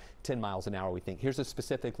around 10 miles an hour, we think. Here's a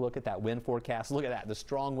specific look at that wind forecast. Look at that, the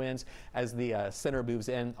strong winds as the center moves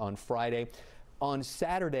in on Friday. On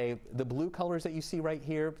Saturday, the blue colors that you see right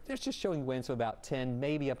here, they're just showing winds of about 10,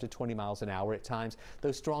 maybe up to 20 miles an hour at times.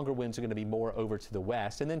 Those stronger winds are going to be more over to the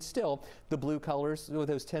west. And then still, the blue colors with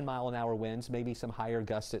those 10-mile-an-hour winds, maybe some higher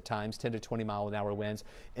gusts at times, 10 to 20-mile-an-hour winds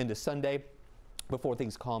into Sunday before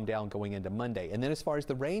things calm down going into Monday. And then as far as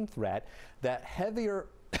the rain threat, that heavier,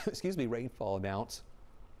 rainfall amounts,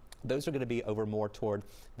 those are going to be over more toward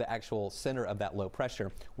the actual center of that low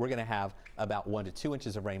pressure. We're going to have about 1 to 2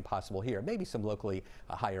 inches of rain possible here, maybe some locally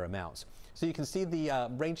higher amounts. So you can see the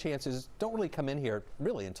rain chances don't really come in here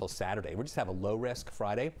really until Saturday. We just have a low risk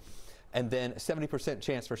Friday, and then 70%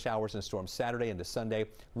 chance for showers and storms Saturday into Sunday.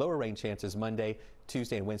 Lower rain chances Monday,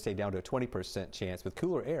 Tuesday, and Wednesday down to a 20% chance with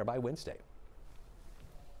cooler air by Wednesday.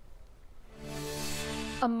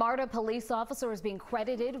 A MARTA police officer is being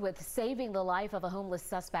credited with saving the life of a homeless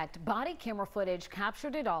suspect. Body camera footage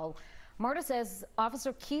captured it all. MARTA says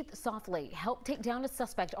Officer Keith Softly helped take down a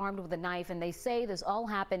suspect armed with a knife, and they say this all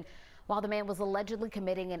happened while the man was allegedly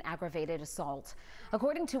committing an aggravated assault.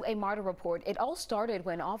 According to a MARTA report, it all started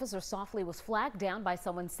when Officer Softly was flagged down by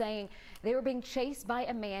someone saying they were being chased by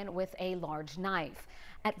a man with a large knife.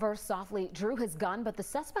 At first, Softly drew his gun, but the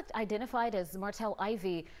suspect, identified as Martell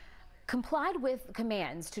Ivy, complied with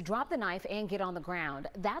commands to drop the knife and get on the ground.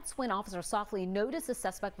 That's when Officer Softly noticed the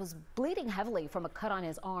suspect was bleeding heavily from a cut on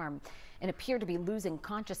his arm and appeared to be losing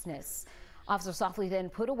consciousness. Officer Softly then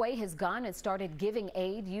put away his gun and started giving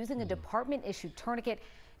aid using a department-issued tourniquet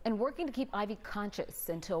and working to keep Ivy conscious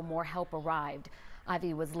until more help arrived.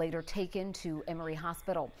 Ivy was later taken to Emory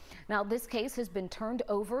Hospital. Now, this case has been turned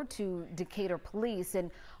over to Decatur Police,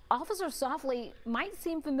 and Officer Softly might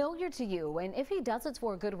seem familiar to you, and if he does, it's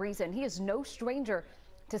for a good reason. He is no stranger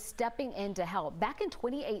to stepping in to help. Back in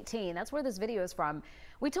 2018, that's where this video is from,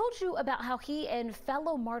 we told you about how he and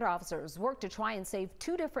fellow MARTA officers worked to try and save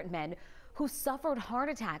 2 different men who suffered heart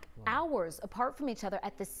attack hours apart from each other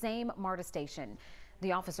at the same MARTA station.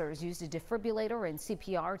 The officers used a defibrillator and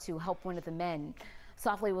CPR to help one of the men.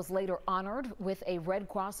 Softly was later honored with a Red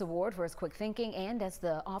Cross Award for his quick thinking and as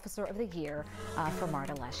the Officer of the Year for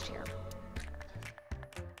MARTA last year.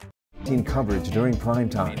 Coverage during prime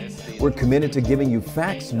time. We're committed to giving you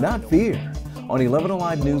facts, not fear, on 11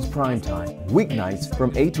 Alive News Primetime, weeknights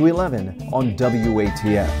from 8 to 11 on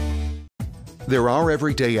WATF. There are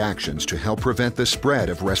everyday actions to help prevent the spread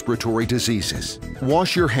of respiratory diseases.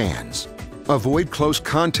 Wash your hands. Avoid close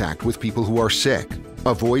contact with people who are sick.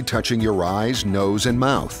 Avoid touching your eyes, nose, and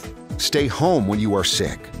mouth. Stay home when you are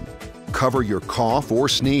sick. Cover your cough or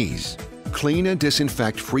sneeze. Clean and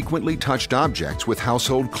disinfect frequently touched objects with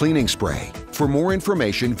household cleaning spray. For more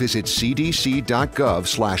information, visit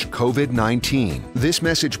cdc.gov/COVID-19. This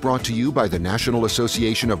message brought to you by the National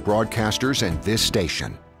Association of Broadcasters and this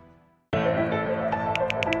station.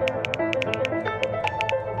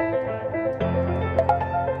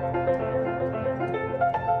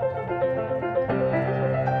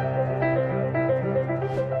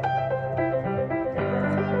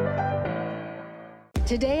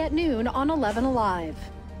 Today at noon on 11 Alive.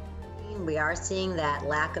 We are seeing that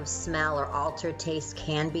lack of smell or altered taste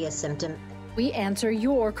can be a symptom. We answer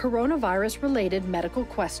your coronavirus-related medical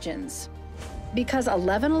questions. Because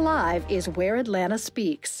 11 Alive is where Atlanta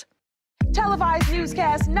speaks. Televised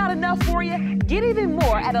newscasts not enough for you? Get even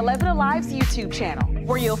more at 11 Alive's YouTube channel,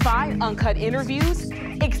 where you'll find uncut interviews,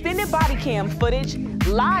 extended body cam footage,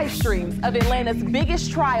 live streams of Atlanta's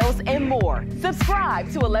biggest trials, and more.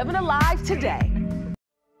 Subscribe to 11 Alive today.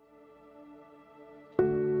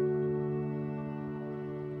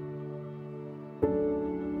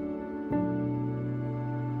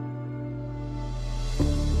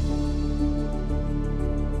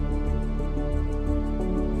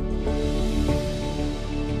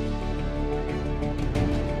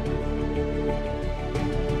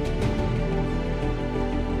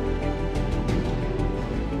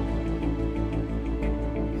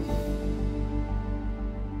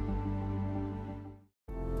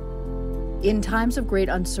 In times of great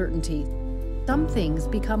uncertainty, some things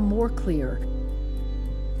become more clear.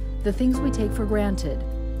 The things we take for granted,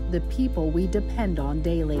 the people we depend on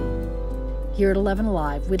daily. Here at 11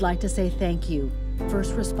 Alive, we'd like to say thank you.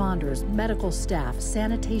 First responders, medical staff,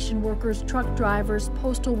 sanitation workers, truck drivers,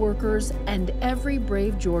 postal workers, and every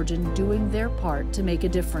brave Georgian doing their part to make a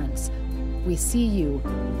difference. We see you,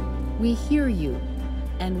 we hear you,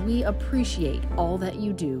 and we appreciate all that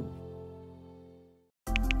you do.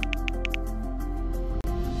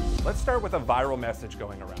 Let's start with a viral message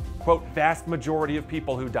going around. Quote, vast majority of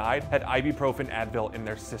people who died had ibuprofen Advil in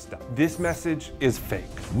their system. This message is fake.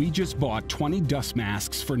 We just bought 20 dust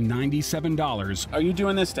masks for $97. Are you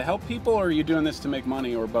doing this to help people or are you doing this to make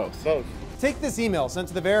money or both? Both. Take this email sent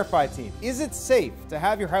to the Verify team. Is it safe to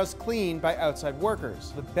have your house cleaned by outside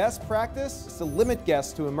workers? The best practice is to limit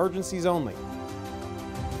guests to emergencies only.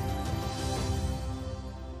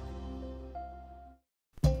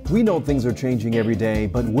 We know things are changing every day,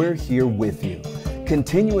 but we're here with you.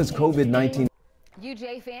 Continuous COVID-19.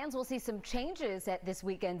 UGA fans will see some changes at this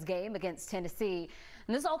weekend's game against Tennessee.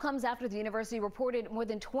 And this all comes after the university reported more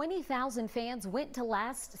than 20,000 fans went to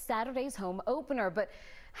last Saturday's home opener. But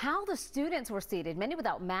how the students were seated, many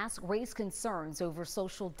without masks, raised concerns over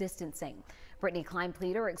social distancing. Brittany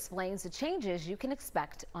Klein-Pleter explains the changes you can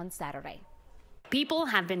expect on Saturday. People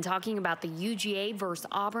have been talking about the UGA versus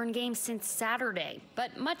Auburn game since Saturday,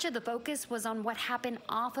 but much of the focus was on what happened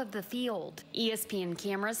off of the field. ESPN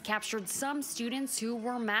cameras captured some students who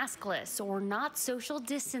were maskless or not social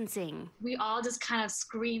distancing. We all just kind of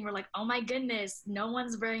screamed. We're like, oh my goodness, no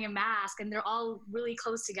one's wearing a mask, and they're all really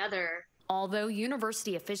close together. Although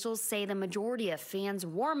university officials say the majority of fans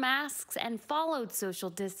wore masks and followed social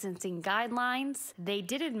distancing guidelines, they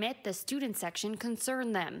did admit the student section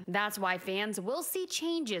concerned them. That's why fans will see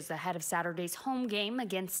changes ahead of Saturday's home game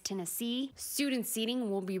against Tennessee. Student seating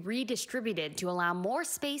will be redistributed to allow more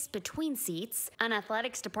space between seats. An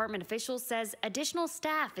athletics department official says additional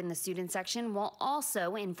staff in the student section will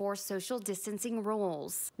also enforce social distancing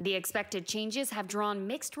rules. The expected changes have drawn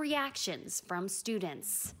mixed reactions from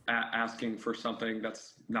students. Asking for something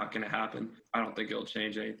that's not going to happen. I don't think it'll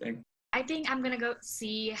change anything. I think I'm going to go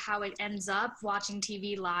see how it ends up watching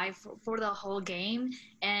TV live for the whole game.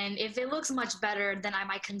 And if it looks much better, then I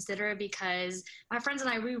might consider it because my friends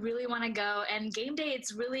and I, we really want to go. And game day,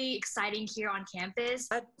 it's really exciting here on campus.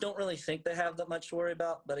 I don't really think they have that much to worry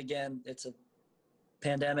about. But again, it's a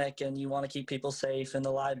pandemic and you want to keep people safe and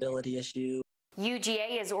the liability issue.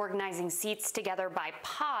 UGA is organizing seats together by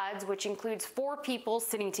pods, which includes 4 people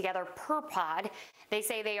sitting together per pod. They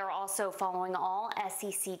say they are also following all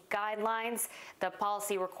SEC guidelines. The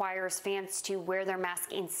policy requires fans to wear their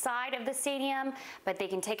mask inside of the stadium, but they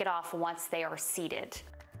can take it off once they are seated.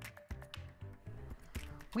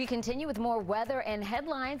 We continue with more weather and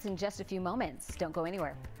headlines in just a few moments. Don't go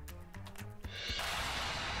anywhere.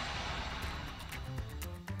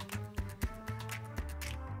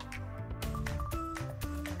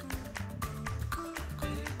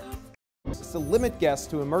 To limit guests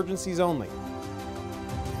to emergencies only.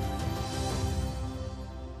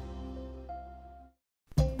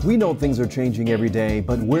 We know things are changing every day,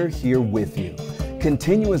 but we're here with you.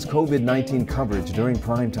 Continuous COVID-19 coverage during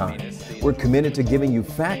prime time. We're committed to giving you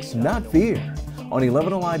facts, not fear. On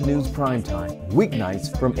 11 Alive News Prime Time,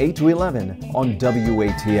 weeknights from 8 to 11 on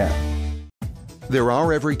WATF. There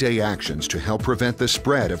are everyday actions to help prevent the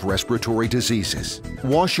spread of respiratory diseases.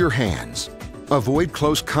 Wash your hands. Avoid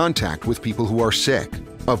close contact with people who are sick.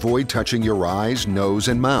 Avoid touching your eyes, nose,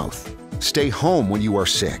 and mouth. Stay home when you are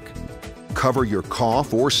sick. Cover your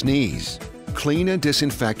cough or sneeze. Clean and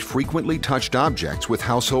disinfect frequently touched objects with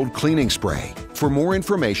household cleaning spray. For more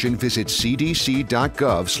information, visit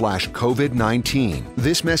cdc.gov/COVID-19.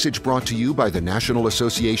 This message brought to you by the National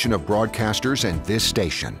Association of Broadcasters and this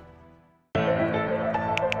station.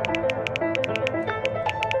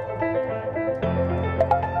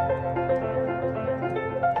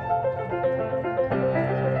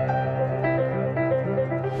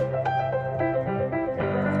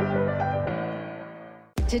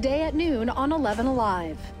 Today at noon on 11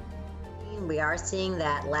 Alive. We are seeing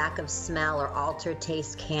that lack of smell or altered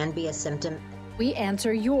taste can be a symptom. We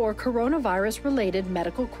answer your coronavirus-related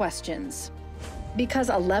medical questions. Because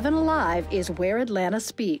 11 Alive is where Atlanta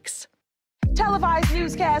speaks. Televised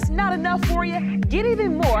newscasts not enough for you? Get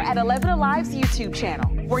even more at 11 Alive's YouTube channel,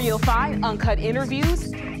 where you'll find uncut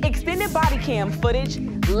interviews, extended body cam footage,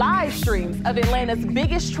 live streams of Atlanta's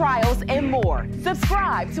biggest trials, and more.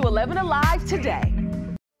 Subscribe to 11 Alive today.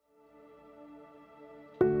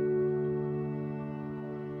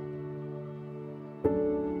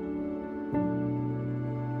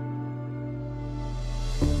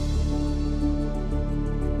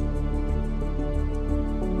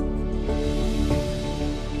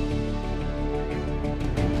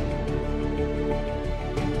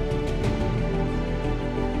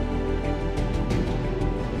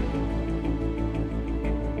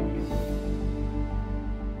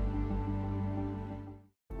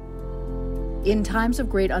 In times of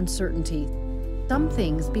great uncertainty, some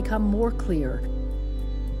things become more clear.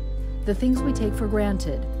 The things we take for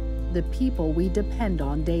granted, the people we depend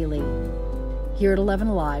on daily. Here at 11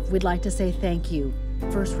 Alive, we'd like to say thank you.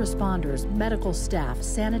 First responders, medical staff,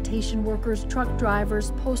 sanitation workers, truck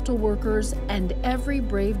drivers, postal workers, and every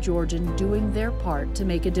brave Georgian doing their part to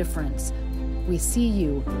make a difference. We see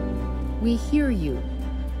you, we hear you,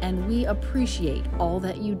 and we appreciate all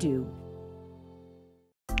that you do.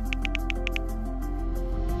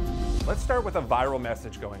 Let's start with a viral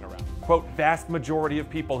message going around. Quote, vast majority of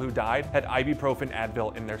people who died had ibuprofen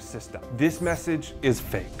Advil in their system. This message is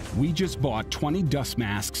fake. We just bought 20 dust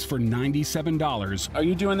masks for $97. Are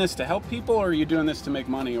you doing this to help people or are you doing this to make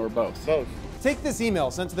money or both? Both. Take this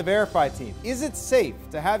email sent to the Verify team. Is it safe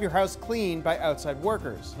to have your house cleaned by outside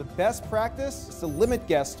workers? The best practice is to limit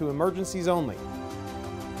guests to emergencies only.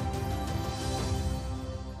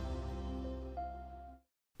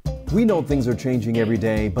 We know things are changing every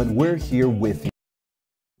day, but we're here with you.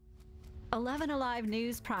 11 Alive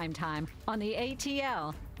News Primetime on the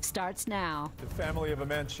ATL starts now. The family of a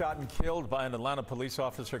man shot and killed by an Atlanta police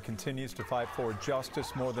officer continues to fight for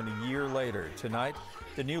justice more than a year later. Tonight,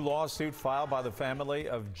 the new lawsuit filed by the family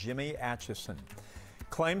of Jimmy Atchison.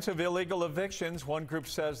 Claims of illegal evictions. One group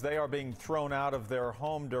says they are being thrown out of their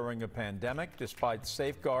home during a pandemic, despite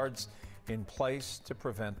safeguards in place to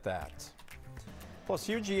prevent that. Plus,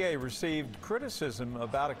 UGA received criticism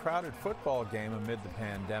about a crowded football game amid the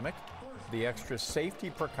pandemic. The extra safety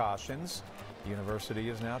precautions the university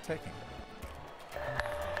is now taking.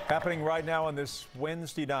 Happening right now on this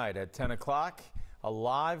Wednesday night at 10 o'clock, a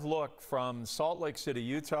live look from Salt Lake City,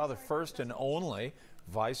 Utah, the first and only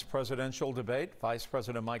vice presidential debate. Vice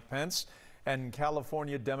President Mike Pence and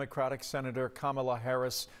California Democratic Senator Kamala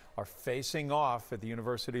Harris are facing off at the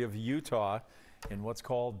University of Utah in what's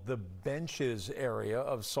called the benches area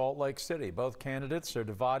of Salt Lake City. Both candidates are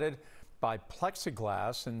divided by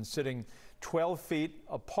plexiglass and sitting 12 feet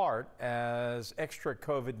apart as extra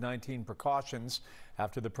COVID-19 precautions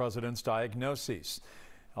after the president's diagnoses.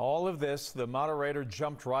 All of this, the moderator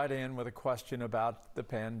jumped right in with a question about the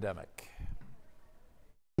pandemic.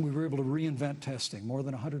 We were able to reinvent testing. More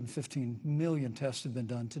than 115 million tests have been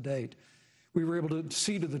done to date. We were able to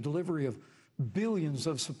see to the delivery of billions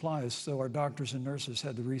of supplies so our doctors and nurses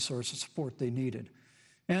had the resources support they needed.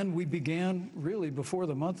 And we began really before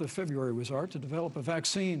the month of February was out to develop a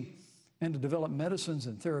vaccine and to develop medicines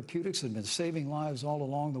and therapeutics that have been saving lives all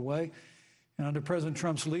along the way. And under President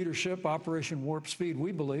Trump's leadership, Operation Warp Speed,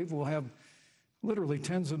 we believe we'll have literally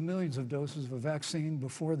tens of millions of doses of a vaccine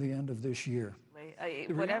before the end of this year.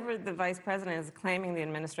 Whatever the vice president is claiming the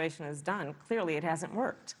administration has done, clearly it hasn't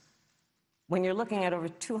worked. When you're looking at over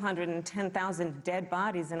 210,000 dead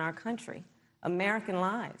bodies in our country, American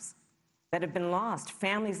lives that have been lost,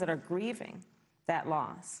 families that are grieving that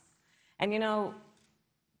loss. And you know,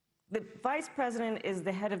 the vice president is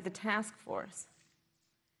the head of the task force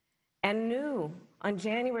and knew on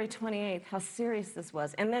January 28th how serious this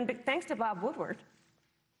was. And then thanks to Bob Woodward,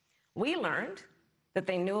 we learned that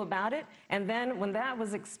they knew about it. And then when that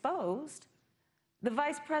was exposed, the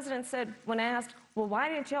vice president said, when asked, well, why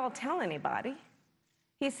didn't y'all tell anybody?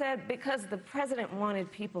 He said, because the president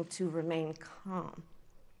wanted people to remain calm.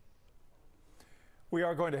 We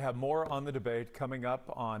are going to have more on the debate coming up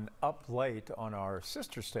late on our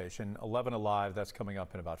sister station, 11 Alive. That's coming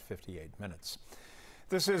up in about 58 minutes.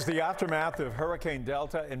 This is the aftermath of Hurricane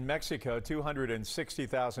Delta in Mexico.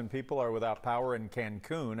 260,000 people are without power in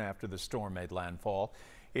Cancun after the storm made landfall.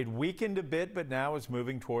 It weakened a bit, but now is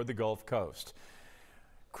moving toward the Gulf Coast.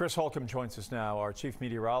 Chris Holcomb joins us now, our chief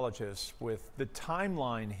meteorologist, with the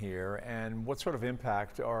timeline here and what sort of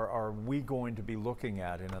impact are we going to be looking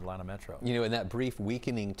at in Atlanta Metro? You know, and that brief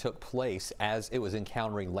weakening took place as it was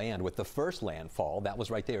encountering land with the first landfall. That was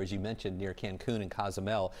right there, as you mentioned, near Cancun and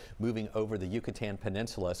Cozumel, moving over the Yucatan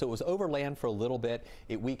Peninsula. So it was over land for a little bit.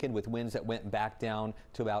 It weakened with winds that went back down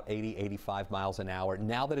to about 80, 85 miles an hour.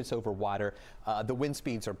 Now that it's over water, the wind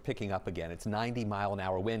speeds are picking up again. It's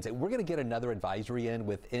 90-mile-an-hour winds. And we're going to get another advisory in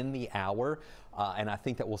within the hour, and I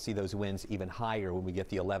think that we'll see those winds even higher when we get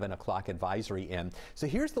the 11 o'clock advisory in. So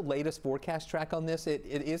here's the latest forecast track on this. It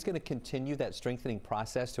is going to continue that strengthening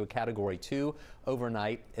process to a Category 2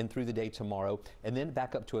 overnight and through the day tomorrow, and then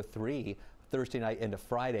back up to a 3 Thursday night into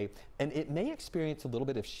Friday, and it may experience a little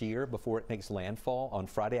bit of shear before it makes landfall on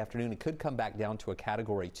Friday afternoon. It could come back down to a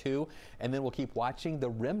Category 2, and then we'll keep watching the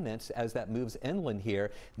remnants as that moves inland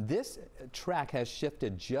here. This track has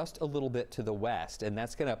shifted just a little bit to the west, and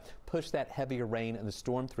that's going to push that heavier rain and the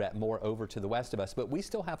storm threat more over to the west of us. But we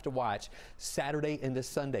still have to watch Saturday into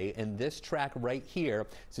Sunday, and this track right here,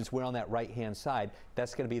 since we're on that right-hand side,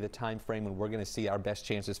 that's going to be the time frame when we're going to see our best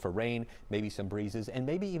chances for rain, maybe some breezes, and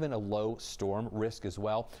maybe even a low storm risk as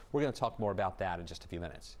well. We're going to talk more about that in just a few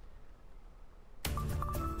minutes.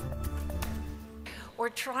 We're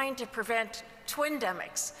trying to prevent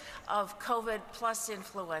twindemics of COVID plus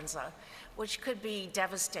influenza, which could be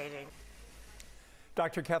devastating.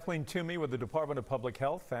 Dr. Kathleen Toomey with the Department of Public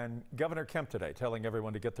Health and Governor Kemp today telling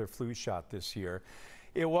everyone to get their flu shot this year.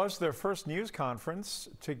 It was their first news conference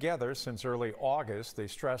together since early August. They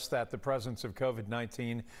stressed that the presence of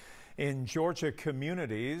COVID-19 in Georgia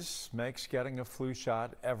communities makes getting a flu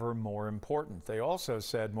shot ever more important. They also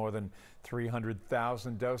said more than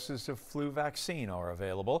 300,000 doses of flu vaccine are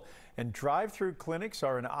available, and drive-through clinics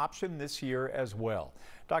are an option this year as well.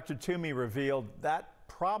 Dr. Toomey revealed that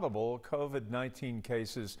probable COVID-19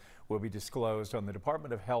 cases will be disclosed on the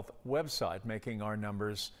Department of Health website, making our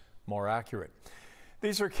numbers more accurate.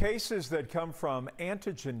 These are cases that come from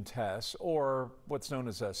antigen tests, or what's known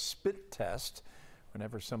as a spit test.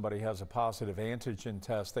 Whenever somebody has a positive antigen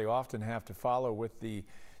test, they often have to follow with the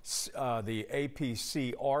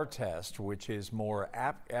APCR test, which is more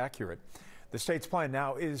accurate. The state's plan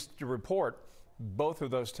now is to report both of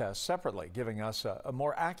those tests separately, giving us a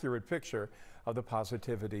more accurate picture of the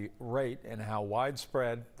positivity rate and how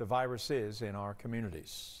widespread the virus is in our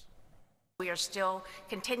communities. We are still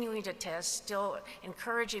continuing to test, still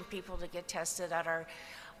encouraging people to get tested at our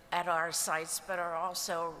sites, but are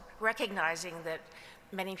also recognizing that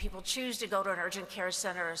many people choose to go to an urgent care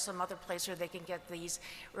center or some other place where they can get these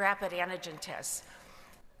rapid antigen tests.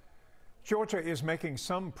 Georgia is making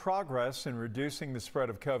some progress in reducing the spread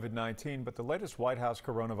of COVID-19, but the latest White House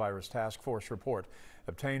Coronavirus Task Force report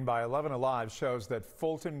obtained by 11 Alive shows that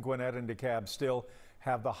Fulton, Gwinnett, and DeKalb still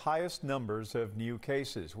have the highest numbers of new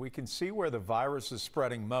cases. We can see where the virus is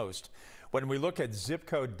spreading most. When we look at zip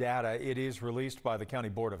code data, it is released by the County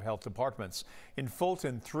Board of Health Departments. In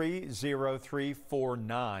Fulton,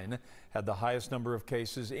 30349 had the highest number of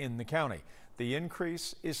cases in the county. The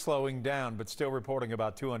increase is slowing down, but still reporting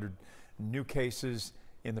about 200 new cases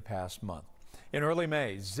in the past month. In early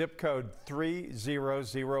May, zip code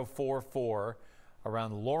 30044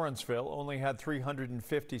 around Lawrenceville only had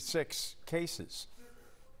 356 cases.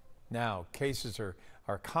 Now, cases are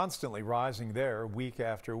constantly rising there week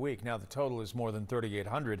after week. Now the total is more than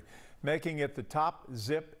 3,800, making it the top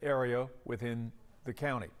zip area within the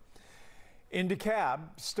county. In DeKalb,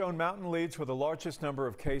 Stone Mountain leads with the largest number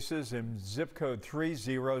of cases in zip code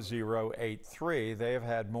 30083. They have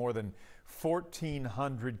had more than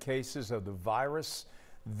 1,400 cases of the virus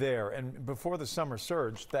there. And before the summer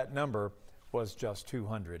surge, that number was just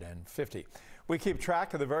 250. We keep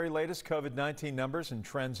track of the very latest COVID-19 numbers and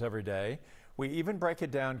trends every day. We even break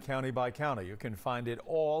it down county by county. You can find it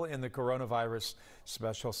all in the coronavirus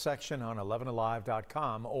special section on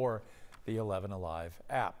 11alive.com or the 11 Alive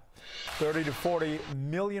app. 30 to 40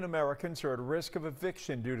 million Americans are at risk of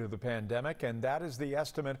eviction due to the pandemic, and that is the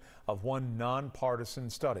estimate of one nonpartisan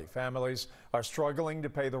study. Families are struggling to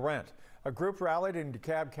pay the rent. A group rallied in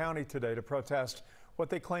DeKalb County today to protest what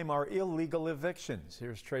they claim are illegal evictions.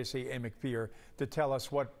 Here's Tracy Amick-Peer to tell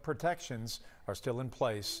us what protections are still in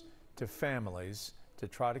place to families to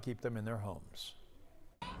try to keep them in their homes.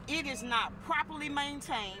 It is not properly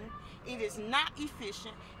maintained. It is not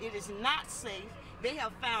efficient. It is not safe. They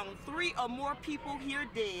have found 3 or more people here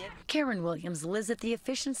dead. Karen Williams lives at the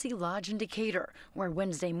Efficiency Lodge in Decatur, where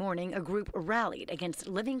Wednesday morning a group rallied against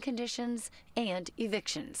living conditions and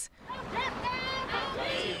evictions.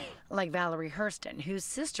 Like Valerie Hurston, whose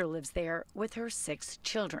sister lives there with her 6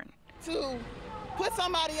 children. To put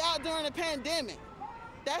somebody out during a pandemic,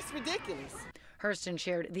 that's ridiculous. Hurston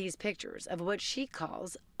shared these pictures of what she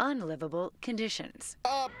calls unlivable conditions.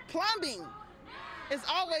 Plumbing is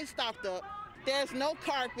always stopped up. There's no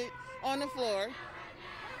carpet on the floor.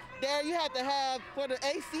 There you have to have, for the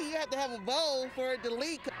AC, you have to have a bowl for it to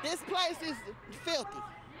leak. This place is filthy.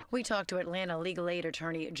 We talked to Atlanta legal aid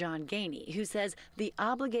attorney John Gainey, who says the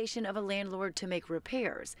obligation of a landlord to make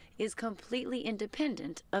repairs is completely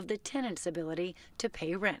independent of the tenant's ability to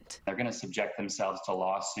pay rent. They're going to subject themselves to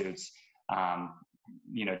lawsuits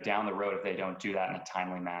down the road if they don't do that in a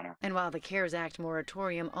timely manner. And while the CARES Act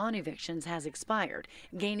moratorium on evictions has expired,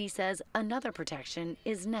 Gainey says another protection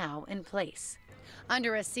is now in place.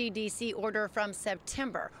 Under a CDC order from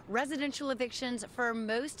September, residential evictions for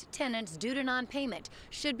most tenants due to non-payment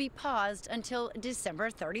should be paused until December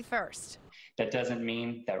 31st. That doesn't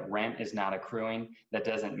mean that rent is not accruing. That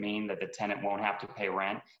doesn't mean that the tenant won't have to pay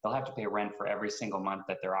rent. They'll have to pay rent for every single month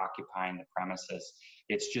that they're occupying the premises.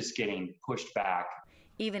 It's just getting pushed back.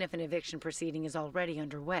 Even if an eviction proceeding is already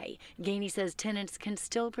underway, Gainey says tenants can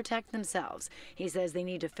still protect themselves. He says they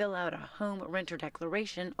need to fill out a home renter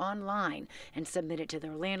declaration online and submit it to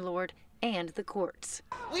their landlord and the courts.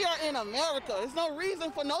 We are in America. There's no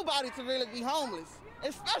reason for nobody to really be homeless,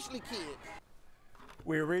 especially kids.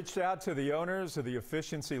 We reached out to the owners of the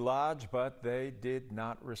Efficiency Lodge, but they did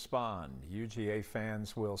not respond. UGA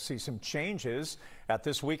fans will see some changes at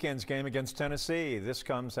this weekend's game against Tennessee. This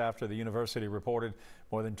comes after the university reported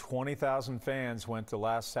more than 20,000 fans went to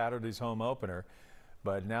last Saturday's home opener.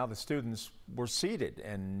 But now the students were seated,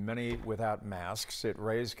 and many without masks. It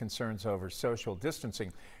raised concerns over social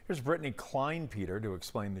distancing. Here's Brittany Kleinpeter to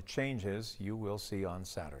explain the changes you will see on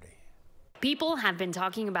Saturday. People have been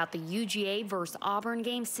talking about the UGA versus Auburn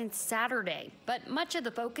game since Saturday, but much of the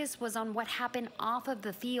focus was on what happened off of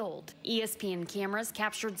the field. ESPN cameras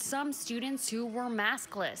captured some students who were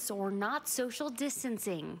maskless or not social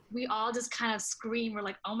distancing. We all just kind of screamed. We're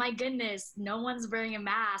like, oh my goodness, no one's wearing a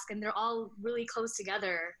mask, and they're all really close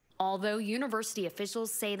together. Although university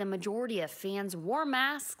officials say the majority of fans wore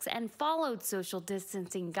masks and followed social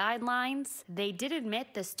distancing guidelines, they did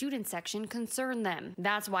admit the student section concerned them.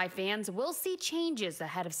 That's why fans will see changes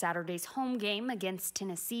ahead of Saturday's home game against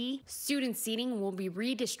Tennessee. Student seating will be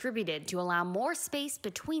redistributed to allow more space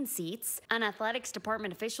between seats. An athletics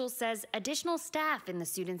department official says additional staff in the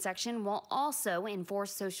student section will also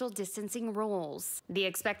enforce social distancing rules. The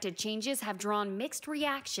expected changes have drawn mixed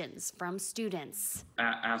reactions from students.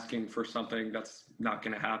 Asking for something that's not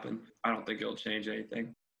going to happen. I don't think it'll change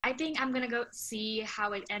anything. I think I'm going to go see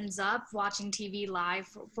how it ends up watching TV live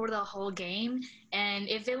for the whole game. And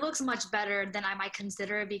if it looks much better, then I might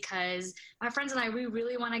consider it, because my friends and I, we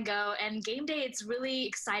really want to go. And game day, it's really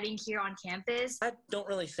exciting here on campus. I don't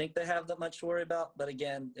really think they have that much to worry about. But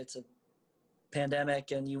again, it's a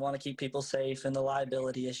pandemic and you want to keep people safe, and the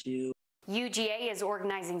liability issue. UGA is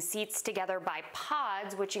organizing seats together by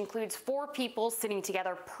pods, which includes 4 people sitting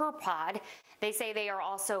together per pod. They say they are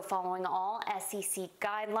also following all SEC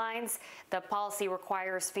guidelines. The policy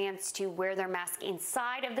requires fans to wear their mask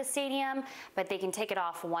inside of the stadium, but they can take it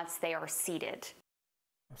off once they are seated.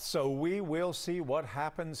 So we will see what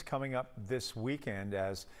happens coming up this weekend,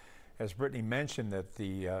 as Brittany mentioned, that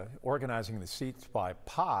the organizing the seats by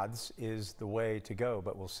pods is the way to go,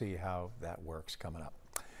 but we'll see how that works coming up.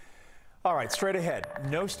 All right, straight ahead,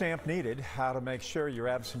 no stamp needed. How to make sure your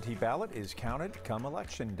absentee ballot is counted come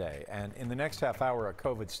Election Day. And in the next half hour, a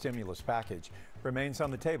COVID stimulus package remains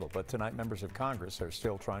on the table. But tonight, members of Congress are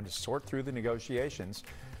still trying to sort through the negotiations.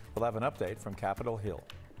 We'll have an update from Capitol Hill.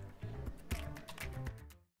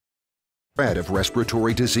 Spread of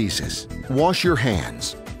respiratory diseases. Wash your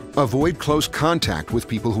hands. Avoid close contact with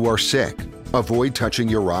people who are sick. Avoid touching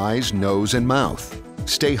your eyes, nose, and mouth.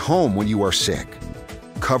 Stay home when you are sick.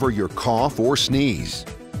 Cover your cough or sneeze.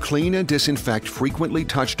 Clean and disinfect frequently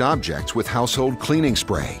touched objects with household cleaning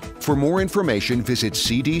spray. For more information, visit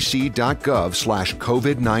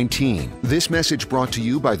cdc.gov/COVID-19. This message brought to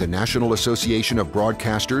you by the National Association of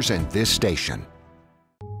Broadcasters and this station.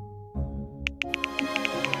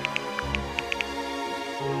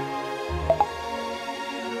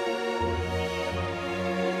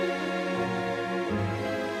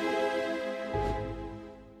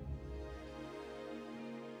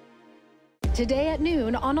 Today at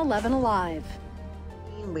noon on 11 Alive.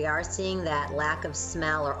 We are seeing that lack of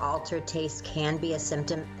smell or altered taste can be a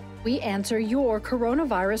symptom. We answer your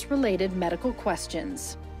coronavirus-related medical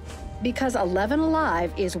questions. Because 11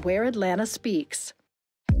 Alive is where Atlanta speaks.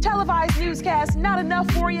 Televised newscasts not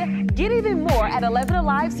enough for you? Get even more at 11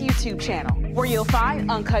 Alive's YouTube channel, where you'll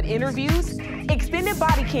find uncut interviews, extended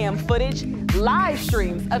body cam footage, live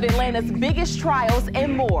streams of Atlanta's biggest trials,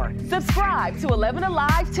 and more. Subscribe to 11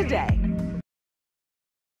 Alive today.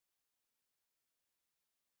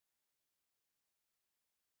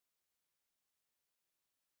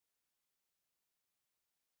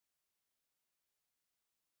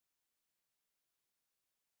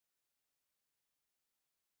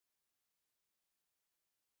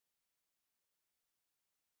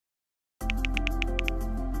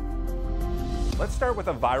 Let's start with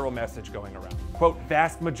a viral message going around. Quote,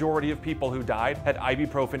 vast majority of people who died had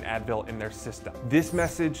ibuprofen Advil in their system. This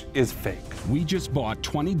message is fake. We just bought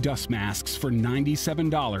 20 dust masks for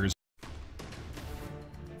 $97.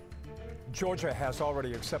 Georgia has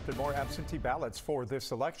already accepted more absentee ballots for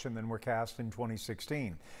this election than were cast in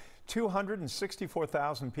 2016.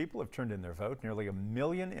 264,000 people have turned in their vote. Nearly 1.5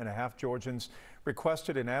 million Georgians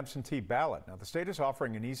requested an absentee ballot. Now, the state is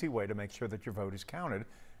offering an easy way to make sure that your vote is counted.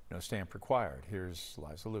 No stamp required. Here's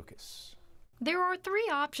Liza Lucas. There are 3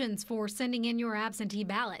 options for sending in your absentee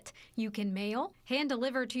ballot. You can mail, hand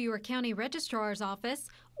deliver to your county registrar's office,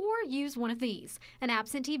 or use one of these, an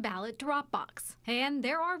absentee ballot drop box. And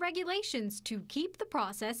there are regulations to keep the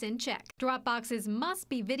process in check. Drop boxes must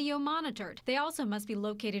be video monitored. They also must be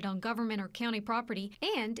located on government or county property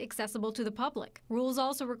and accessible to the public. Rules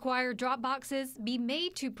also require drop boxes be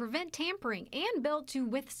made to prevent tampering and built to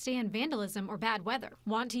withstand vandalism or bad weather.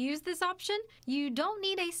 Want to use this option? You don't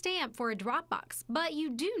need a stamp for a drop box, but you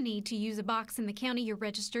do need to use a box in the county you're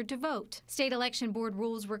registered to vote. State Election Board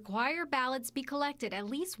rules require ballots be collected at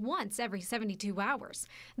least once every 72 hours,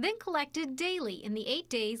 then collected daily in the 8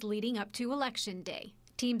 days leading up to Election Day.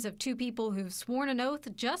 Teams of 2 people who've sworn an oath,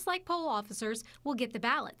 just like poll officers, will get the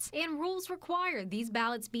ballots. And rules require these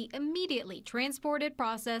ballots be immediately transported,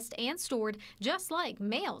 processed, and stored, just like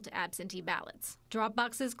mailed absentee ballots. Drop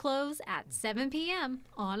boxes close at 7 p.m.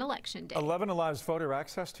 on Election Day. 11 Alive's voter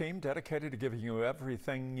access team dedicated to giving you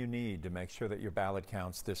everything you need to make sure that your ballot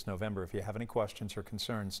counts this November. If you have any questions or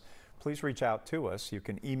concerns, please reach out to us. You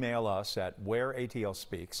can email us at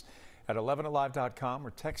whereatlspeaks at 11alive.com or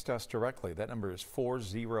text us directly. That number is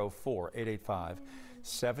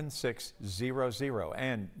 404-885-7600.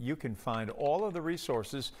 And you can find all of the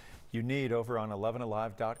resources you need over on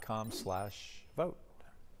 11alive.com/vote.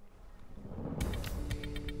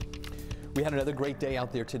 We had another great day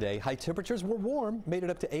out there today. High temperatures were warm, made it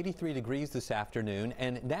up to 83 degrees this afternoon,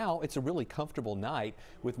 and now it's a really comfortable night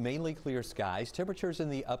with mainly clear skies. Temperatures in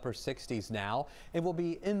the upper 60s now, and we'll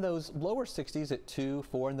be in those lower 60s at 2,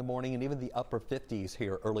 4 in the morning, and even the upper 50s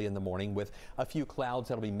here early in the morning with a few clouds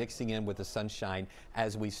that'll be mixing in with the sunshine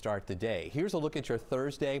as we start the day. Here's a look at your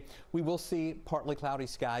Thursday. We will see partly cloudy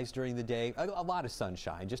skies during the day, a lot of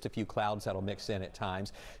sunshine, just a few clouds that'll mix in at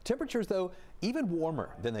times. Temperatures, though, even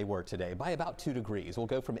warmer than they were today by about 2 degrees. We'll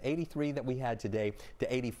go from 83 that we had today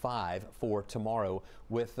to 85 for tomorrow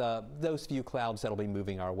with those few clouds that'll be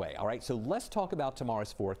moving our way. All right, so let's talk about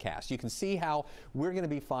tomorrow's forecast. You can see how we're going to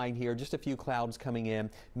be fine here. Just a few clouds coming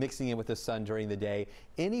in, mixing in with the sun during the day.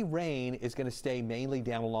 Any rain is going to stay mainly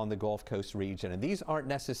down along the Gulf Coast region, and these aren't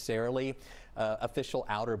necessarily official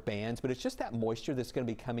outer bands, but it's just that moisture that's going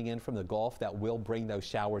to be coming in from the Gulf that will bring those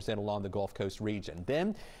showers in along the Gulf Coast region.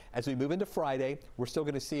 Then, as we move into Friday, we're still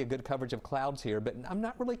going to see a good coverage of clouds here, but I'm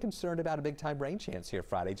not really concerned about a big-time rain chance here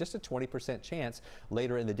Friday. Just a 20% chance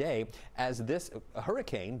later in the day as this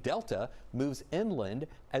hurricane, Delta, moves inland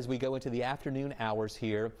as we go into the afternoon hours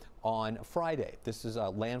here on Friday. This is a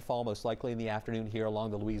landfall most likely in the afternoon here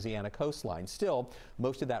along the Louisiana coastline. Still,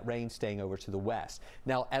 most of that rain staying over to the west.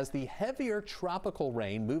 Now, as the heavier tropical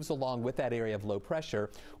rain moves along with that area of low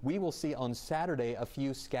pressure, we will see on Saturday a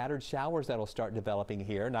few scattered showers that'll start developing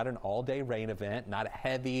here. Not an all-day rain event, not a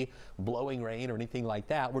heavy blowing rain or anything like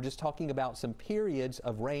that. We're just talking about some periods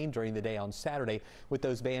of rain during the day on Saturday with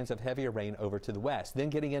those bands of heavier rain over to the west.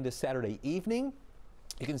 Then getting into Saturday evening,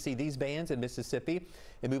 you can see these bands in Mississippi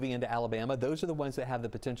and moving into Alabama. Those are the ones that have the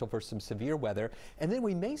potential for some severe weather. And then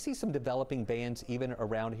we may see some developing bands even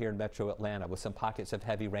around here in metro Atlanta with some pockets of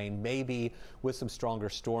heavy rain, maybe with some stronger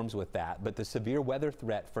storms with that. But the severe weather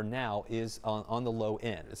threat for now is on the low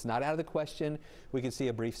end. It's not out of the question. We can see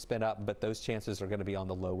a brief spin up, but those chances are going to be on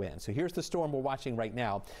the low end. So here's the storm we're watching right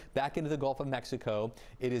now. Back into the Gulf of Mexico.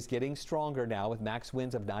 It is getting stronger now with max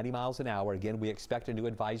winds of 90 miles an hour. Again, we expect a new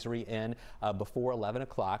advisory in before 11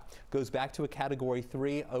 o'clock. Goes back to a Category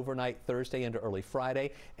 3 overnight Thursday into early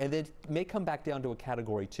Friday, and then may come back down to a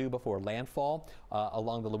Category 2 before landfall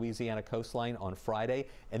along the Louisiana coastline on Friday.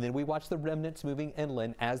 And then we watch the remnants moving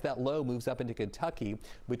inland as that low moves up into Kentucky.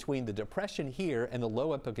 Between the depression here and the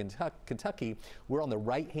low up of Kentucky, we're on the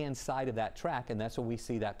right-hand side of that track, and that's when we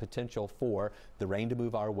see that potential for the rain to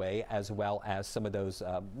move our way, as well as some of those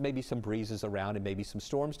maybe some breezes around and maybe some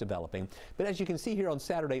storms developing. But as you can see here on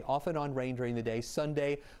Saturday, off and on rain during the day.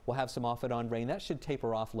 Sunday, we'll have some off and on rain. That should taper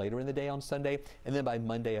off later in the day on Sunday, and then by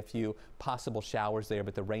Monday, a few possible showers there,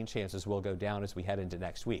 but the rain chances will go down as we head into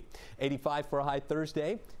next week. 85 for a high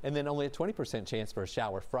Thursday, and then only a 20% chance for a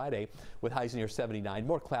shower Friday with highs near 79.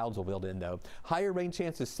 More clouds will build in, though. Higher rain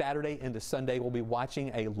chances Saturday into Sunday. We'll be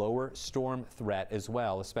watching a lower storm threat as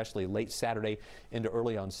well, especially late Saturday into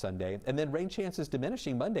early on Sunday. And then rain chances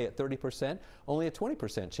diminishing Monday at 30%, only a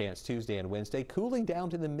 20% chance Tuesday and Wednesday, cooling down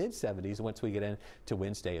to the mid-70s once we get in to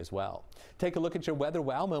Wednesday as well. Take a look at your weather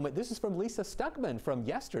wow moment. This is from Lisa Stuckman from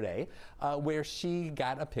yesterday, where she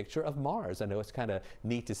got a picture of Mars. I know it's kind of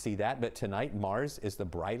neat to see that, but tonight Mars is the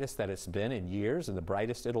brightest that it's been in years and the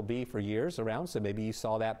brightest it'll be for years around. So maybe you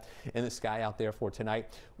saw that in the sky out there for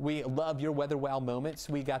tonight. We love your weather wow moments.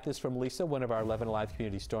 We got this from Lisa, one of our 11 Alive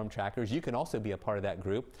community storm trackers. You can also be a part of that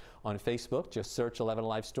group on Facebook. Just search 11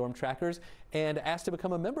 Alive storm trackers and ask to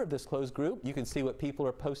become a member of this closed group. You can see what people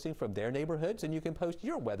are posting from their neighborhoods, and you can post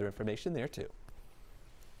your weather information there too.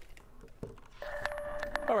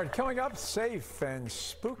 All right, coming up, safe and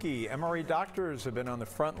spooky. Emory doctors have been on the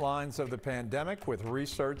front lines of the pandemic with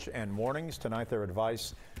research and warnings. Tonight, their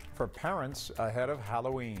advice for parents ahead of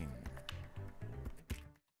Halloween.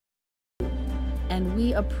 And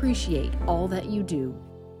we appreciate all that you do.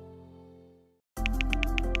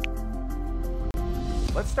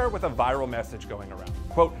 Let's start with a viral message going around.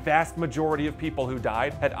 Quote, vast majority of people who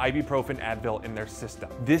died had ibuprofen Advil in their system.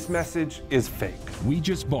 This message is fake. We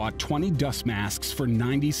just bought 20 dust masks for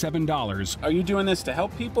 $97. Are you doing this to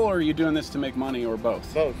help people or are you doing this to make money or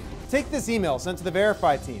both? Both. Take this email sent to the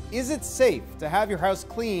Verify team. Is it safe to have your house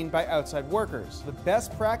cleaned by outside workers? The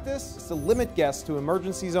best practice is to limit guests to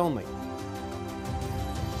emergencies only.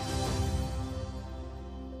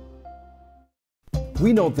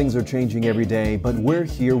 We know things are changing every day, but we're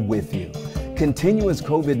here with you. Continuous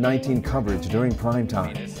COVID-19 coverage during prime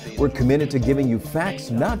time. We're committed to giving you facts,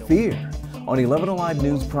 not fear. On 11 Alive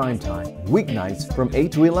News Prime Time, weeknights from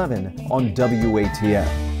 8 to 11 on WATF.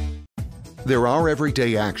 There are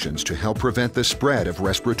everyday actions to help prevent the spread of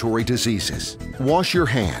respiratory diseases. Wash your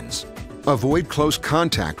hands. Avoid close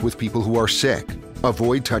contact with people who are sick.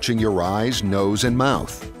 Avoid touching your eyes, nose, and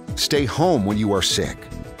mouth. Stay home when you are sick.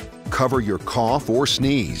 Cover your cough or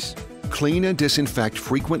sneeze. Clean and disinfect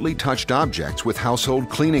frequently touched objects with household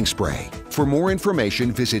cleaning spray. For more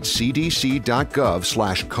information, visit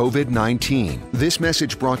cdc.gov/COVID-19. This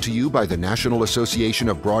message brought to you by the National Association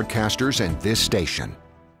of Broadcasters and this station.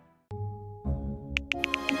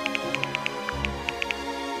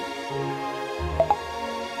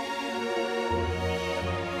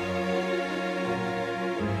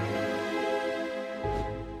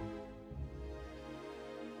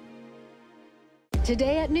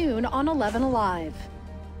 Today at noon on 11 Alive.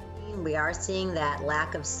 We are seeing that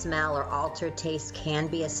lack of smell or altered taste can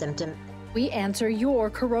be a symptom. We answer your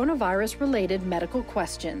coronavirus-related medical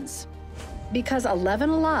questions. Because 11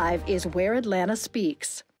 Alive is where Atlanta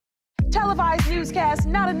speaks. Televised newscasts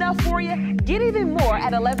not enough for you? Get even more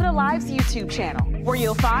at 11 Alive's YouTube channel, where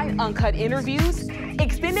you'll find uncut interviews,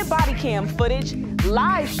 extended body cam footage,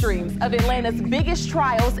 live streams of Atlanta's biggest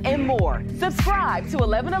trials, and more. Subscribe to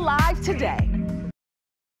 11 Alive today.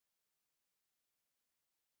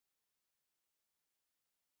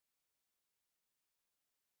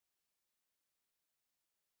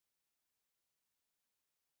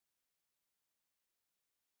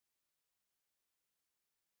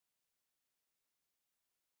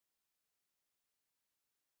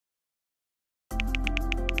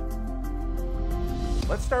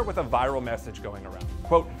 Let's start with a viral message going around.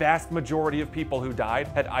 Quote, vast majority of people who died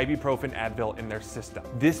had ibuprofen Advil in their system.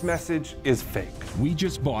 This message is fake. We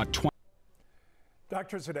just bought 20.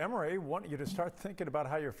 Doctors at Emory want you to start thinking about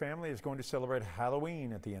how your family is going to celebrate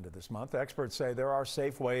Halloween at the end of this month. Experts say there are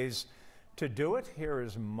safe ways to do it. Here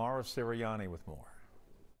is Mara Sirianni with more.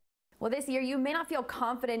 Well, this year you may not feel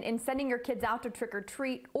confident in sending your kids out to trick or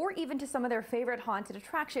treat or even to some of their favorite haunted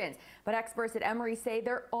attractions. But experts at Emory say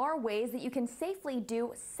there are ways that you can safely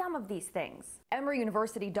do some of these things. Emory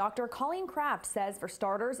University Dr. Colleen Kraft says, for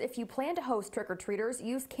starters, if you plan to host trick or treaters,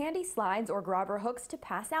 use candy slides or grabber hooks to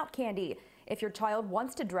pass out candy. If your child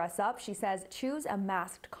wants to dress up, she says, choose a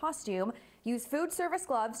masked costume. Use food service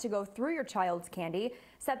gloves to go through your child's candy.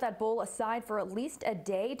 Set that bowl aside for at least a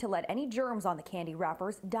day to let any germs on the candy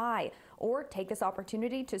wrappers die. Or take this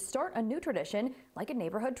opportunity to start a new tradition like a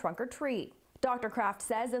neighborhood trunk or treat. Dr. Kraft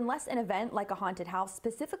says unless an event like a haunted house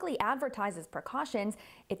specifically advertises precautions,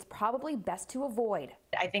 it's probably best to avoid.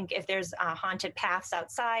 I think if there's haunted paths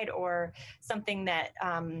outside or something that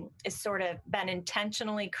is sort of been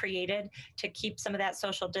intentionally created to keep some of that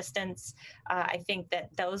social distance, I think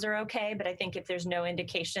that those are okay. But I think if there's no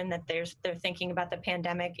indication that they're thinking about the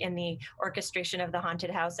pandemic in the orchestration of the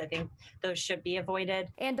haunted house, I think those should be avoided.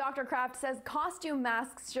 And Dr. Kraft says costume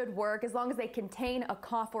masks should work as long as they contain a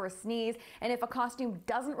cough or a sneeze. And if a costume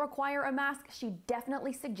doesn't require a mask, she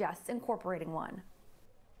definitely suggests incorporating one.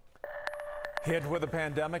 Hit with a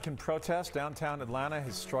pandemic and protest, downtown Atlanta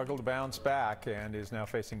has struggled to bounce back and is now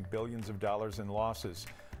facing billions of dollars in losses.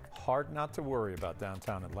 Hard not to worry about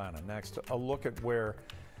downtown Atlanta. Next, a look at where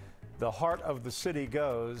the heart of the city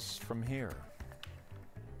goes from here.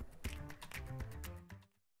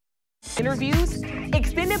 interviews,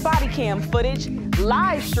 extended body cam footage,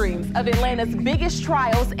 live streams of Atlanta's biggest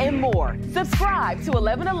trials, and more. Subscribe to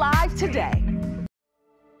 11 Alive today.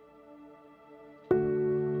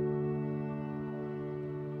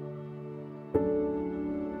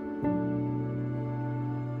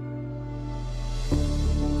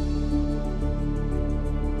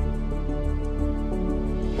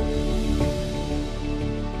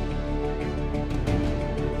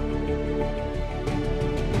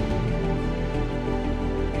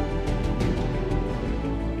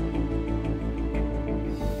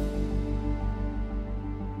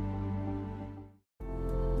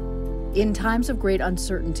 In times of great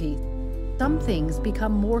uncertainty, some things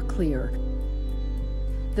become more clear.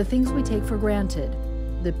 The things we take for granted,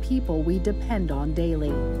 the people we depend on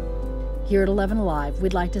daily. Here at 11 Alive,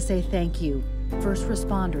 we'd like to say thank you. First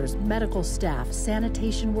responders, medical staff,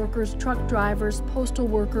 sanitation workers, truck drivers, postal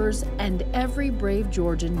workers, and every brave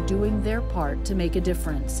Georgian doing their part to make a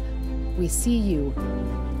difference. We see you,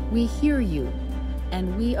 we hear you,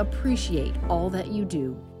 and we appreciate all that you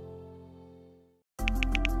do.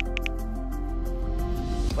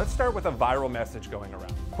 Let's start with a viral message going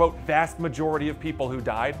around. Quote, vast majority of people who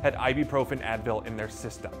died had ibuprofen Advil in their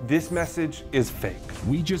system. This message is fake.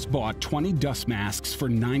 We just bought 20 dust masks for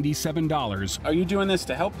 $97. Are you doing this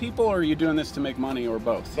to help people or are you doing this to make money or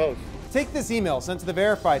both? Both. Take this email sent to the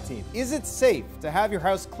Verify team. Is it safe to have your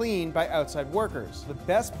house cleaned by outside workers? The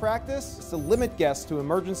best practice is to limit guests to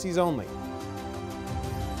emergencies only.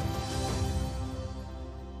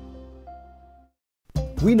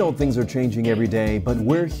 We know things are changing every day, but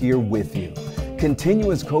we're here with you.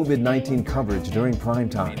 Continuous COVID-19 coverage during prime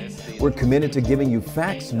time. We're committed to giving you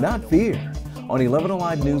facts, not fear. On 11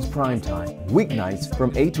 Alive News Primetime, weeknights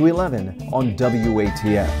from 8 to 11 on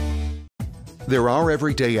WATF. There are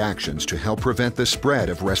everyday actions to help prevent the spread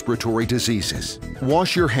of respiratory diseases.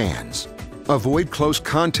 Wash your hands. Avoid close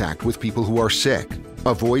contact with people who are sick.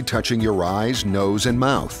 Avoid touching your eyes, nose, and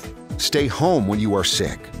mouth. Stay home when you are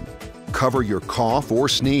sick. Cover your cough or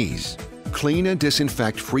sneeze. Clean and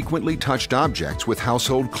disinfect frequently touched objects with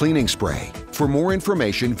household cleaning spray. For more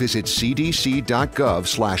information, visit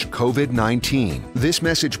cdc.gov/COVID-19. This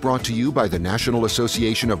message brought to you by the National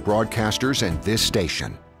Association of Broadcasters and this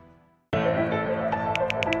station.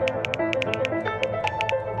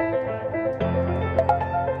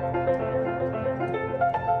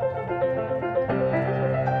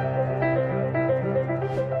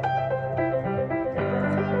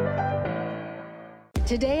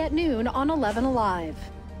 Today at noon on 11 Alive.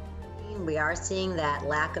 We are seeing that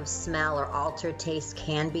lack of smell or altered taste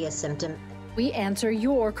can be a symptom. We answer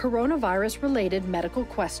your coronavirus-related medical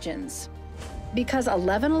questions. Because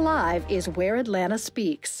 11 Alive is where Atlanta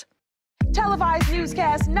speaks. Televised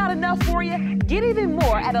newscasts not enough for you? Get even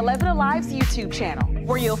more at 11 Alive's YouTube channel,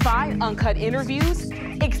 where you'll find uncut interviews,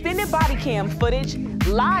 extended body cam footage,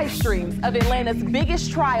 live streams of Atlanta's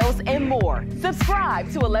biggest trials, and more.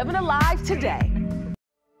 Subscribe to 11 Alive today.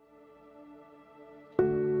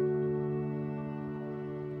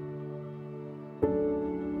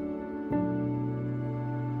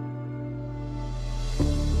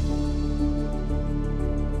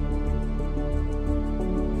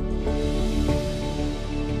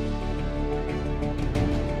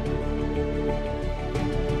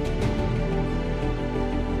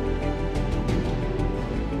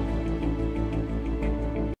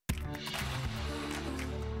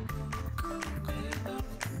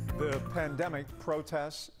 The pandemic,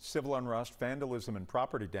 protests, civil unrest, vandalism, and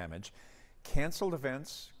property damage, canceled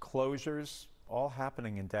events, closures, all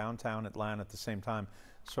happening in downtown Atlanta at the same time.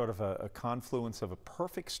 Sort of a confluence of a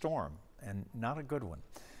perfect storm, and not a good one.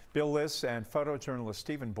 Bill Liss and photojournalist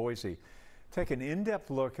Stephen Boise take an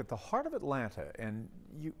in-depth look at the heart of Atlanta, and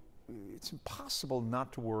it's impossible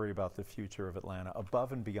not to worry about the future of Atlanta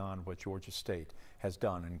above and beyond what Georgia State has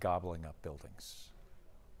done in gobbling up buildings.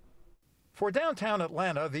 For downtown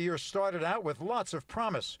Atlanta, the year started out with lots of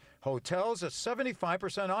promise. Hotels at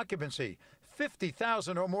 75% occupancy,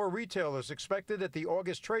 50,000 or more retailers expected at the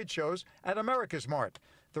August trade shows at America's Mart.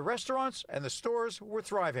 The restaurants and the stores were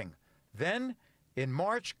thriving. Then, in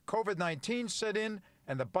March, COVID-19 set in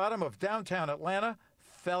and the bottom of downtown Atlanta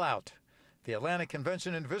fell out. The Atlanta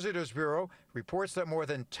Convention and Visitors Bureau reports that more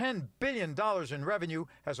than $10 billion in revenue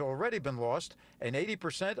has already been lost, and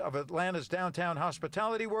 80% of Atlanta's downtown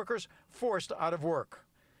hospitality workers forced out of work.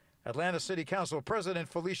 Atlanta City Council President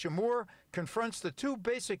Felicia Moore confronts the two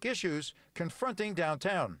basic issues confronting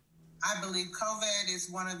downtown. I believe COVID is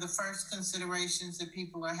one of the first considerations that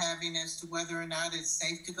people are having as to whether or not it's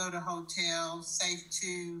safe to go to hotels, safe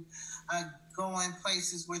to go in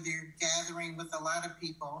places where they're gathering with a lot of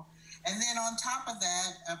people. And then on top of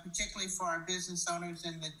that, particularly for our business owners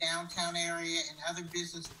in the downtown area and other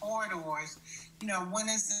business corridors, when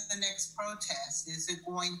is the next protest? Is it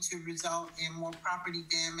going to result in more property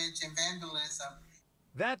damage and vandalism?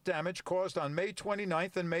 That damage caused on May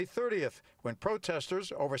 29th and May 30th, when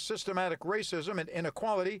protesters over systematic racism and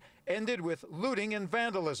inequality ended with looting and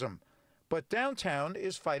vandalism. But downtown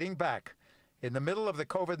is fighting back. In the middle of the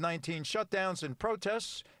COVID-19 shutdowns and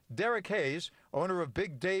protests, Derek Hayes, owner of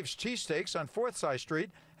Big Dave's Cheesesteaks on Forsyth Street,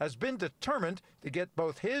 has been determined to get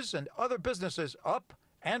both his and other businesses up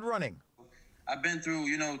and running. I've been through,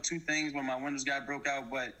 two things when my windows got broke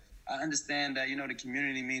out, but I understand that, the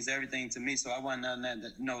community means everything to me, so I wasn't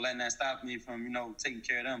letting that stop me from, taking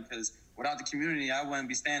care of them, because without the community, I wouldn't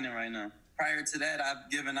be standing right now. Prior to that, I've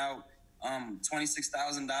given out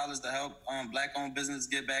 $26,000 to help Black-owned businesses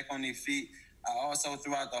get back on their feet. I also,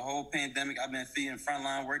 throughout the whole pandemic, I've been feeding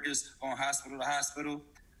frontline workers, going hospital to hospital.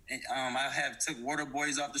 And, I have took water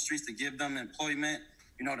boys off the streets to give them employment,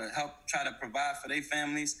 to help try to provide for their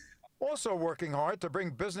families. Also working hard to bring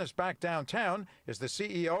business back downtown is the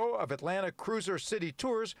CEO of Atlanta Cruiser City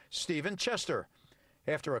Tours, Stephen Chester.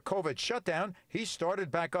 After a COVID shutdown, he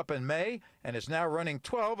started back up in May and is now running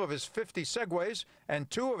 12 of his 50 Segways and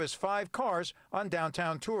 2 of his 5 cars on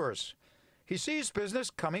downtown tours. He sees business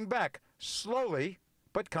coming back, slowly,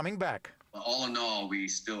 but coming back. All in all, we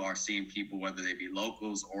still are seeing people, whether they be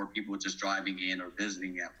locals or people just driving in or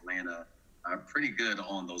visiting Atlanta, are pretty good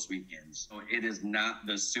on those weekends. So it is not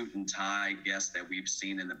the suit and tie guests that we've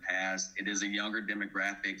seen in the past. It is a younger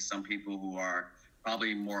demographic, some people who are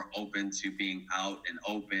probably more open to being out and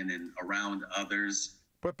open and around others.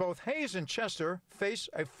 But both Hayes and Chester face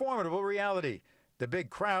a formidable reality. The big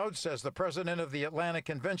crowd, says the president of the Atlanta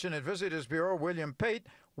Convention and Visitors Bureau, William Pate,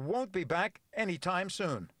 won't be back anytime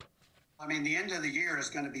soon. I mean, the end of the year is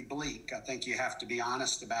going to be bleak. I think you have to be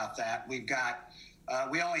honest about that.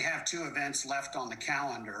 We only have 2 events left on the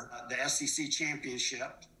calendar, the SEC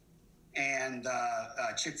Championship and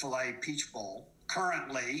Chick-fil-A Peach Bowl.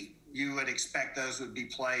 Currently, you would expect those would be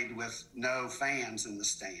played with no fans in the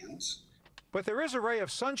stands. But there is a ray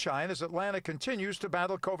of sunshine as Atlanta continues to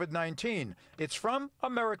battle COVID-19. It's from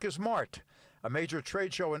America's Mart. A major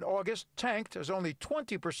trade show in August tanked as only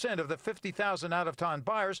 20% of the 50,000 out-of-town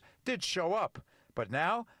buyers did show up. But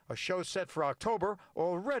now, a show set for October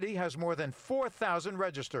already has more than 4,000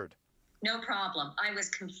 registered. No problem. I was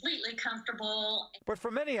completely comfortable. But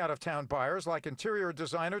for many out-of-town buyers, like interior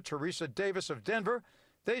designer Teresa Davis of Denver,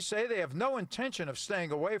 they say they have no intention of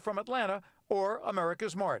staying away from Atlanta or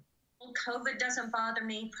America's Mart. COVID doesn't bother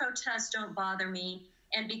me. Protests don't bother me.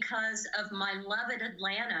 And because of my love of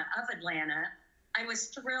Atlanta, I was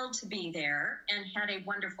thrilled to be there and had a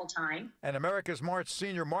wonderful time. And America's Mart's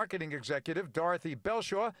senior marketing executive, Dorothy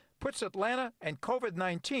Belshaw, puts Atlanta and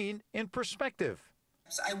COVID-19 in perspective.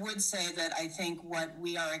 I would say that I think what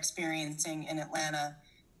we are experiencing in Atlanta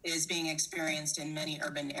is being experienced in many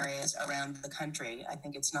urban areas around the country. I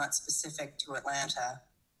think it's not specific to Atlanta.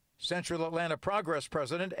 Central Atlanta Progress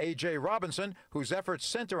President A.J. Robinson, whose efforts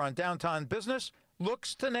center on downtown business,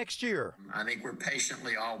 looks to next year. I think we're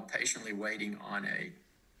all patiently waiting on a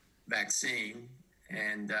vaccine.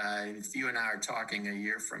 And if you and I are talking a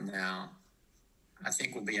year from now, I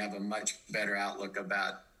think we'll have a much better outlook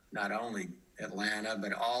about not only Atlanta,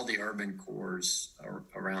 but all the urban cores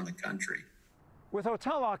around the country. With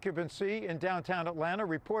hotel occupancy in downtown Atlanta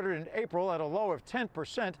reported in April at a low of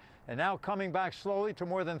 10% and now coming back slowly to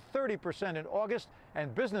more than 30% in August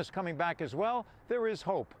and business coming back as well, there is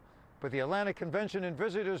hope. But the Atlanta Convention and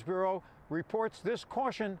Visitors Bureau reports this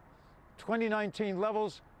caution: 2019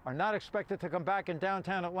 levels are not expected to come back in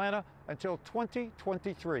downtown Atlanta until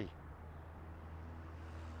 2023.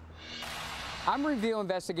 I'm Reveal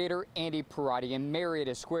investigator Andy Perotti in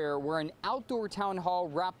Marietta Square, where an outdoor town hall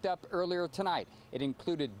wrapped up earlier tonight. It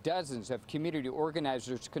included dozens of community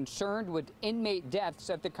organizers concerned with inmate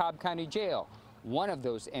deaths at the Cobb County Jail. One of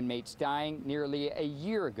those inmates dying nearly a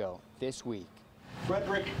year ago this week.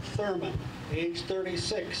 Frederick Thurman, age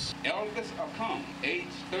 36. Elvis Acom, age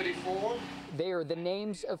 34. They are the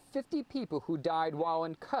names of 50 people who died while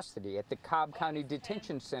in custody at the Cobb County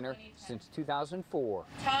Detention Center since 2004.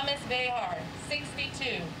 Thomas Behar,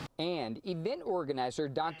 62. And event organizer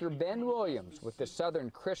Dr. Ben Williams with the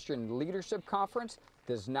Southern Christian Leadership Conference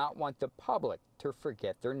does not want the public to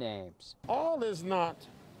forget their names. All is not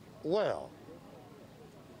well.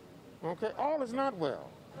 Okay, all is not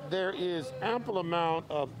well. There is ample amount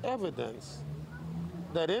of evidence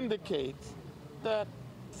that indicates that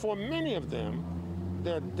for many of them,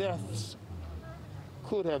 their deaths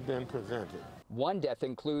could have been prevented. One death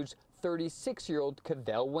includes 36-year-old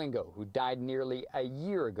Cavell Wingo, who died nearly a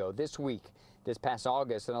year ago this week. This past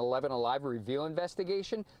August, an 11 Alive Reveal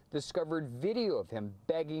investigation discovered video of him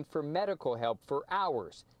begging for medical help for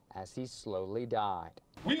hours as he slowly died.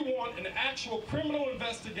 We want an actual criminal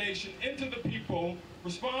investigation into the people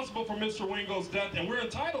responsible for Mr. Wingo's death, and we're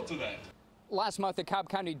entitled to that. Last month, the Cobb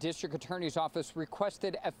County District Attorney's Office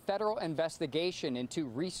requested a federal investigation into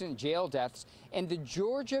recent jail deaths, and the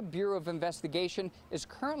Georgia Bureau of Investigation is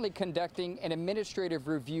currently conducting an administrative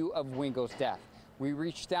review of Wingo's death. We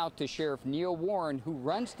reached out to Sheriff Neil Warren, who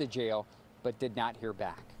runs the jail, but did not hear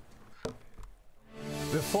back.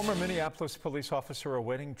 The former Minneapolis police officer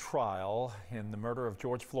awaiting trial in the murder of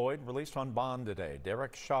George Floyd released on bond today.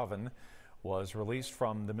 Derek Chauvin was released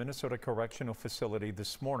from the Minnesota Correctional Facility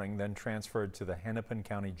this morning, then transferred to the Hennepin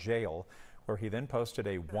County Jail, where he then posted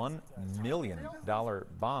a $1 million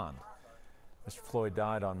bond. Mr. Floyd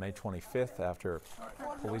died on May 25th after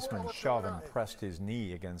policeman Chauvin pressed his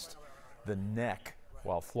knee against the neck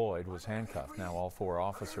while Floyd was handcuffed. Now all 4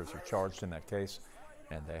 officers are charged in that case,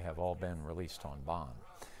 and they have all been released on bond.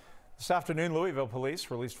 This afternoon, Louisville police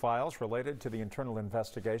released files related to the internal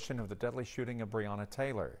investigation of the deadly shooting of Breonna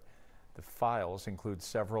Taylor. The files include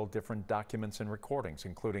several different documents and recordings,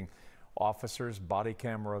 including officers' body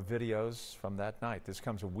camera videos from that night. This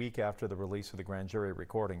comes a week after the release of the grand jury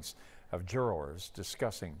recordings of jurors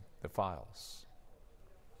discussing the files.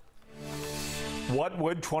 What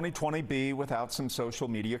would 2020 be without some social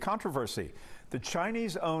media controversy? The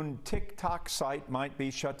Chinese-owned TikTok site might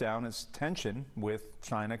be shut down as tension with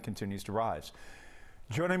China continues to rise.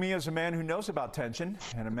 Joining me is a man who knows about tension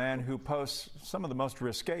and a man who posts some of the most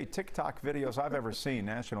risque TikTok videos I've ever seen,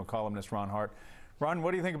 national columnist Ron Hart. Ron,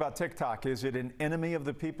 what do you think about TikTok? Is it an enemy of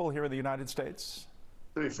the people here in the United States?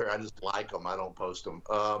 To be fair, I just like them. I don't post them.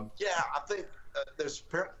 Yeah, I think there's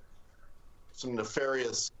some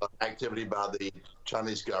nefarious activity by the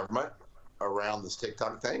Chinese government around this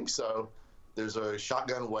TikTok thing. So there's a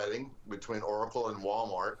shotgun wedding between Oracle and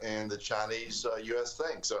Walmart and the Chinese U.S.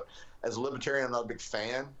 thing. So as a libertarian, I'm not a big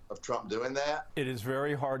fan of Trump doing that. It is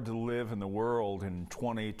very hard to live in the world in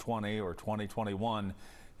 2020 or 2021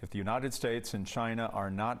 if the United States and China are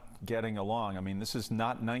not getting along. I mean, this is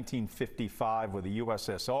not 1955 with the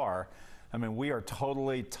USSR. I mean, we are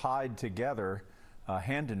totally tied together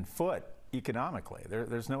hand and foot economically.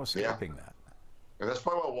 There's no escaping that. And that's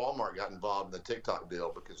probably why Walmart got involved in the TikTok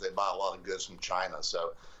deal, because they buy a lot of goods from China.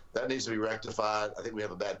 So that needs to be rectified. I think we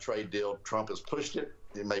have a bad trade deal. Trump has pushed it.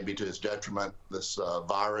 It may be to his detriment. This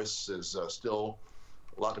virus is still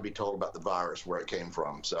a lot to be told about the virus, where it came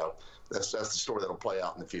from. So that's the story that'll play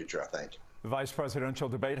out in the future, I think. The vice presidential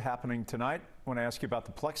debate happening tonight. I want to ask you about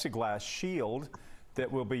the plexiglass shield that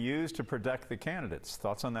will be used to protect the candidates.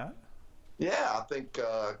 Thoughts on that? Yeah, I think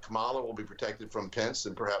Kamala will be protected from Pence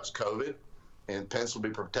and perhaps COVID. And Pence will be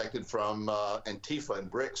protected from Antifa and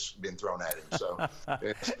bricks being thrown at him. So,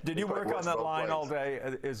 did you work on that line all day?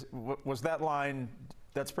 Was that line?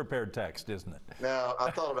 That's prepared text, isn't it? No,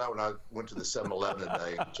 I thought about it when I went to the 7-Eleven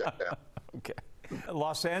today and checked out. Okay.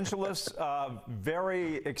 Los Angeles,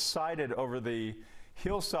 very excited over the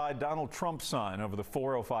Hillside Donald Trump sign over the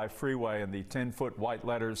 405 freeway and the 10-foot white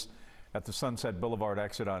letters at the Sunset Boulevard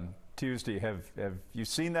exit on Tuesday. Have you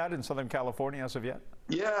seen that in Southern California as of yet?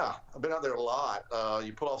 Yeah, I've been out there a lot.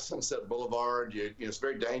 You pull off Sunset Boulevard, it's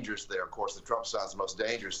very dangerous there. Of course, the Trump sign's the most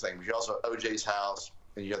dangerous thing. But you also have OJ's house,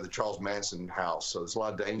 and you have the Charles Manson house. So there's a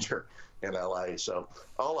lot of danger in L.A. So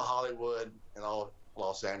all of Hollywood and all of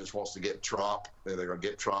Los Angeles wants to get Trump. They're going to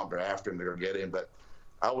get Trump. They're after him. They're going to get him. But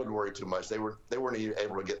I wouldn't worry too much. They weren't even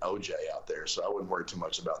able to get OJ out there, so I wouldn't worry too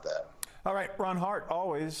much about that. All right, Ron Hart,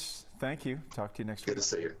 always. Thank you. Talk to you next week. Good to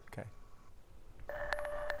see you. Okay.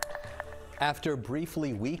 After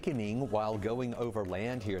briefly weakening while going over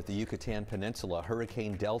land here at the Yucatan Peninsula,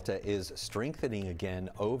 Hurricane Delta is strengthening again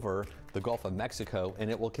over the Gulf of Mexico, and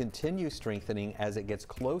it will continue strengthening as it gets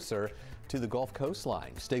closer to the Gulf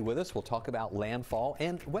coastline. Stay with us. We'll talk about landfall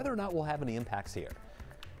and whether or not we'll have any impacts here.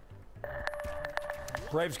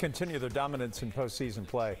 Braves continue their dominance in postseason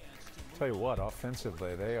play. Tell you what,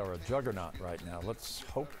 offensively, they are a juggernaut right now. Let's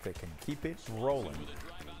hope they can keep it rolling.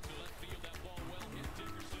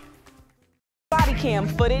 Body cam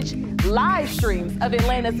footage, live streams of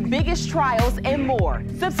Atlanta's biggest trials, and more.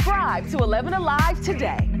 Subscribe to 11 Alive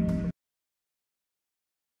today.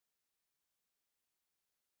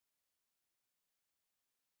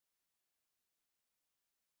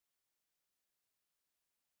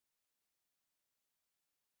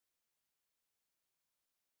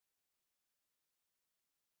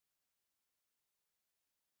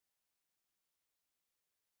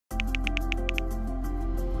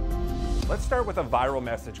 Let's start with a viral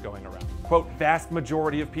message going around. Quote, vast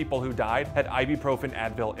majority of people who died had ibuprofen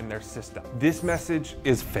Advil in their system. This message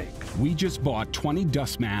is fake. We just bought 20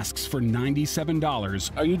 dust masks for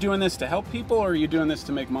 $97. Are you doing this to help people or are you doing this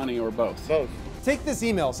to make money or both? Both. Take this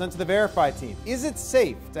email sent to the Verify team. Is it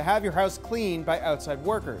safe to have your house cleaned by outside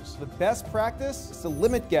workers? The best practice is to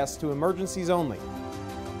limit guests to emergencies only.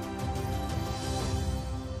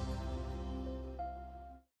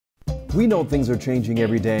 We know things are changing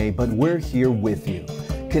every day, but we're here with you.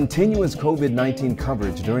 Continuous COVID-19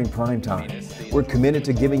 coverage during prime time. We're committed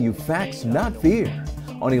to giving you facts, not fear.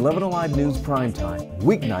 On 11 Alive News Prime Time,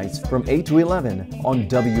 weeknights from 8 to 11 on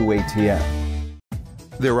WATF.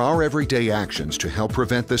 There are everyday actions to help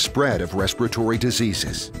prevent the spread of respiratory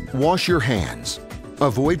diseases. Wash your hands.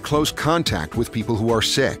 Avoid close contact with people who are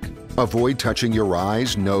sick. Avoid touching your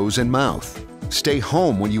eyes, nose, and mouth. Stay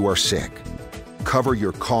home when you are sick. Cover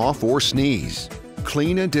your cough or sneeze.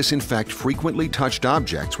 Clean and disinfect frequently touched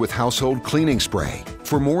objects with household cleaning spray.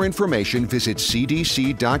 For more information, visit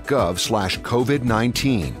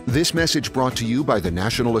cdc.gov/COVID-19. This message brought to you by the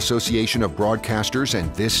National Association of Broadcasters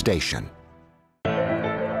and this station.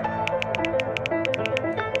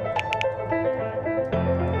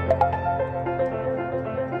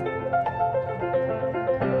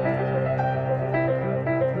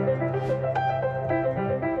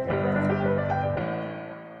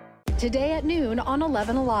 Today at noon on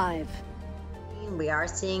 11 Alive. We are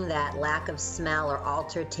seeing that lack of smell or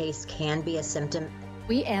altered taste can be a symptom.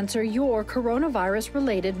 We answer your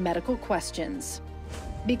coronavirus-related medical questions.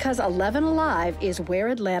 Because 11 Alive is where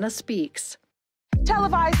Atlanta speaks.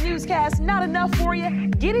 Televised newscasts not enough for you?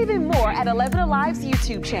 Get even more at 11 Alive's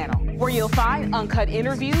YouTube channel, where you'll find uncut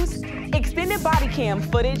interviews, extended body cam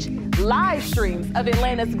footage, live streams of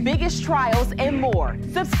Atlanta's biggest trials, and more.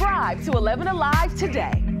 Subscribe to 11 Alive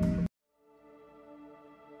today.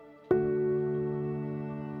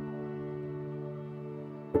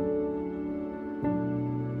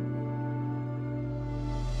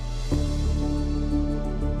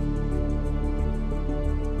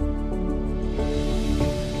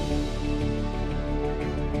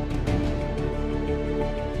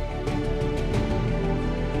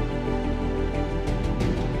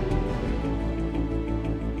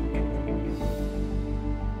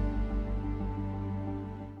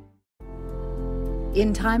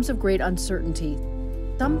 In times of great uncertainty,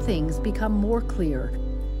 some things become more clear.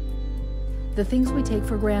 The things we take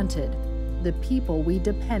for granted, the people we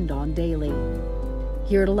depend on daily.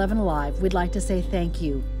 Here at 11 Alive, we'd like to say thank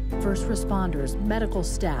you. First responders, medical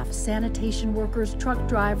staff, sanitation workers, truck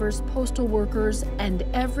drivers, postal workers, and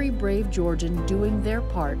every brave Georgian doing their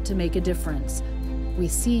part to make a difference. We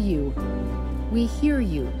see you, we hear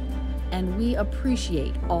you, and we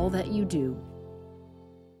appreciate all that you do.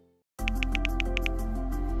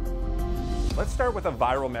 Let's start with a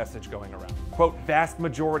viral message going around. Quote, vast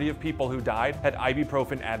majority of people who died had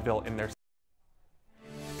ibuprofen Advil in their system.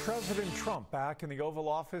 President Trump back in the Oval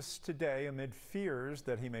Office today amid fears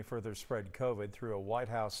that he may further spread COVID through a White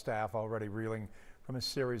House staff already reeling from a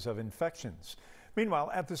series of infections.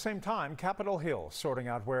 Meanwhile, at the same time, Capitol Hill sorting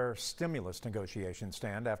out where stimulus negotiations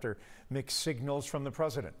stand after mixed signals from the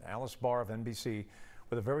president. Alice Barr of NBC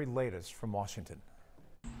with the very latest from Washington.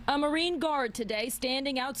 A Marine Guard today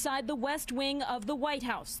standing outside the West Wing of the White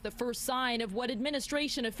House, the first sign of what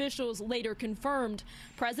administration officials later confirmed.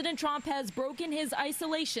 President Trump has broken his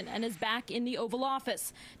isolation and is back in the Oval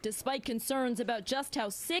Office, despite concerns about just how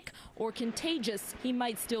sick or contagious he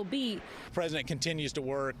might still be. The president continues to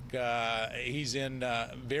work. He's in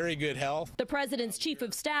very good health. The president's chief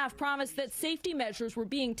of staff promised that safety measures were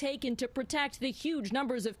being taken to protect the huge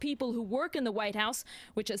numbers of people who work in the White House,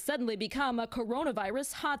 which has suddenly become a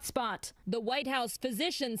coronavirus hotspot. The White House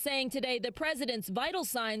physician saying today the president's vital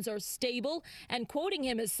signs are stable and quoting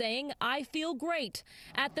him as saying, "I feel great."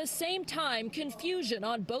 At the same time, confusion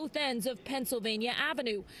on both ends of Pennsylvania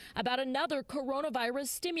Avenue about another coronavirus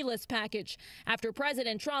stimulus package after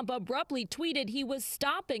President Trump abruptly tweeted he was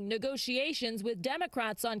stopping negotiations with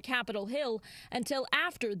Democrats on Capitol Hill until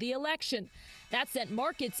after the election. That sent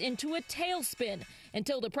markets into a tailspin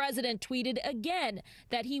until the president tweeted again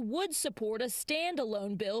that he would support a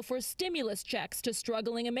standalone bill for stimulus checks to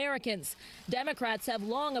struggling Americans. Democrats have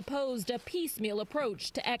long opposed a piecemeal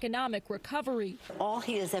approach to economic recovery. All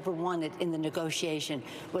he has ever wanted in the negotiation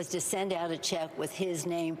was to send out a check with his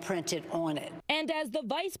name printed on it. And as the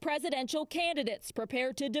vice presidential candidates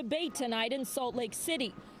prepare to debate tonight in Salt Lake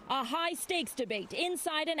City, a high-stakes debate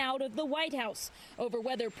inside and out of the White House over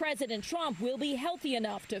whether President Trump will be healthy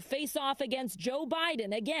enough to face off against Joe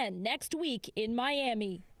Biden again next week in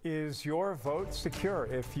Miami. Is your vote secure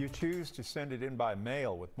if you choose to send it in by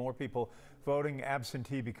mail? With more people voting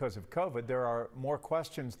absentee because of COVID, there are more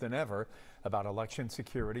questions than ever about election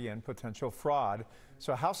security and potential fraud.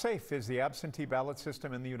 So how safe is the absentee ballot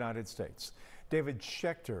system in the United States? David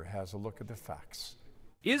Schechter has a look at the facts.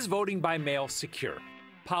 Is voting by mail secure?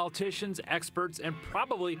 Politicians, experts, and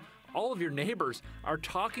probably all of your neighbors are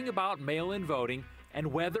talking about mail-in voting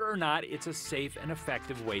and whether or not it's a safe and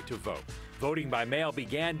effective way to vote. Voting by mail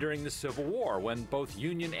began during the Civil War, when both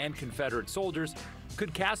Union and Confederate soldiers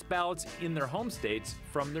could cast ballots in their home states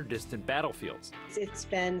from their distant battlefields. It's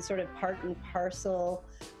been sort of part and parcel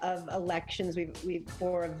of elections we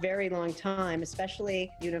for a very long time, especially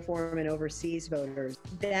uniform and overseas voters.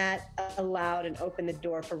 That allowed and opened the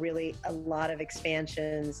door for really a lot of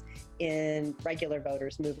expansions in regular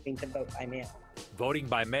voters moving to vote by mail. Voting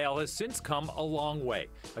by mail has since come a long way,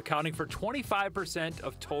 accounting for 25%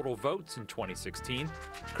 of total votes in 2016.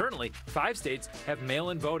 Currently, 5 states have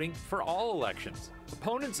mail-in voting for all elections.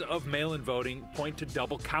 Opponents of mail-in voting point to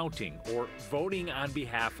double counting, or voting on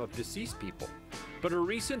behalf of deceased people. But a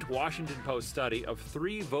recent Washington Post study of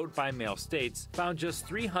 3 vote-by-mail states found just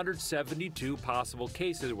 372 possible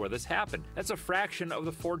cases where this happened. That's a fraction of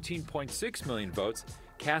the 14.6 million votes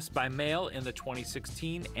cast by mail in the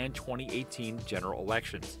 2016 and 2018 general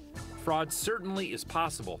elections. Fraud certainly is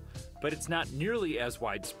possible, but it's not nearly as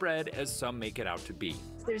widespread as some make it out to be.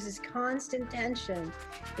 There's this constant tension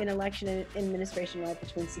in election administration right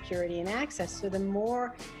between security and access. So the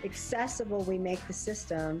more accessible we make the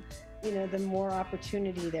system, the more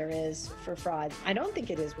opportunity there is for fraud. I don't think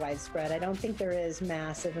it is widespread. I don't think there is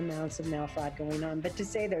massive amounts of mail fraud going on. But to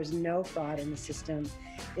say there's no fraud in the system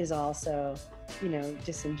is also,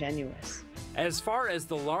 disingenuous. As far as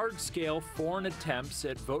the large-scale foreign attempts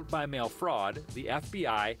at vote-by-mail fraud, the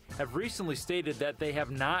FBI have recently stated that they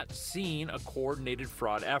have not seen a coordinated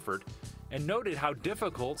fraud effort, and noted how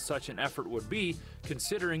difficult such an effort would be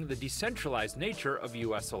considering the decentralized nature of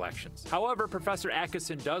U.S. elections. However, Professor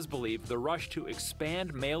Atkinson does believe the rush to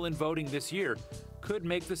expand mail-in voting this year could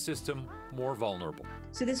make the system more vulnerable.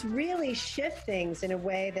 So this really shifts things in a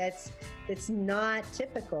way that's not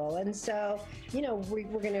typical. And so, we're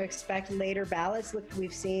going to expect later ballots. Look,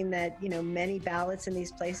 we've seen that, many ballots in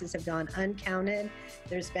these places have gone uncounted.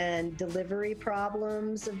 There's been delivery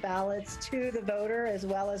problems of ballots to the voter as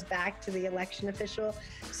well as back to the election official.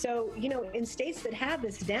 So, in states that have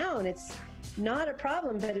this down, it's not a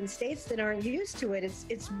problem, but in states that aren't used to it,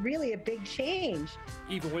 it's really a big change.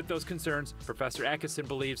 Even with those concerns, Professor Atkinson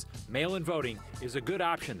believes mail-in voting is a good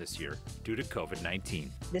option this year due to COVID-19.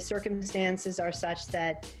 The circumstances are such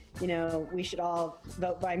that, we should all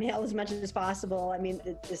vote by mail as much as possible. I mean,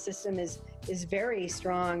 the system is very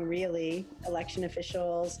strong, really. Election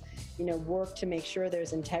officials, work to make sure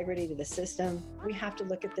there's integrity to the system. We have to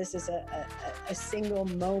look at this as a single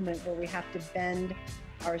moment where we have to bend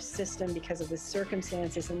our system because of the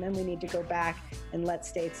circumstances, and then we need to go back and let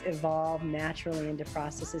states evolve naturally into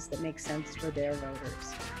processes that make sense for their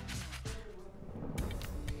voters.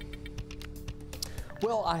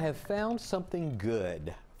 Well, I have found something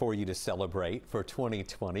good for you to celebrate for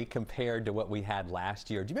 2020 compared to what we had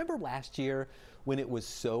last year. Do you remember last year when it was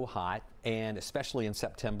so hot, and especially in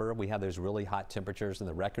September, we had those really hot temperatures and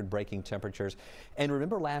the record-breaking temperatures? And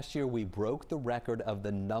remember last year we broke the record of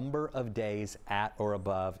the number of days at or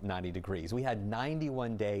above 90 degrees. We had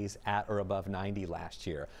 91 days at or above 90 last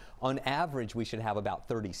year. On average, we should have about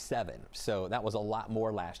 37. So that was a lot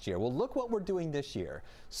more last year. Well, look what we're doing this year.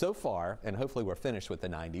 So far, and hopefully we're finished with the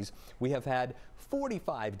 90s, we have had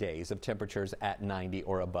 45 days of temperatures at 90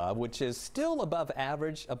 or above, which is still above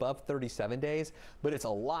average, above 37 days, but it's a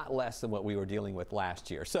lot less than what we were dealing with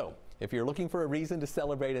last year. So if you're looking for a reason to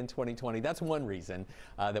celebrate in 2020, that's one reason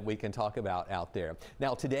that we can talk about out there.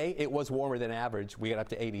 Now, today it was warmer than average. We got up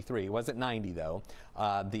to 83. It wasn't 90, though.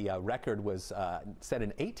 The record was set in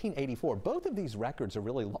 1884. Both of these records are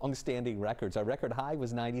really long-standing records. Our record high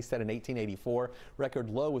was 90, set in 1884. Record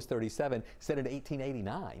low was 37, set in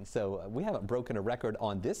 1889. So we haven't broken a record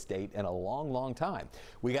on this date in a long, long time.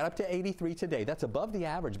 We got up to 83 today. That's above the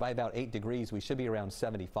average by about 8 degrees. We should be around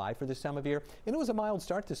 75 for this time of year. And it was a mild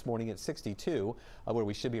start this morning at 62, where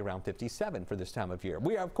we should be around 57 for this time of year.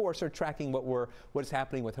 We, of course, are tracking what is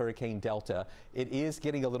happening with Hurricane Delta. It is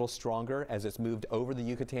getting a little stronger as it's moved over the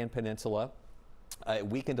Yucatan Peninsula. It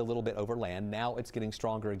weakened a little bit over land. Now it's getting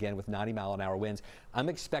stronger again with 90-mile-an-hour winds. I'm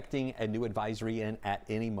expecting a new advisory in at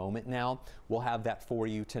any moment now. We'll have that for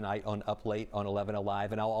you tonight on Up Late on 11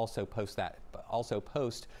 Alive, and I'll also post that also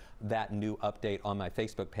post that new update on my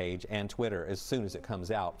Facebook page and Twitter as soon as it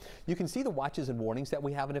comes out. You can see the watches and warnings that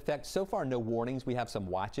we have in effect. So far, no warnings. We have some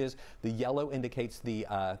watches. The yellow indicates the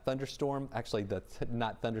thunderstorm, actually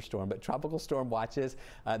not thunderstorm, but tropical storm watches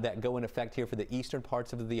that go in effect here for the eastern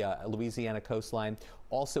parts of the Louisiana coastline.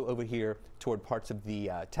 Also over here toward parts of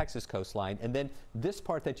the Texas coastline. And then this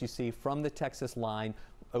part that you see from the Texas line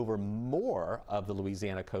over more of the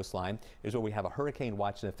Louisiana coastline is where we have a hurricane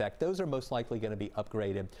watch in effect. Those are most likely going to be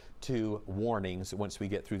upgraded to warnings once we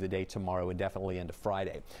get through the day tomorrow and definitely into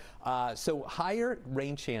Friday. So higher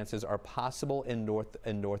rain chances are possible in north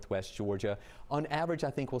and northwest Georgia. On average, I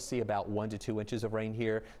think we'll see about 1 to 2 inches of rain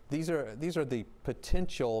here. These are the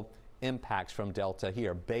potential impacts from Delta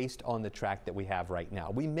here based on the track that we have right now.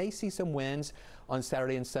 We may see some winds on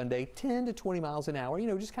Saturday and Sunday, 10 to 20 miles an hour,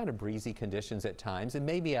 just kind of breezy conditions at times, and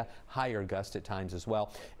maybe a higher gust at times as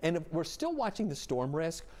well. And we're still watching the storm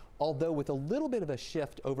risk, although with a little bit of a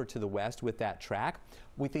shift over to the west with that track,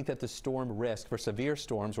 we think that the storm risk for severe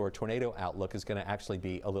storms or a tornado outlook is going to actually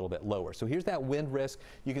be a little bit lower. So here's that wind risk.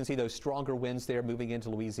 You can see those stronger winds there moving into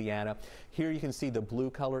Louisiana. Here you can see the blue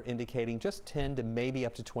color indicating just 10 to maybe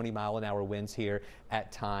up to 20 mile an hour winds here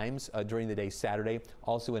at times during the day Saturday,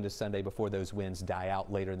 also into Sunday before those winds die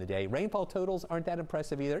out later in the day. Rainfall totals aren't that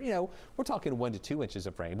impressive either. We're talking 1 to 2 inches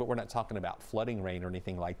of rain, but we're not talking about flooding rain or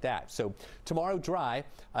anything like that. So tomorrow dry,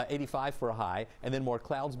 85 for a high, and then more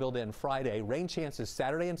clouds build in Friday. Rain chances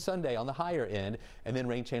Saturday and Sunday on the higher end, and then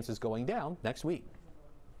rain chances going down next week.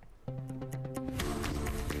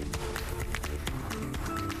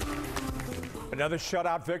 Another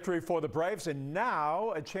shutout victory for the Braves, and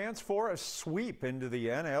now a chance for a sweep into the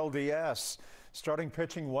NLDS. Starting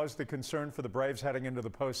pitching was the concern for the Braves heading into the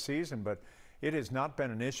postseason, but it has not been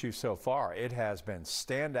an issue so far. It has been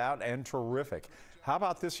standout and terrific. How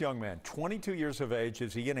about this young man, 22 years of age,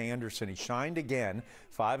 is Ian Anderson. He shined again,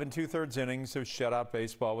 5 2/3 innings of shutout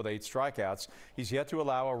baseball with 8 strikeouts. He's yet to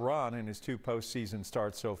allow a run in his 2 postseason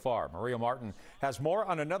starts so far. Maria Martin has more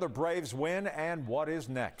on another Braves win and what is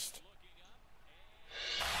next.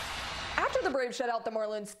 After the Braves shut out the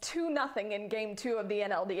Marlins 2-0 in Game 2 of the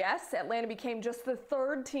NLDS, Atlanta became just the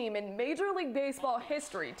 3rd team in Major League Baseball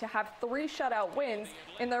history to have 3 shutout wins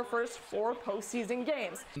in their first 4 postseason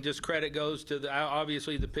games. Just credit goes to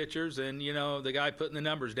obviously the pitchers, and the guy putting the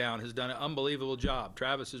numbers down has done an unbelievable job.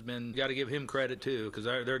 Travis has been, got to give him credit too, because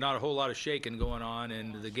there's not a whole lot of shaking going on,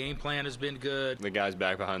 and the game plan has been good. The guys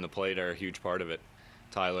back behind the plate are a huge part of it.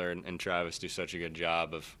 Tyler and Travis do such a good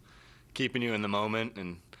job of keeping you in the moment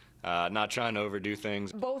and not trying to overdo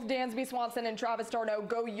things. Both Dansby Swanson and Travis d'Arnaud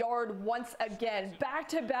go yard once again.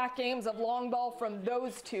 Back-to-back games of long ball from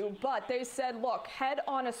those two, but they said, look, head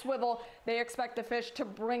on a swivel. They expect the Fish to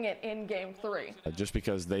bring it in Game 3. Just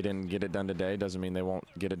because they didn't get it done today doesn't mean they won't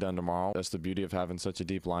get it done tomorrow. That's the beauty of having such a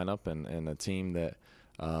deep lineup and a team that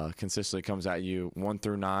consistently comes at you 1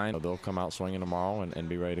 through 9. They'll come out swinging tomorrow and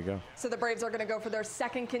be ready to go. So the Braves are going to go for their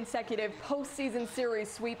 2nd consecutive postseason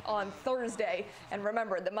series sweep on Thursday. And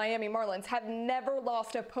remember, the Miami Marlins have never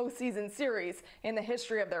lost a postseason series in the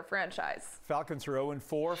history of their franchise. Falcons are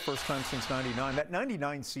 0-4, first time since '99. That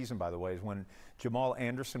 '99 season, by the way, is when Jamal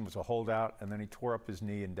Anderson was a holdout, and then he tore up his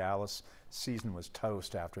knee in Dallas. Season was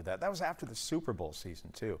toast after that. That was after the Super Bowl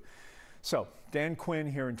season, too. So, Dan Quinn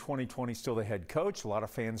here in 2020, still the head coach. A lot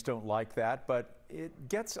of fans don't like that, but it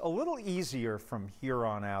gets a little easier from here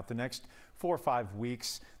on out. The next 4 or 5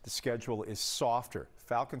 weeks, the schedule is softer.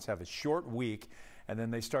 Falcons have a short week, and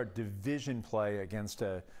then they start division play against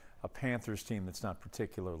a Panthers team that's not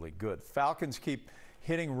particularly good. Falcons keep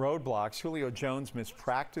hitting roadblocks. Julio Jones missed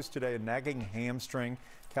practice today, a nagging hamstring.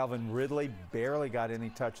 Calvin Ridley barely got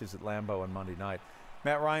any touches at Lambeau on Monday night.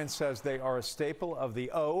 Matt Ryan says they are a staple of the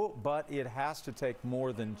O, but it has to take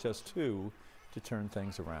more than just 2 to turn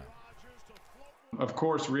things around. Of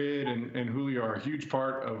course, Rid and Julio are a huge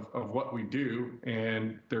part of what we do,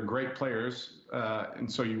 and they're great players,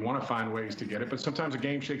 and so you want to find ways to get it. But sometimes a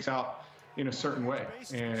game shakes out in a certain way,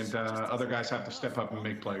 and other guys have to step up and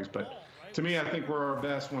make plays. But to me, I think we're our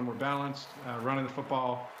best when we're balanced, running the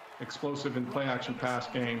football, explosive in play-action pass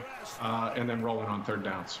game, and then rolling on 3rd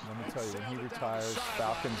downs. Let me tell you, when he retires,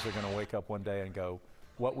 Falcons are going to wake up one day and go,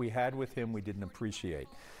 what we had with him we didn't appreciate.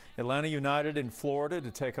 Atlanta United in Florida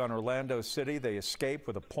to take on Orlando City. They escaped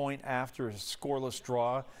with a point after a scoreless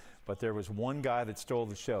draw, but there was one guy that stole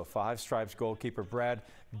the show. 5 Stripes goalkeeper Brad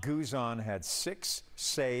Guzan had 6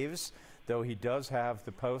 saves, though he does have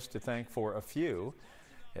the Post to thank for a few.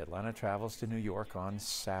 Atlanta travels to New York on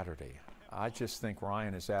Saturday. I just think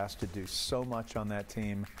Ryan is asked to do so much on that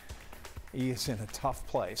team. He is in a tough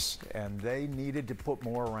place, and they needed to put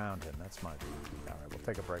more around him. That's my view. All right, we'll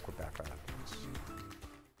take a break. We're back right after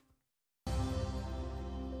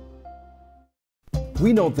this.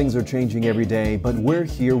 We know things are changing every day, but we're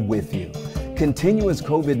here with you. Continuous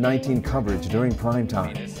COVID-19 coverage during prime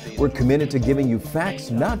time. We're committed to giving you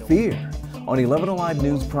facts, not fear. On 11 Alive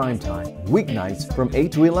News Primetime, weeknights from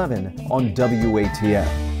 8 to 11 on WATF.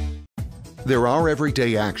 There are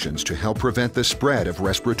everyday actions to help prevent the spread of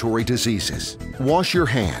respiratory diseases. Wash your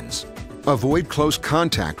hands. Avoid close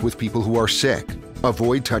contact with people who are sick.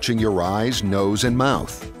 Avoid touching your eyes, nose, and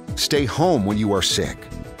mouth. Stay home when you are sick.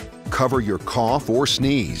 Cover your cough or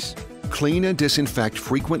sneeze. Clean and disinfect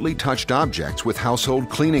frequently touched objects with household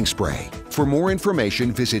cleaning spray. For more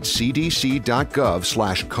information, visit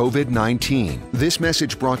cdc.gov/COVID-19. This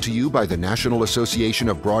message brought to you by the National Association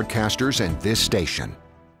of Broadcasters and this station.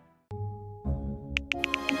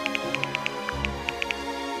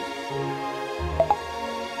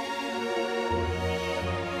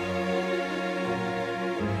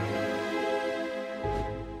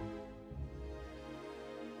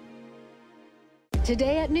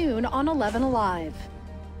 Today at noon on 11 Alive.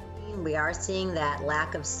 We are seeing that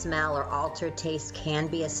lack of smell or altered taste can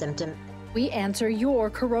be a symptom. We answer your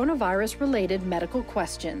coronavirus-related medical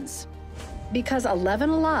questions. Because 11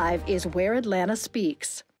 Alive is where Atlanta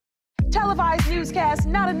speaks. Televised newscasts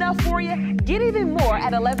not enough for you? Get even more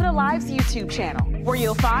at 11 Alive's YouTube channel, where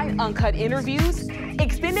you'll find uncut interviews,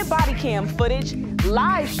 extended body cam footage,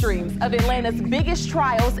 live streams of Atlanta's biggest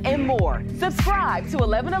trials, and more. Subscribe to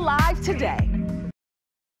 11 Alive today.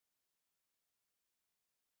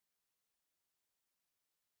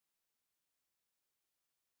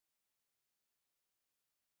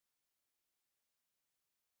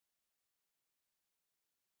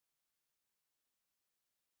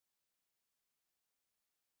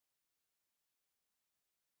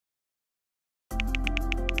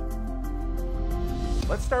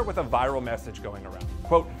 Let's start with a viral message going around.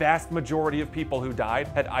 Quote, vast majority of people who died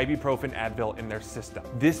had ibuprofen Advil in their system.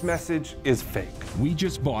 This message is fake. We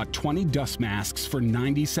just bought 20 dust masks for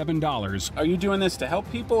 $97. Are you doing this to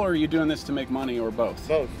help people or are you doing this to make money or both?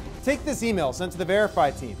 Both. Take this email sent to the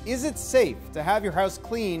Verify team. Is it safe to have your house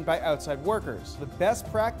cleaned by outside workers? The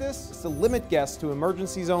best practice is to limit guests to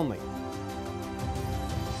emergencies only.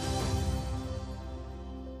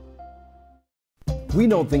 We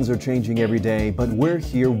know things are changing every day, but we're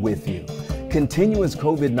here with you. Continuous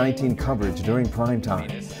COVID-19 coverage during prime time.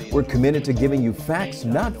 We're committed to giving you facts,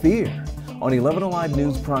 not fear. On 11 Alive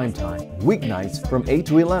News Primetime, weeknights from 8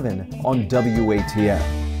 to 11 on WATF.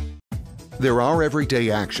 There are everyday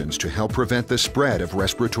actions to help prevent the spread of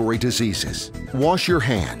respiratory diseases. Wash your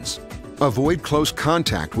hands. Avoid close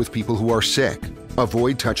contact with people who are sick.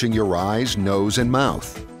 Avoid touching your eyes, nose, and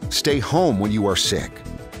mouth. Stay home when you are sick.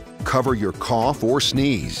 Cover your cough or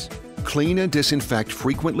sneeze. Clean and disinfect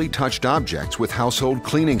frequently touched objects with household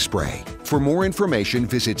cleaning spray. For more information,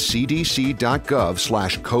 visit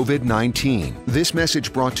cdc.gov/COVID-19. This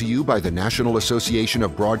message brought to you by the National Association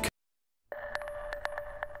of Broadcasters.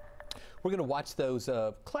 We're going to watch those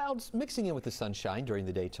clouds mixing in with the sunshine during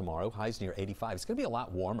the day tomorrow. Highs near 85. It's going to be a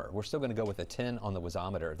lot warmer. We're still going to go with a 10 on the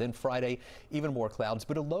wazometer. Then Friday, even more clouds,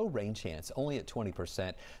 but a low rain chance, only at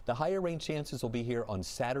 20%. The higher rain chances will be here on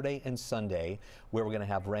Saturday and Sunday, where we're going to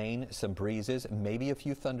have rain, some breezes, maybe a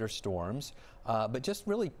few thunderstorms, but just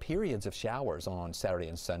really periods of showers on Saturday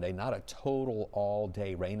and Sunday, not a total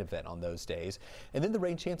all-day rain event on those days. And then the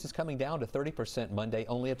rain chance is coming down to 30% Monday,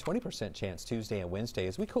 only a 20% chance Tuesday and Wednesday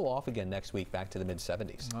as we cool off again next week back to the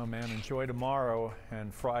mid-70s. Oh man, enjoy tomorrow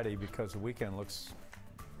and Friday because the weekend looks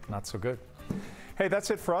not so good. Hey,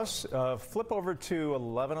 that's it for us. Flip over to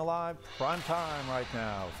 11 Alive prime time right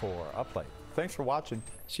now for Up Late. Thanks for watching.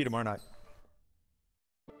 See you tomorrow night.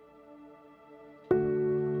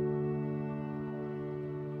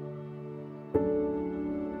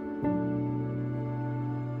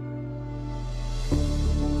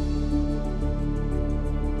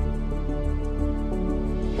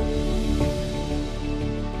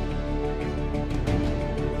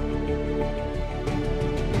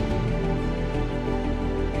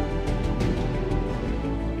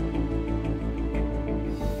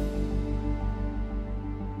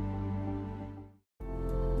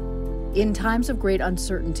 In times of great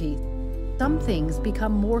uncertainty, some things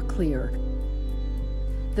become more clear.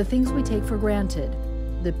 The things we take for granted,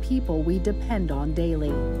 the people we depend on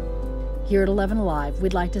daily. Here at 11 Alive,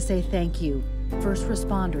 we'd like to say thank you. First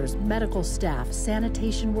responders, medical staff,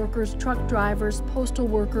 sanitation workers, truck drivers, postal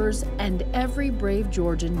workers, and every brave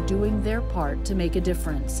Georgian doing their part to make a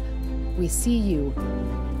difference. We see you,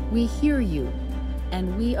 we hear you,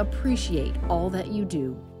 and we appreciate all that you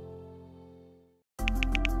do.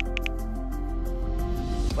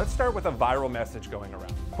 Let's start with a viral message going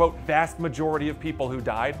around. Quote, vast majority of people who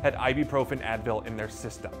died had ibuprofen Advil in their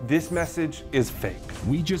system. This message is fake.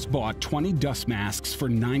 We just bought 20 dust masks for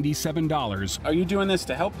 $97. Are you doing this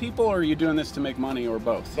to help people or are you doing this to make money or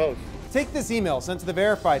both? Both. Take this email sent to the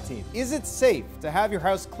Verify team. Is it safe to have your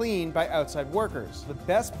house cleaned by outside workers? The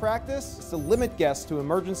best practice is to limit guests to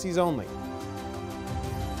emergencies only.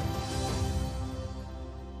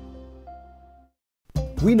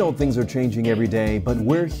 We know things are changing every day, but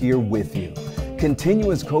we're here with you.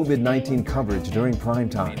 Continuous COVID-19 coverage during prime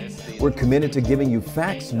time. We're committed to giving you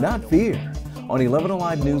facts, not fear. On 11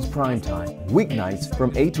 Alive News Primetime, weeknights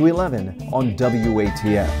from 8 to 11 on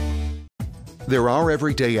WATF. There are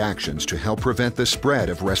everyday actions to help prevent the spread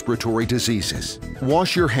of respiratory diseases.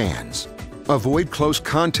 Wash your hands. Avoid close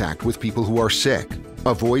contact with people who are sick.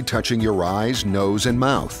 Avoid touching your eyes, nose, and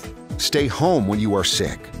mouth. Stay home when you are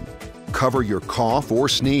sick. Cover your cough or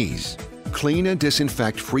sneeze. Clean and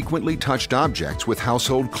disinfect frequently touched objects with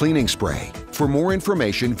household cleaning spray. For more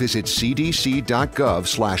information, visit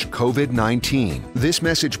cdc.gov/COVID-19. This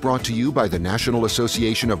message brought to you by the National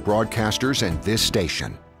Association of Broadcasters and this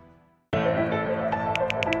station.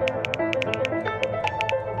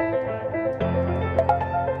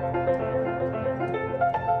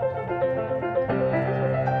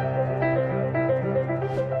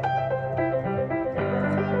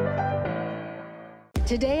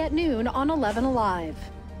 Today at noon on 11 Alive.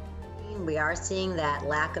 We are seeing that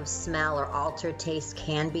lack of smell or altered taste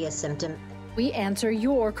can be a symptom. We answer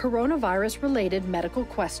your coronavirus-related medical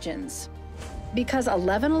questions. Because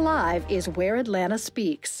 11 Alive is where Atlanta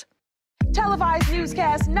speaks. Televised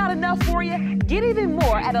newscasts not enough for you? Get even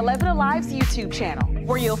more at 11 Alive's YouTube channel,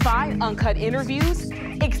 where you'll find uncut interviews,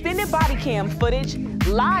 extended body cam footage,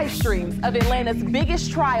 live streams of Atlanta's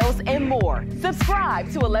biggest trials, and more.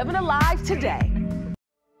 Subscribe to 11 Alive today.